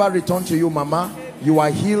never return to you, mama. You are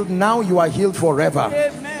healed now. You are healed forever.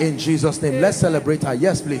 Amen. In Jesus' name. Let's celebrate her.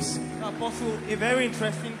 Yes, please. Apostle, a very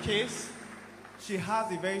interesting case. She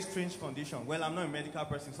has a very strange condition. Well, I'm not a medical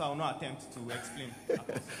person, so I will not attempt to explain.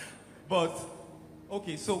 But,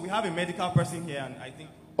 okay, so we have a medical person here, and I think...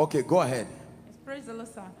 Okay, go ahead. Praise the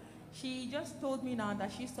Lord, sir. She just told me now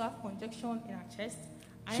that she used to have congestion in her chest.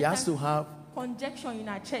 She has to have congestion in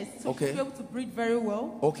her chest, so okay. she'll be able to breathe very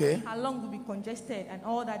well. Okay. Her lung will be congested and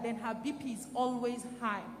all that. Then her BP is always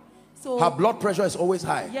high. So her blood pressure is always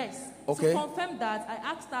high. Yes. Okay. To confirm that, I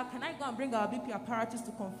asked her, can I go and bring our BP apparatus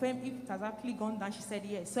to confirm if it has actually gone down? She said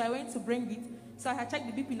yes. So I went to bring it. So I had checked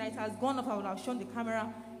the BP now. It has gone up. I would have shown the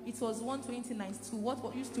camera. It was 120/92.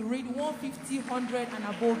 What used to read 150, 100 and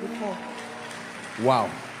above before. Wow.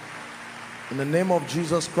 In the name of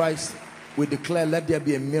Jesus Christ, we declare, let there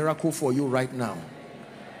be a miracle for you right now.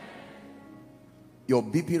 Your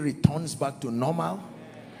BP returns back to normal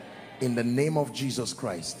in the name of Jesus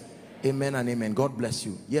Christ. Amen and amen. God bless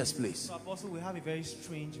you. Yes, please. So, Apostle, we have a very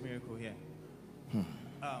strange miracle here.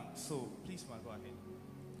 So, please, go ahead.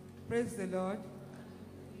 Praise the Lord.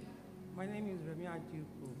 My name is Remy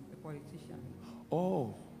Ajuku, a politician.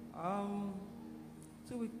 Oh.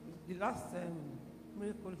 2 weeks, the last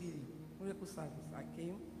miracle service, I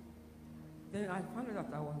came. Then I found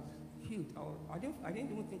out that I was healed. I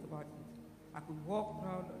didn't even think about it. I could walk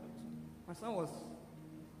around. My son was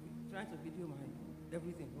trying to video my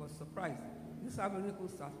everything. He was surprised. This is how miracle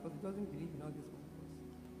starts, because he doesn't believe in all these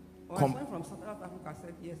miracles. My son from South Africa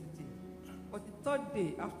said, yes, it is. But the third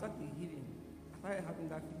day after the healing, I started having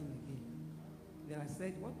that feeling again. Then I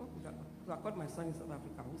said, what could that? So I called my son in South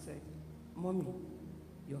Africa, who said, Mommy,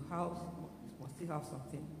 your house must still have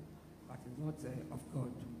something that is not of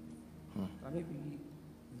God. So maybe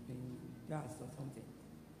it's been gas or something.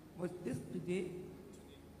 But this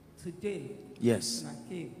today, yes, when I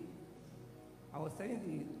came, was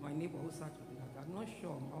telling my neighbor who sat with me that I'm not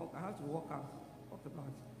sure. I have to walk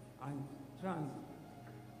about, and try and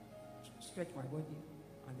stretch my body,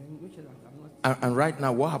 and then make sure that I'm not. And right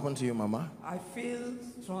now, what happened to you, Mama? I feel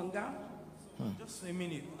stronger. Just a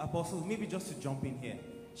minute, Apostle, maybe just to jump in here.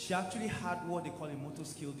 She actually had what they call a motor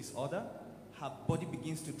skill disorder. Her body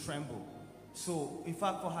begins to tremble. So, in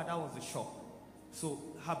fact, for her, that was a shock. So,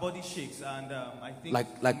 her body shakes, and I think...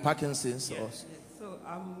 Like Parkinson's? Yes. Or... Yes. So,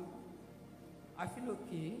 I feel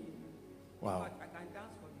okay. Wow. But I can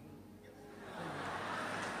dance for you.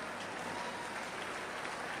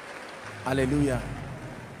 Hallelujah.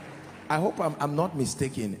 I hope I'm not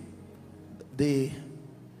mistaken. The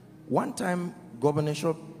one time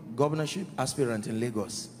governorship aspirant in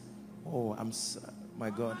Lagos. Oh, my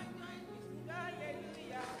God.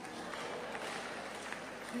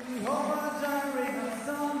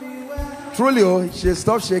 Truly, oh, she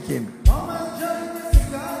stopped shaking.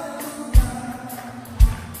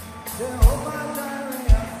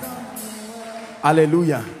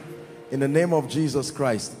 Hallelujah. In the name of Jesus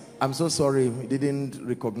Christ. I'm so sorry we didn't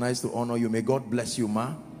recognize to honor you. May God bless you,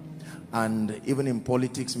 ma. And even in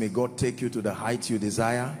politics, may God take you to the heights you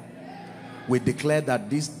desire. We declare that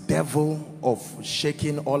this devil of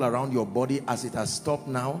shaking all around your body, as it has stopped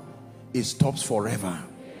now, it stops forever.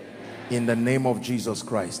 In the name of Jesus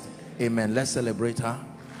Christ. Amen. Let's celebrate her.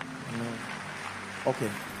 Okay.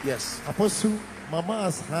 Yes. Apostle, Mama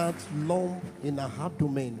has had lump in her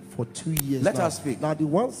abdomen for 2 years. Let now. her speak. Now, the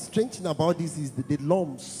one strange thing about this is that the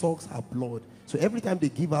lump sucks her blood. So every time they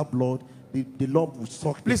give her blood, the lump will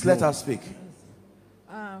suck. Please let her speak.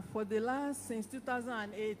 For the last, since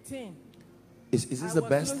 2018. Is this the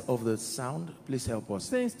best of the sound? Please help us.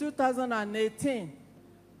 Since 2018,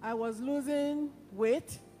 I was losing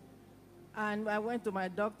weight, and I went to my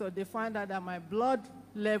doctor. They found out that my blood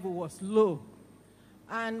level was low,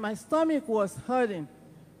 and my stomach was hurting.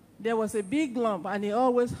 There was a big lump, and it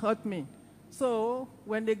always hurt me. So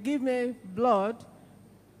when they give me blood,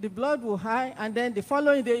 the blood will high, and then the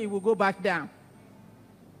following day it will go back down.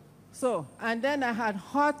 So, and then I had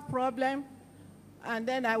heart problem, and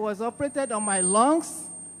then I was operated on my lungs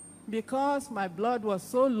because my blood was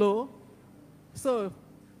so low. So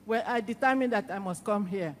I determined that I must come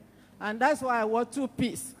here. And that's why I wore 2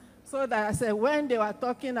 pieces. So that I said, when they were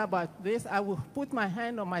talking about this, I would put my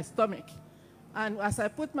hand on my stomach. And as I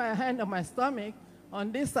put my hand on my stomach,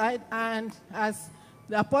 on this side, and as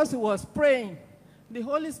the apostle was praying, the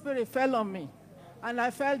Holy Spirit fell on me. And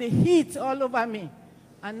I felt the heat all over me.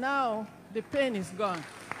 And now the pain is gone.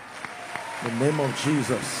 In the name of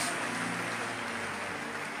Jesus.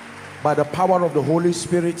 By the power of the Holy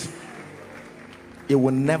Spirit, it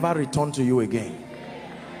will never return to you again.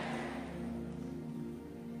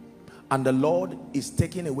 And the Lord is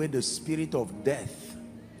taking away the spirit of death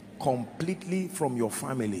completely from your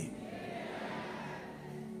family.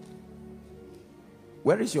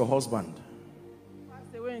 Where is your husband?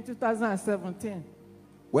 Passed away in 2017.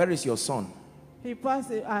 Where is your son? He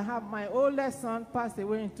passed. I have my oldest son passed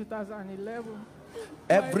away in 2011.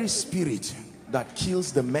 Every spirit that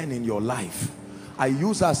kills the men in your life, I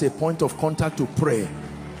use as a point of contact to pray.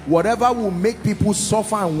 Whatever will make people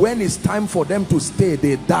suffer, and when it's time for them to stay,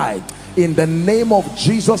 they die. In the name of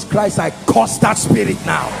Jesus Christ, I curse that spirit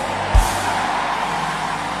now.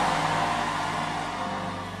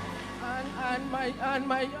 And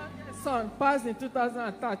my youngest son passed in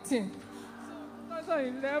 2013.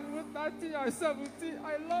 2011, 13, and 17,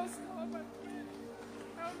 I lost all my friends.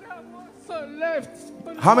 I only have one son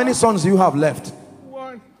left. How many sons do you have left?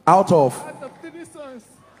 One. Out of 3 sons.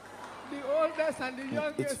 The oldest and the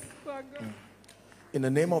youngest. In the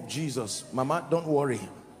name of Jesus, Mama, don't worry.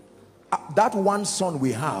 That one son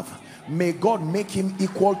we have, may God make him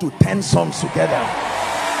equal to 10 sons together.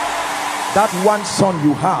 That one son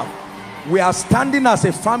you have, we are standing as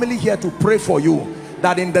a family here to pray for you,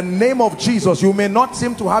 that in the name of Jesus, you may not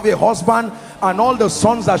seem to have a husband, and all the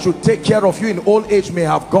sons that should take care of you in old age may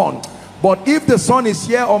have gone. But if the son is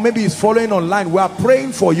here, or maybe he's following online, we are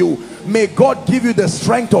praying for you. May God give you the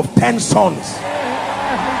strength of 10 sons.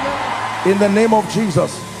 In the name of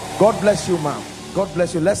Jesus. God bless you, ma'am. God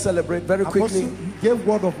bless you. Let's celebrate very quickly. Apostle, you gave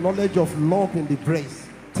word of knowledge of lump in the breast.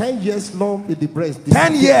 10 years lump in the breast.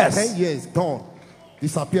 10 years. 10 years gone.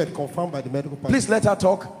 Disappeared. Confirmed by the medical person. Please let her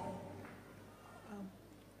talk.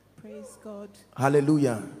 Praise God.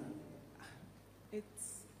 Hallelujah.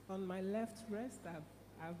 It's on my left breast.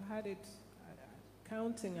 I've had it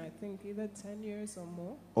counting, I think, either 10 years or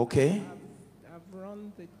more. Okay. I've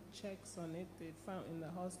run the checks on it. They found in the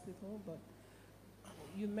hospital, but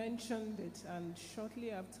you mentioned it, and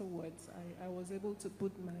shortly afterwards, I was able to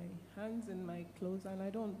put my hands in my clothes, and I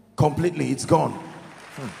don't... Completely, it's gone.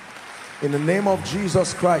 In the name of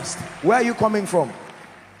Jesus Christ. Where are you coming from?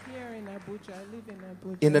 Here in Abuja. I live in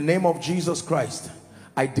Abuja. In the name of Jesus Christ,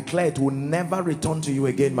 I declare it will never return to you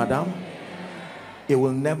again, madam. It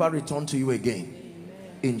will never return to you again.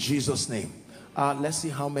 In Jesus' name. Let's see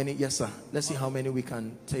how many, yes sir, let's see how many we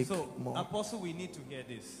can take more. Apostle, we need to hear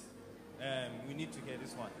this. We need to hear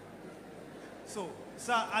this one. So,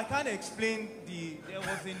 sir, I can't explain there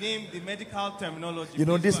was a name, the medical terminology. You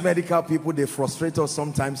know, these medical people, they frustrate us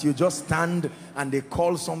sometimes. You just stand and they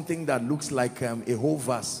call something that looks like a whole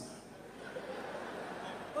verse.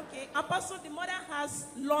 Okay, Apostle, the mother has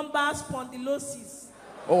lumbar spondylosis.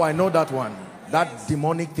 Oh, I know that one. That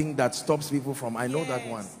demonic thing that stops people from, I know that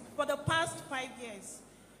one. For the past 5 years.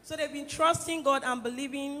 So they've been trusting God and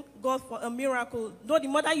believing God for a miracle. Though the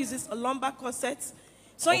mother uses a lumbar corset.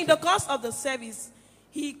 So in the course of the service,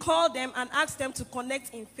 he called them and asked them to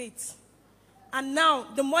connect in faith. And now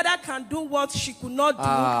the mother can do what she could not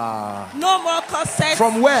do. No more corsets.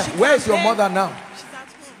 From where? Where is your mother now?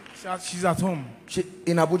 She's at home.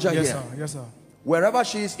 In Abuja, yes, here? Sir. Yes, sir. Wherever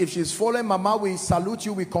she is, if she's fallen, Mama, we salute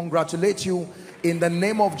you, we congratulate you. In the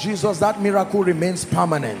name of Jesus, that miracle remains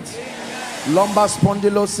permanent. Lumbar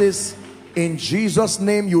spondylosis, in Jesus'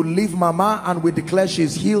 name, you leave Mama, and we declare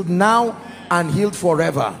she's healed now and healed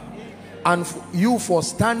forever. And you for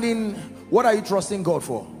standing, what are you trusting God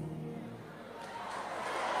for?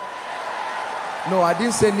 No, I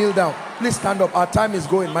didn't say kneel down. Please stand up. Our time is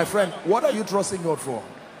going. My friend, what are you trusting God for?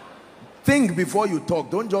 Think before you talk.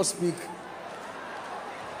 Don't just speak.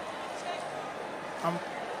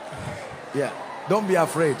 Yeah, don't be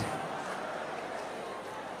afraid.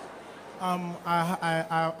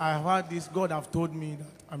 I heard this. God have told me that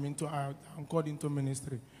I'm called into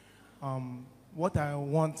ministry. What I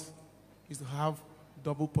want is to have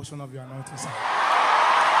double portion of your anointing, sir.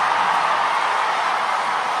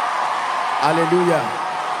 Hallelujah.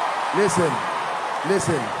 Listen.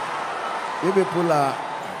 You people are,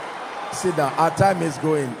 sit down. Our time is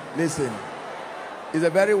going. Listen. He's a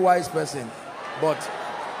very wise person, but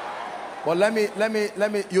let me,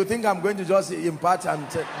 you think I'm going to just impart and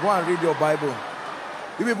go and read your Bible?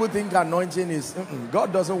 You people think anointing is,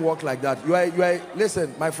 God doesn't work like that. You are,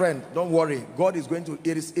 listen, my friend, don't worry. God is going to,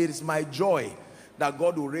 it is my joy that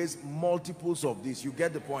God will raise multiples of this. You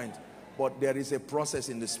get the point? But there is a process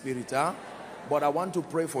in the spirit, huh? But I want to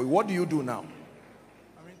pray for you. What do you do now?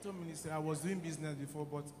 I'm into ministry. I was doing business before,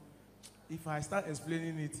 but if I start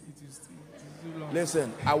explaining it, it is too long.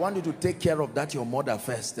 Listen, I want you to take care of that your mother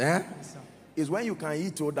first, eh? Yes, sir. It's when you can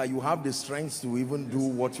eat that you have the strength to even do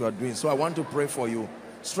what you are doing. So I want to pray for you.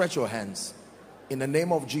 Stretch your hands. In the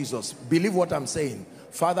name of Jesus, believe what I'm saying.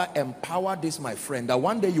 Father, empower this, my friend, that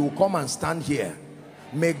one day you will come and stand here.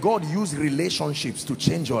 May God use relationships to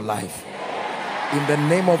change your life. In the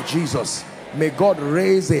name of Jesus, may God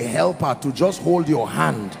raise a helper to just hold your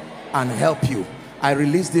hand and help you. I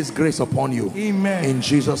release this grace upon you. Amen. In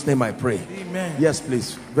Jesus' name I pray. Amen. Yes,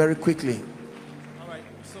 please. Very quickly. All right.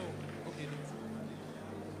 So,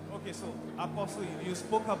 okay, so Apostle, you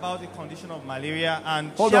spoke about the condition of malaria,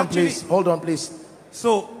 and Hold on, please.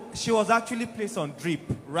 So she was actually placed on drip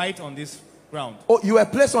right on this ground. Oh, you were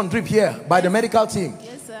placed on drip here by the medical team.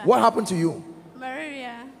 Yes, sir. What happened to you?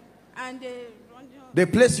 Malaria, and They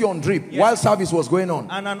placed you on drip while service was going on.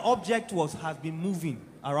 And an object has been moving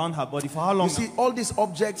around her body for how long? You see, all these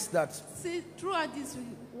objects that... See, throughout this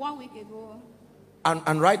 1 week ago.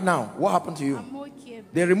 And right now, what happened to you? I'm okay.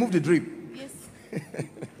 They removed the drip. Yes.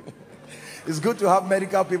 It's good to have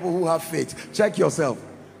medical people who have faith. Check yourself.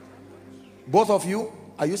 Both of you,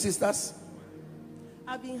 are you sisters?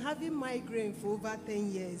 I've been having migraine for over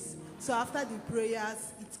 10 years. So after the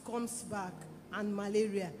prayers, it comes back, and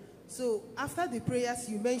malaria. So after the prayers,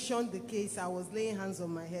 you mentioned the case, I was laying hands on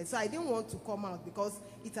my head. So I didn't want to come out because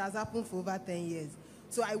it has happened for over 10 years.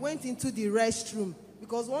 So I went into the restroom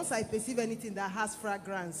because once I perceive anything that has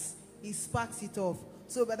fragrance, it sparks it off.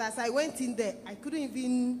 So, but as I went in there, I couldn't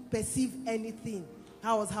even perceive anything.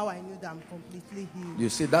 That was how I knew that I'm completely healed. You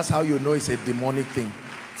see, that's how you know it's a demonic thing.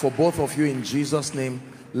 For both of you, in Jesus' name,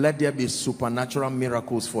 let there be supernatural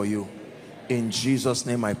miracles for you. In Jesus'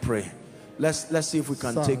 name I pray. Let's see if we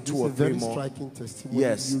can take 2 or 3 more. Striking testimony.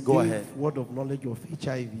 Yes, you go gave ahead. Word of knowledge of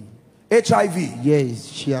HIV. HIV? Yes,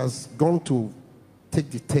 she has gone to take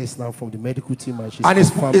the test now from the medical team, and she's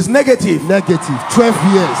it's negative. Negative.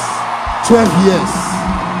 12 years. 12 years.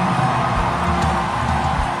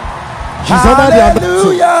 She's under the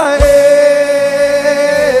Hallelujah.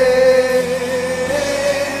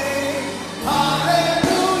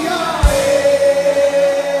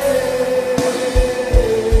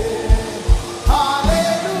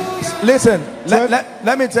 Listen,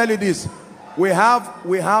 let me tell you this. We have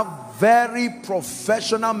very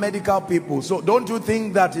professional medical people. So don't you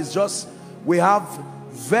think that it's just, we have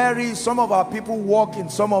some of our people work in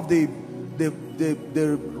some of the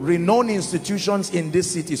renowned institutions in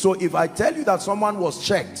this city. So if I tell you that someone was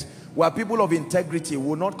checked, we are people of integrity, we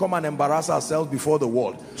will not come and embarrass ourselves before the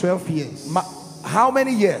world. 12 years. How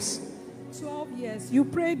many years? 12 years. You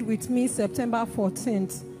prayed with me September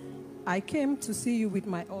 14th. I came to see you with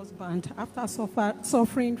my husband after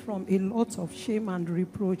suffering from a lot of shame and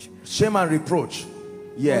reproach. Shame and reproach.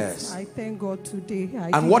 Yes. But I thank God today.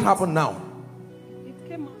 And what happened now? It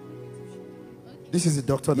came out. This is the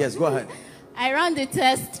doctor. Yes, go ahead. I ran the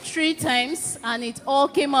test 3 times and it all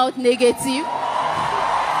came out negative.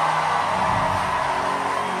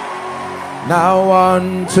 Now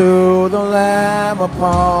unto the Lamb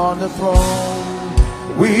upon the throne,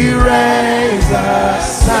 we raise a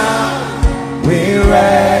sound, we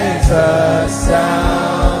raise a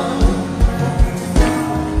sound.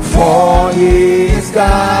 For he is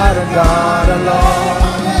God and God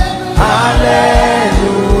alone.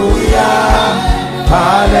 Hallelujah,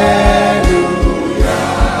 hallelujah,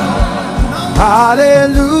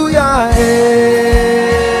 hallelujah.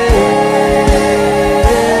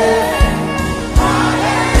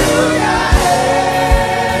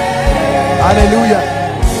 Hallelujah.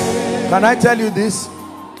 Can I tell you this?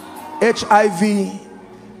 HIV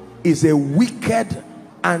is a wicked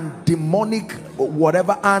and demonic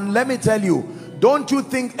whatever. And let me tell you, don't you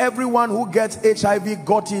think everyone who gets HIV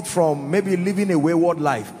got it from maybe living a wayward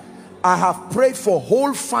life? I have prayed for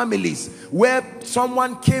whole families where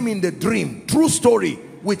someone came in the dream, true story,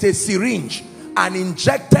 with a syringe and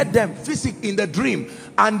injected them physically in the dream,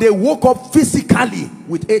 and they woke up physically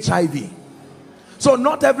with HIV. So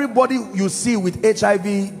not everybody you see with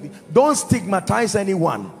HIV, don't stigmatize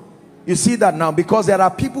anyone. You see that now, because there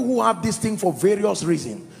are people who have this thing for various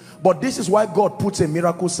reasons. But this is why God puts a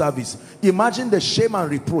miracle service. Imagine the shame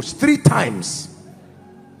and reproach 3 times.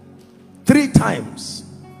 3 times.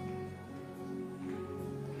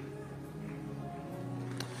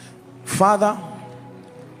 Father,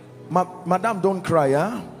 Madam, don't cry,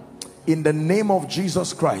 huh? In the name of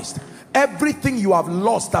Jesus Christ, everything you have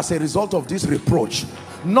lost as a result of this reproach,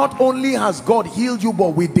 not only has God healed you, but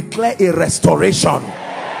we declare a restoration.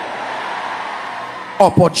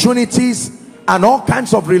 Opportunities and all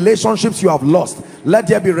kinds of relationships you have lost, let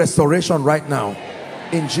there be restoration right now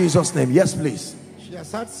in Jesus' name. Yes, please. She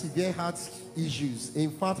has had severe heart issues.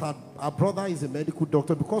 In fact, her brother is a medical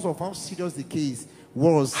doctor. Because of how serious the case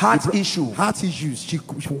was, heart issues,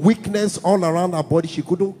 weakness all around her body. She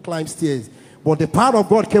couldn't climb stairs, but the power of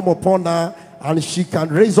God came upon her and she can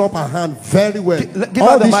raise up her hand very well. Give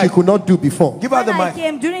all her the this mic. she could not do before. Give her the When I mic.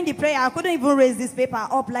 came during the prayer, I couldn't even raise this paper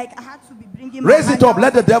up. Like I had to be bringing Raise my it up. hand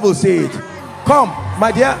Let the devil see it. Come,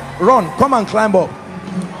 my dear, run. Come and climb up.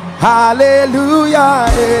 Hallelujah.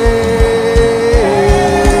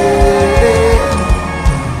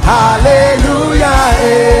 Hallelujah.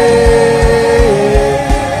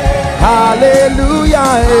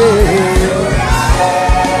 Hallelujah.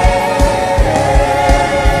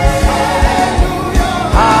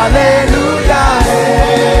 Hallelujah.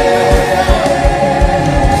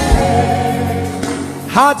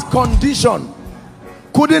 Heart condition.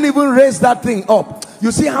 Couldn't even raise that thing up.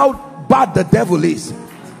 You see how bad the devil is.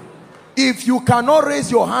 If you cannot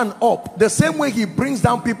raise your hand up, the same way he brings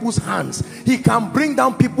down people's hands, he can bring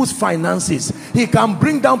down people's finances, he can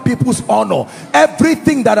bring down people's honor.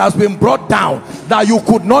 Everything that has been brought down that you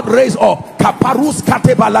could not raise up,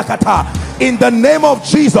 in the name of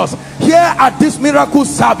Jesus, here at this miracle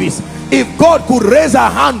service, if God could raise a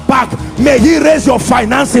hand back, may he raise your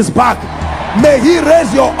finances back, may he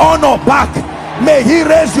raise your honor back, may he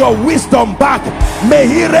raise your wisdom back, may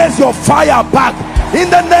he raise your fire back, in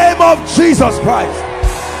the name of Jesus Christ.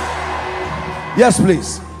 Yes,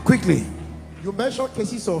 please, quickly. You mentioned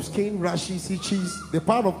cases of skin rashes, itches. The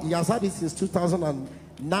part of he has had it since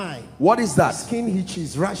 2009. What is that? Skin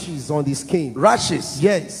itches, rashes on the skin. Rashes?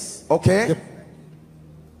 Yes. Okay.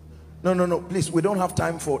 No, please, we don't have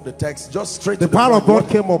time for the text. Just straight the to the power of point.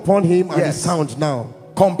 God came upon him and Yes. it's sound now.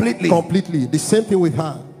 Completely. The same thing with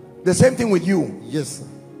her. The same thing with you. Yes, sir.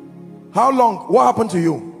 How long? What happened to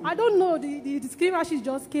you? I don't know. The skin rashes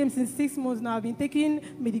just came since 6 months now. I've been taking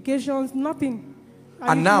medications, nothing.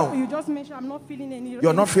 And now? You just mentioned I'm not feeling any.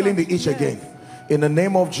 You're not feeling the itch again. In the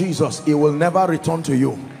name of Jesus, it will never return to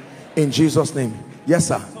you. In Jesus' name. Yes,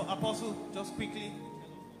 sir. So, Apostle, just quickly.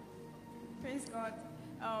 Praise God.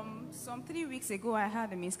 Some 3 weeks ago, I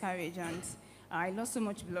had a miscarriage and I lost so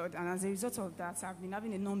much blood. And as a result of that, I've been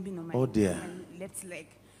having a numbing on my, Oh, dear. my left leg.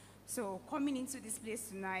 So coming into this place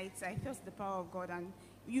tonight, I felt the power of God. And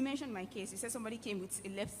you mentioned my case. You said somebody came with a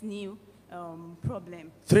left knee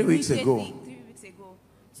problem. 3 weeks ago. 3 weeks ago.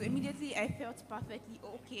 So immediately I felt perfectly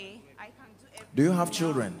okay. I can do everything. Do you have now.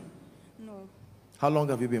 children? No. How long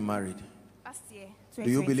have you been married? Last year. Do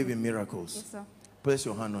you believe in miracles? Yes, sir. Place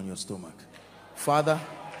your hand on your stomach. Father,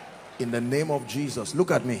 in the name of Jesus,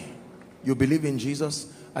 look at me. You believe in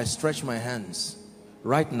Jesus? I stretch my hands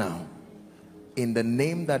right now. In the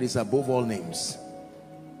name that is above all names,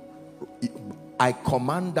 I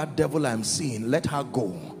command that devil I'm seeing, let her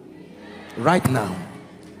go right now.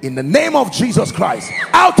 In the name of Jesus Christ,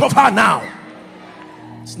 out of her now.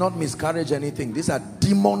 It's not miscarriage, anything. These are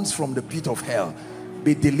demons from the pit of hell.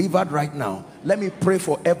 Be delivered right now. Let me pray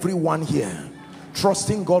for everyone here,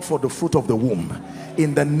 trusting God for the fruit of the womb.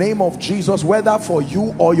 In the name of Jesus, whether for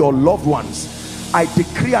you or your loved ones, I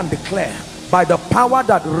decree and declare, by the power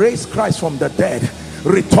that raised Christ from the dead,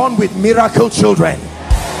 return with miracle children.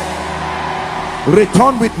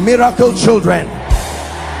 Return with miracle children.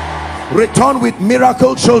 Return with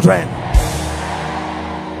miracle children.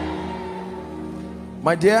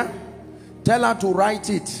 My dear, tell her to write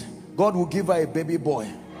it. God will give her a baby boy.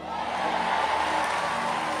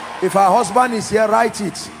 If her husband is here, write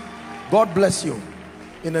it. God bless you.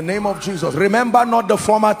 In the name of Jesus. Remember not the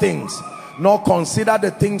former things, nor consider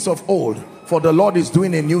the things of old, for the Lord is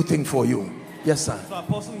doing a new thing for you. Yes, sir. So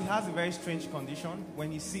Apostle, he has a very strange condition.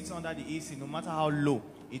 When he sits under the AC, no matter how low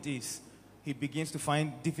it is, he begins to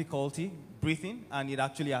find difficulty breathing, and it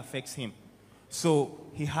actually affects him. So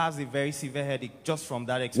he has a very severe headache just from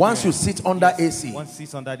that experience. Once you sit under AC. Once he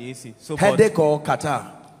sits under the AC. So headache or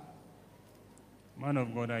catarrh? Man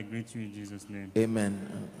of God, I greet you in Jesus' name.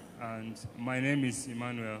 Amen. And my name is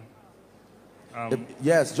Emmanuel.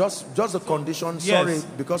 Yes, just the condition. Sorry,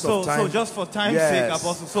 because of time. So just for time's sake,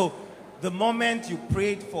 Apostle. So the moment you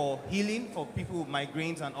prayed for healing for people with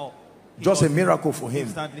migraines and all, just a miracle for him.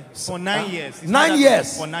 Instantly. For 9 years. 9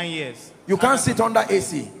 years. For 9 years. You can't sit under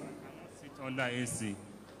AC. Sit under AC.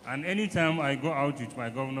 And anytime I go out with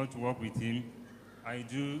my governor to work with him, I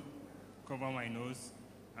do cover my nose.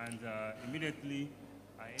 And immediately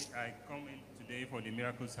I come in today for the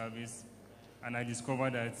miracle service, and I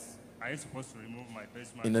discovered that I am supposed to remove my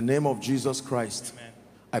face mask. In the name of Jesus Christ, amen.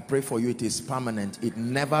 I pray for you. It is permanent. It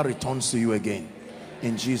never returns to you again.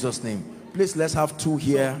 In Jesus' name. Please, let's have two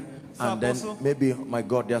here. And then maybe, my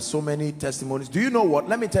God, there are so many testimonies. Do you know what?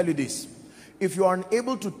 Let me tell you this. If you are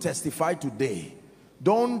unable to testify today,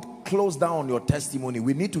 don't close down your testimony.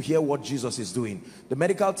 We need to hear what Jesus is doing. The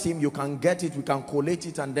medical team, you can get it, we can collate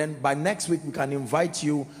it, and then by next week we can invite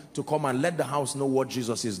you to come and let the house know what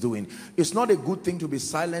Jesus is doing. It's not a good thing to be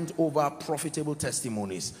silent over profitable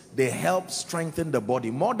testimonies. They help strengthen the body.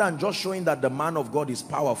 More than just showing that the man of God is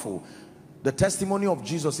powerful, the testimony of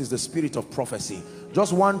Jesus is the spirit of prophecy.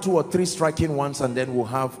 Just 1, 2, or 3 striking ones, and then we'll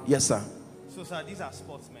have, yes sir. So sir, these are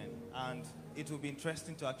sportsmen, and it will be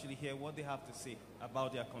interesting to actually hear what they have to say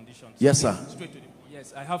about their conditions. Yes, sir. Straight to the point.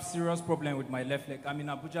 Yes, I have serious problem with my left leg. I'm in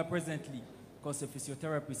Abuja presently because a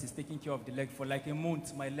physiotherapist is taking care of the leg for like a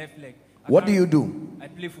month, my left leg. What do you do? I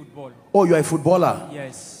play football. Oh, you're a footballer?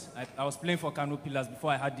 Yes. I was playing for Kano Pillars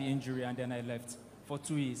before I had the injury, and then I left for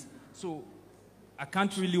 2 years. So I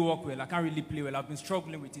can't really walk well. I can't really play well. I've been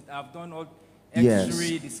struggling with it. I've done all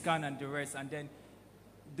X-ray, the scan, and the rest. And then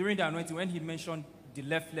during the anointing, when he mentioned the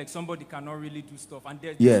left leg, somebody cannot really do stuff, and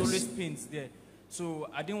there's always pains there. So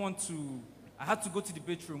I didn't want to, I had to go to the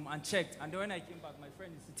bedroom and checked, and then when I came back, my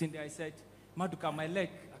friend is sitting there. I said, Maduka, my leg,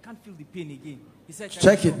 I can't feel the pain again. He said,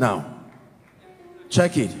 check it now.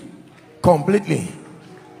 Check it completely.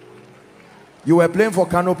 You were playing for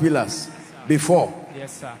Kano Pillars before.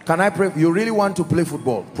 Yes, sir. Can I pray? You really want to play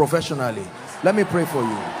football professionally? Let me pray for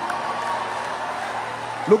you.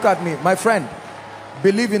 Look at me, my friend.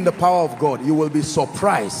 Believe in the power of God. You will be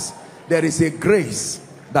surprised. There is a grace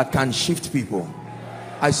that can shift people.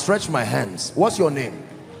 I stretch my hands. What's your name?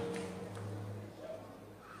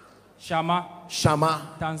 Shama.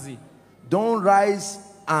 Shama. Tanzi. Don't rise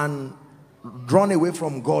and run away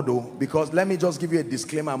from God, because let me just give you a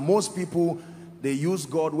disclaimer. Most people, they use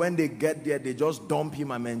God. When they get there, they just dump him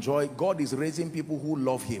and enjoy. God is raising people who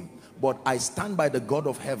love him. But I stand by the God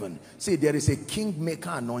of heaven. See, there is a kingmaker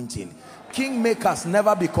anointing. Kingmakers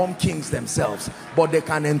never become kings themselves, but they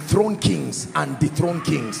can enthrone kings and dethrone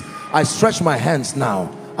kings. I stretch my hands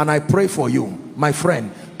now and I pray for you, my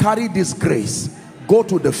friend. Carry this grace. Go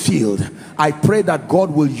to the field. I pray that God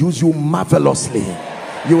will use you marvelously.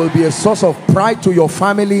 You will be a source of pride to your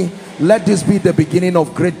family. Let this be the beginning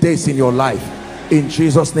of great days in your life. In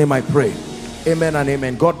Jesus' name I pray. Amen and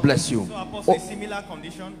amen. God bless you. also a similar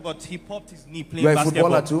condition, but he popped his knee playing You're a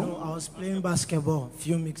basketball. footballer too? No, I was playing basketball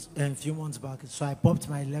few months back, so I popped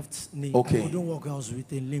my left knee. Okay. I couldn't walk, I was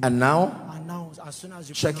with a limp. And now? And now, as soon as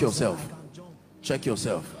you Check pronounce it, yourself. I can jump. Check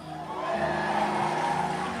yourself.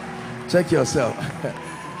 Check yourself.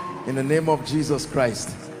 In the name of Jesus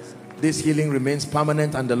Christ, this healing remains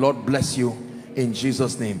permanent, and the Lord bless you in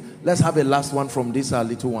Jesus' name. Let's have a last one from this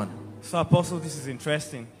little one. So, Apostle, this is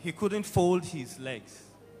interesting. He couldn't fold his legs,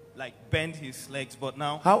 like bend his legs, but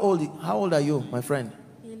now... How old are you, my friend?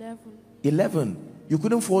 11. 11. You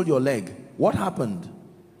couldn't fold your leg. What happened? I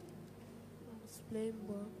was playing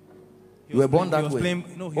ball. You were born that He was way? playing,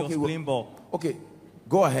 no, he was playing ball. Okay,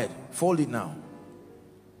 go ahead. Fold it now.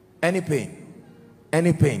 Any pain?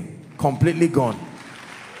 Any pain? Completely gone.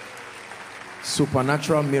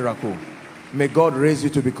 Supernatural miracle. May God raise you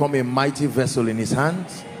to become a mighty vessel in his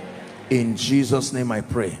hands. In Jesus' name I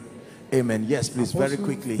pray. Amen. Yes, please, Apostle, very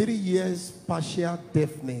quickly. 3 years partial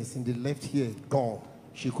deafness in the left ear, gone.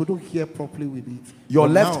 She couldn't hear properly with it. Your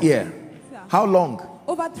But left now- ear. How long?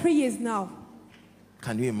 Over 3 years now.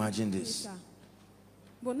 Can you imagine this? Yes, sir.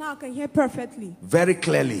 But now I can hear perfectly. Very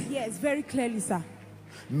clearly. Yes, very clearly, sir.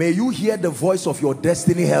 May you hear the voice of your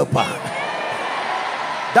destiny helper.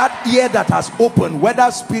 That ear that has opened, whether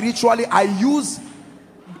spiritually, I use,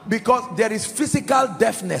 because there is physical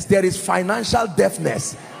deafness, there is financial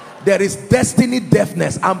deafness, there is destiny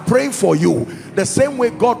deafness. I'm praying for you the same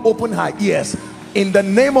way God opened her ears. In the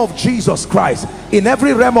name of Jesus Christ, in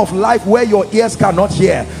every realm of life where your ears cannot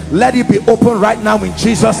hear, let it be open right now in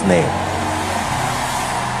Jesus' name.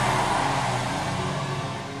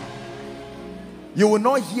 You will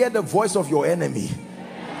not hear the voice of your enemy.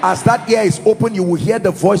 As that ear is open, you will hear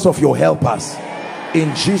the voice of your helpers.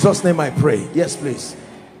 In Jesus' name I pray. Yes, please.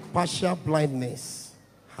 Partial blindness.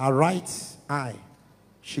 Her right eye,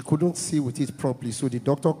 she couldn't see with it properly, so the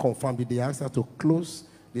doctor confirmed it. They asked her to close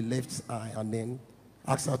the left eye and then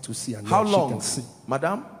asked her to see. And How now she long, can see.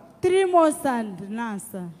 madam? 3 months and now,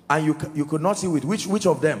 sir. And you could not see with which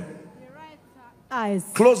of them? Eyes.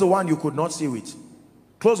 Close the one you could not see with.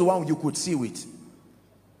 Close the one you could see with.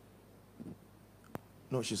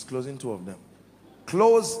 No, she's closing 2 of them.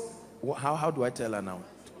 Close. How do I tell her now?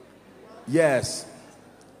 Yes.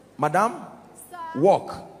 Madam,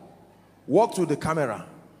 walk. Walk to the camera.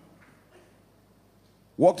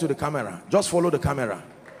 Walk to the camera. Just follow the camera.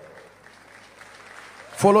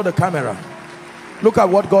 Follow the camera. Look at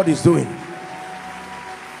what God is doing.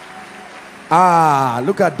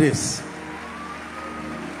 Look at this.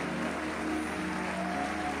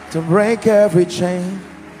 To break every chain,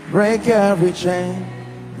 break every chain,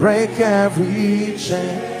 break every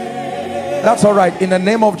chain. That's all right. In the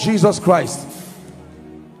name of Jesus Christ.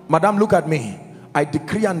 Madam, look at me. I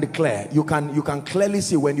decree and declare, you can clearly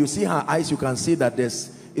see, when you see her eyes, you can see that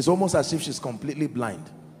it's almost as if she's completely blind.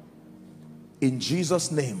 In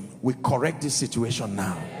Jesus' name, we correct this situation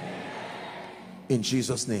now. In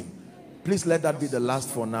Jesus' name. Please let that be the last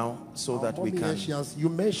for now, so that we can. You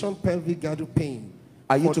mentioned pelvic girdle pain.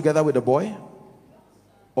 Are you together with the boy?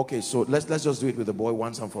 Okay, so let's just do it with the boy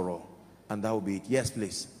once and for all, and that will be it. Yes,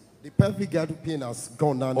 please. The pelvic girdle pain has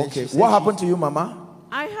gone now. Okay, what happened to you, Mama?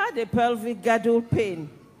 I had a pelvic girdle pain,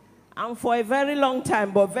 and for a very long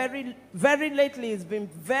time, but very, very lately, it's been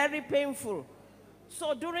very painful.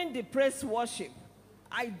 So during the praise worship,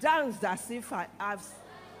 I danced as if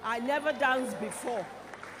I never danced before.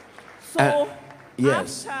 So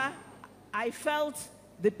yes. after I felt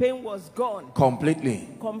the pain was gone. Completely.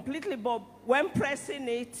 Completely, but when pressing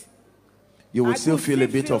it, You will I still could feel a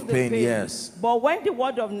bit feel of the pain, yes. But when the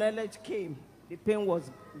word of knowledge came, the pain was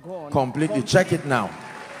gone. Completely. Check it now.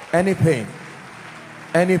 Any pain.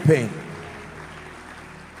 Any pain.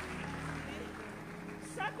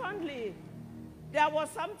 Secondly, there was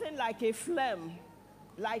something like a phlegm,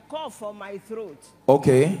 like cough on my throat.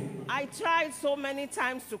 Okay. I tried so many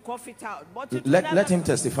times to cough it out, but it Let never, him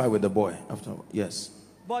testify with the boy after. Yes.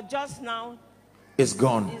 But just now, It's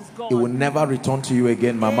gone. It's gone. It will never return to you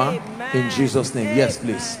again, Mama. Amen. In Jesus' name. Yes,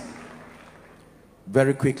 please.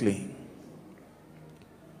 Very quickly.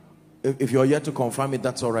 If you're yet to confirm it,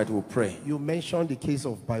 that's all right. We'll pray. You mentioned the case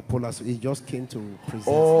of bipolar, so he just came to present.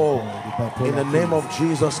 Oh, the bipolar in the name of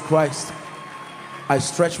Jesus Christ, I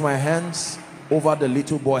stretch my hands over the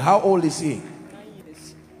little boy. How old is he? 9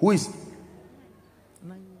 years. Who is?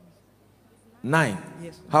 9 years. 9.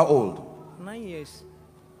 Yes. How old? 9 years.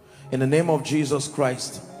 In the name of Jesus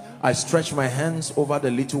Christ, I stretch my hands over the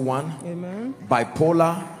little one. Amen.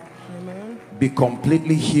 Bipolar, Amen. be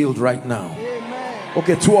completely healed right now.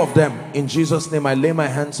 Okay, 2 of them. In Jesus' name, I lay my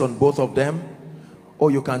hands on both of them. Oh,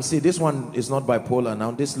 you can see this one is not bipolar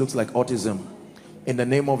now. This looks like autism. In the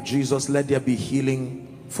name of Jesus, let there be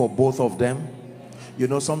healing for both of them. You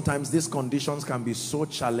know, sometimes these conditions can be so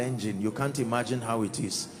challenging. You can't imagine how it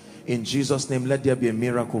is. In Jesus' name, let there be a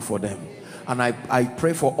miracle for them. And I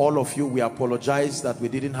pray for all of you. We apologize that we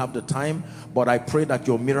didn't have the time, but I pray that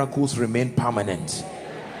your miracles remain permanent.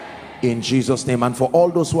 In Jesus' name. And for all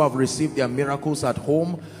those who have received their miracles at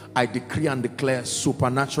home, I decree and declare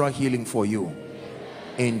supernatural healing for you.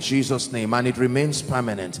 In Jesus' name. And it remains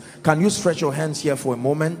permanent. Can you stretch your hands here for a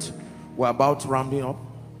moment? We're about rounding up.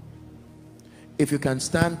 If you can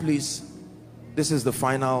stand, please. This is the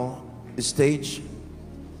final stage.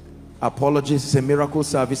 Apologies, it's a miracle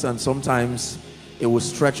service and sometimes it will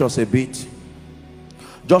stretch us a bit.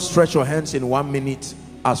 Just stretch your hands in 1 minute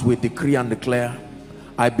as we decree and declare.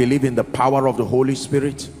 I believe in the power of the Holy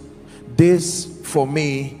Spirit. This, for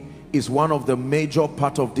me, is one of the major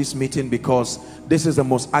part of this meeting, because this is the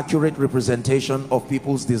most accurate representation of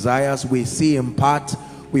people's desires. We see in part,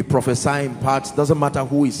 we prophesy in part. Doesn't matter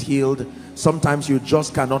who is healed. Sometimes you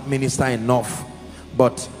just cannot minister enough.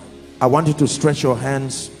 But I want you to stretch your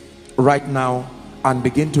hands right now and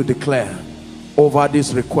begin to declare over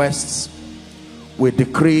these requests. We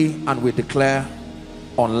decree and we declare,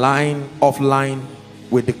 online, offline,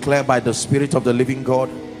 we declare by the Spirit of the living God.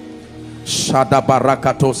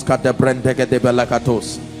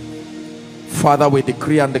 Father, we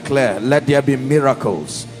decree and declare, let there be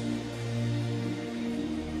miracles.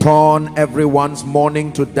 Turn everyone's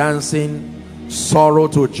mourning to dancing, sorrow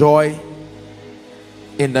to joy,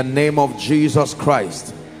 in the name of Jesus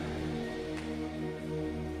Christ.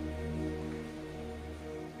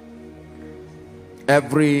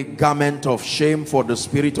 Every garment of shame for the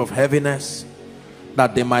spirit of heaviness,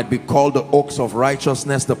 that they might be called the oaks of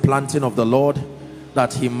righteousness, the planting of the Lord,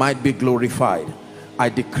 that he might be glorified. I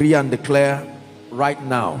decree and declare right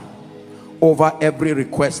now over every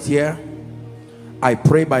request here, I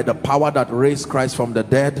pray by the power that raised Christ from the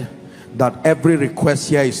dead, that every request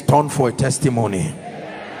here is turned for a testimony.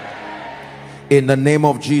 In the name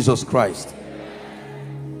of Jesus Christ.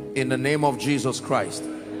 In the name of Jesus Christ.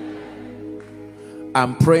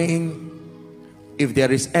 I'm praying, if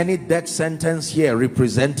there is any death sentence here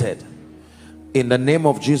represented, in the name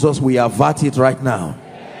of Jesus, we avert it right now.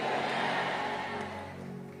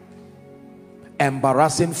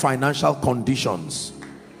 Embarrassing financial conditions,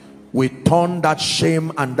 we turn that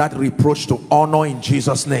shame and that reproach to honor in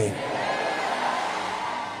Jesus' name.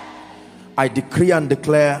 I decree and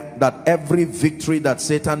declare that every victory that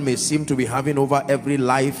Satan may seem to be having over every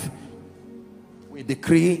life, we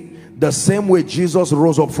decree, the same way Jesus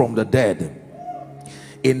rose up from the dead,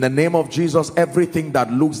 in the name of Jesus, everything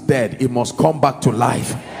that looks dead, it must come back to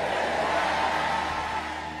life.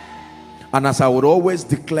 And as I would always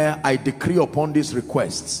declare, I decree upon these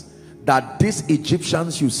requests that these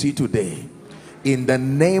Egyptians you see today, in the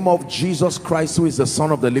name of Jesus Christ, who is the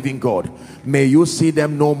Son of the living God, may you see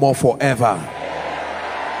them no more forever.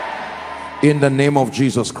 In the name of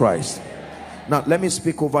Jesus Christ. Now let me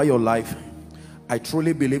speak over your life. I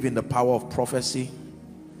truly believe in the power of prophecy.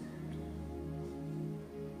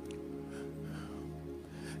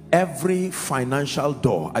 Every financial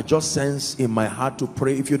door, I just sense in my heart to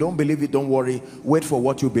pray. If you don't believe it, don't worry. Wait for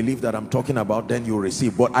what you believe that I'm talking about, then you'll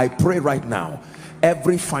receive. But I pray right now,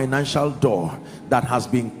 every financial door that has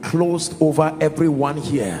been closed over everyone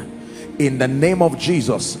here, in the name of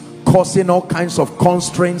Jesus, causing all kinds of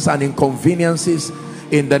constraints and inconveniences,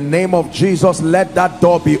 in the name of Jesus, let that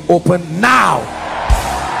door be opened now.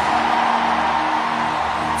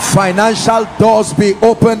 Financial doors be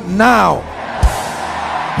opened now.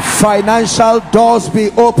 Financial doors be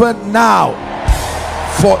opened now,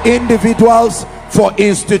 for individuals, for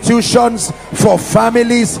institutions, for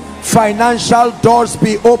families. Financial doors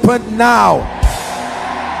be opened now,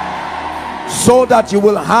 so that you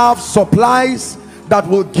will have supplies that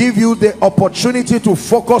will give you the opportunity to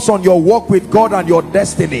focus on your work with God and your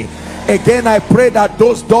destiny. Again, I pray that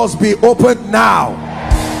those doors be opened now.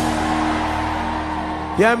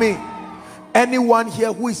 Hear me. Anyone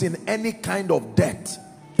here who is in any kind of debt,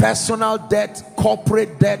 personal debt,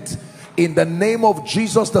 corporate debt, in the name of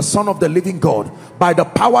Jesus, the Son of the living God, by the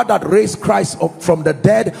power that raised Christ up from the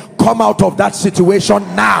dead, come out of that situation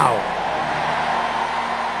now.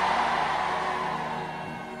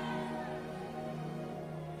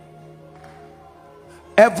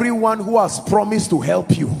 Everyone who has promised to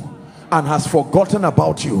help you and has forgotten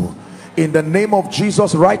about you, in the name of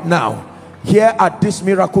Jesus, right now, here at this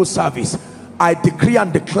miracle service, I decree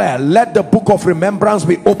and declare, let the book of remembrance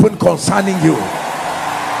be open concerning you.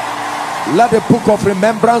 Let the book of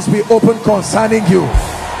remembrance be open concerning you.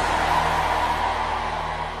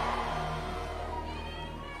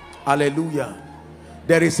 Hallelujah.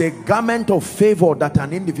 There is a garment of favor that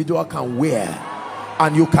an individual can wear,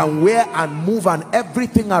 and you can wear and move, and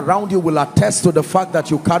everything around you will attest to the fact that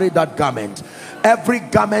you carry that garment. Every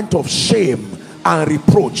garment of shame and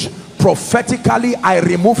reproach, prophetically I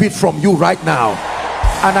remove it from you right now,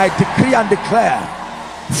 and I decree and declare,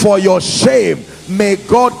 for your shame, may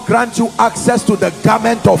God grant you access to the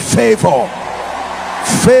garment of favor.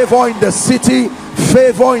 Favor in the city,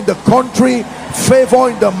 favor in the country, favor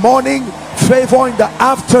in the morning, favor in the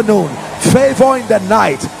afternoon, favor in the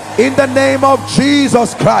night, in the name of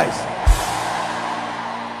Jesus Christ.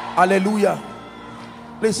 Hallelujah.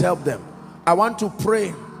 Please help them. I want to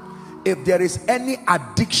pray. If there is any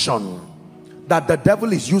addiction that the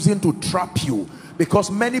devil is using to trap you,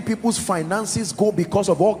 because many people's finances go because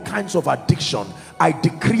of all kinds of addiction, I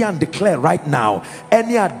decree and declare right now,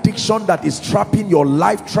 any addiction that is trapping your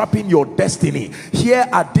life, trapping your destiny, here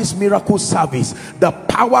at this miracle service, the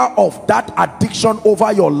power of that addiction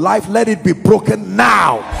over your life, let it be broken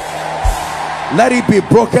now. Let it be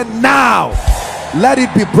broken now. Let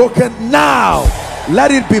it be broken now.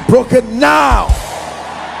 Let it be broken now.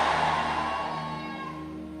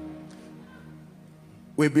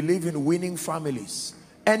 We believe in winning families.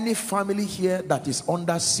 Any family here that is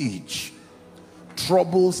under siege,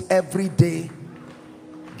 troubles every day,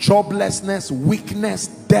 joblessness, weakness,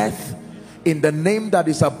 death, in the name that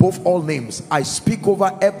is above all names, I speak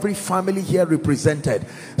over every family here represented.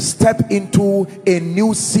 Step into a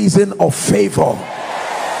new season of favor.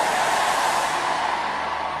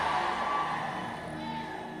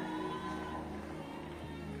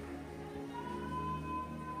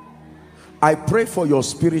 I pray for your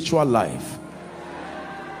spiritual life,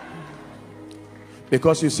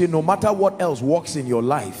 because you see, no matter what else works in your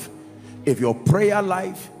life, if your prayer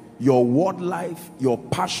life, your word life, your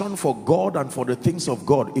passion for God and for the things of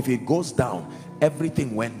God, if it goes down,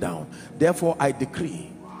 everything went down. Therefore, I decree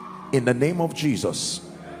in the name of Jesus,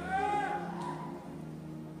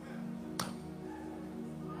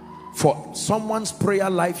 for someone's prayer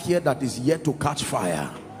life here that is yet to catch fire,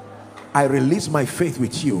 I release my faith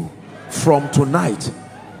with you. From tonight,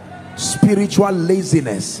 spiritual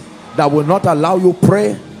laziness that will not allow you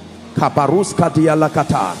pray, that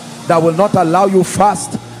will not allow you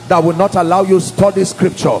fast, that will not allow you study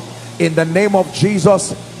scripture, in the name of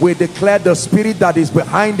Jesus, we declare the spirit that is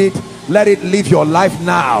behind it, let it leave your life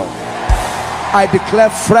now. I declare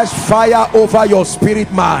fresh fire over your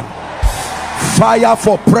spirit man. Fire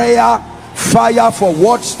for prayer, fire for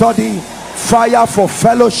word study, fire for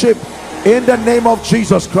fellowship, in the name of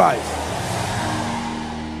Jesus Christ.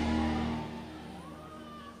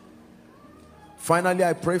 Finally,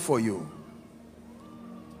 I pray for you.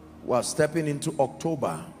 We are stepping into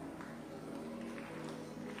October.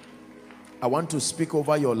 I want to speak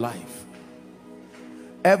over your life.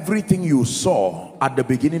 Everything you saw at the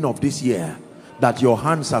beginning of this year that your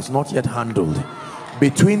hands has not yet handled,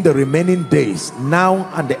 between the remaining days,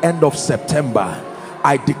 now and the end of September,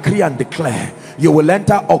 I decree and declare, you will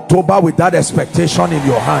enter October with that expectation in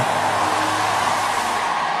your hand.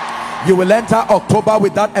 You will enter October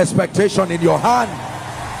with that expectation in your hand.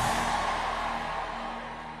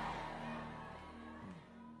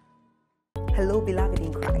 Hello, beloved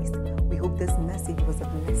in Christ. We hope this message was a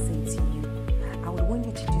blessing to you. I would want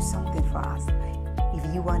you to do something for us.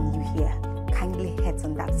 If you are new here, kindly hit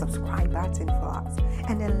on that subscribe button for us,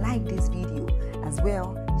 and then like this video as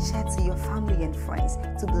well. Share to your family and friends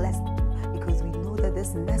to bless them, because we know that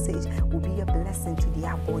this message will be a blessing to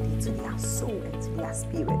their body, to their soul, and to their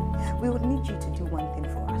spirit. We would need you to do one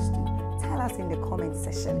thing for us too. Tell us in the comment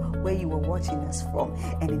section where you were watching us from,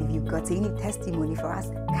 and then if you've got any testimony for us,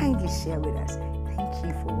 kindly share with us. Thank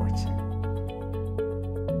you for watching.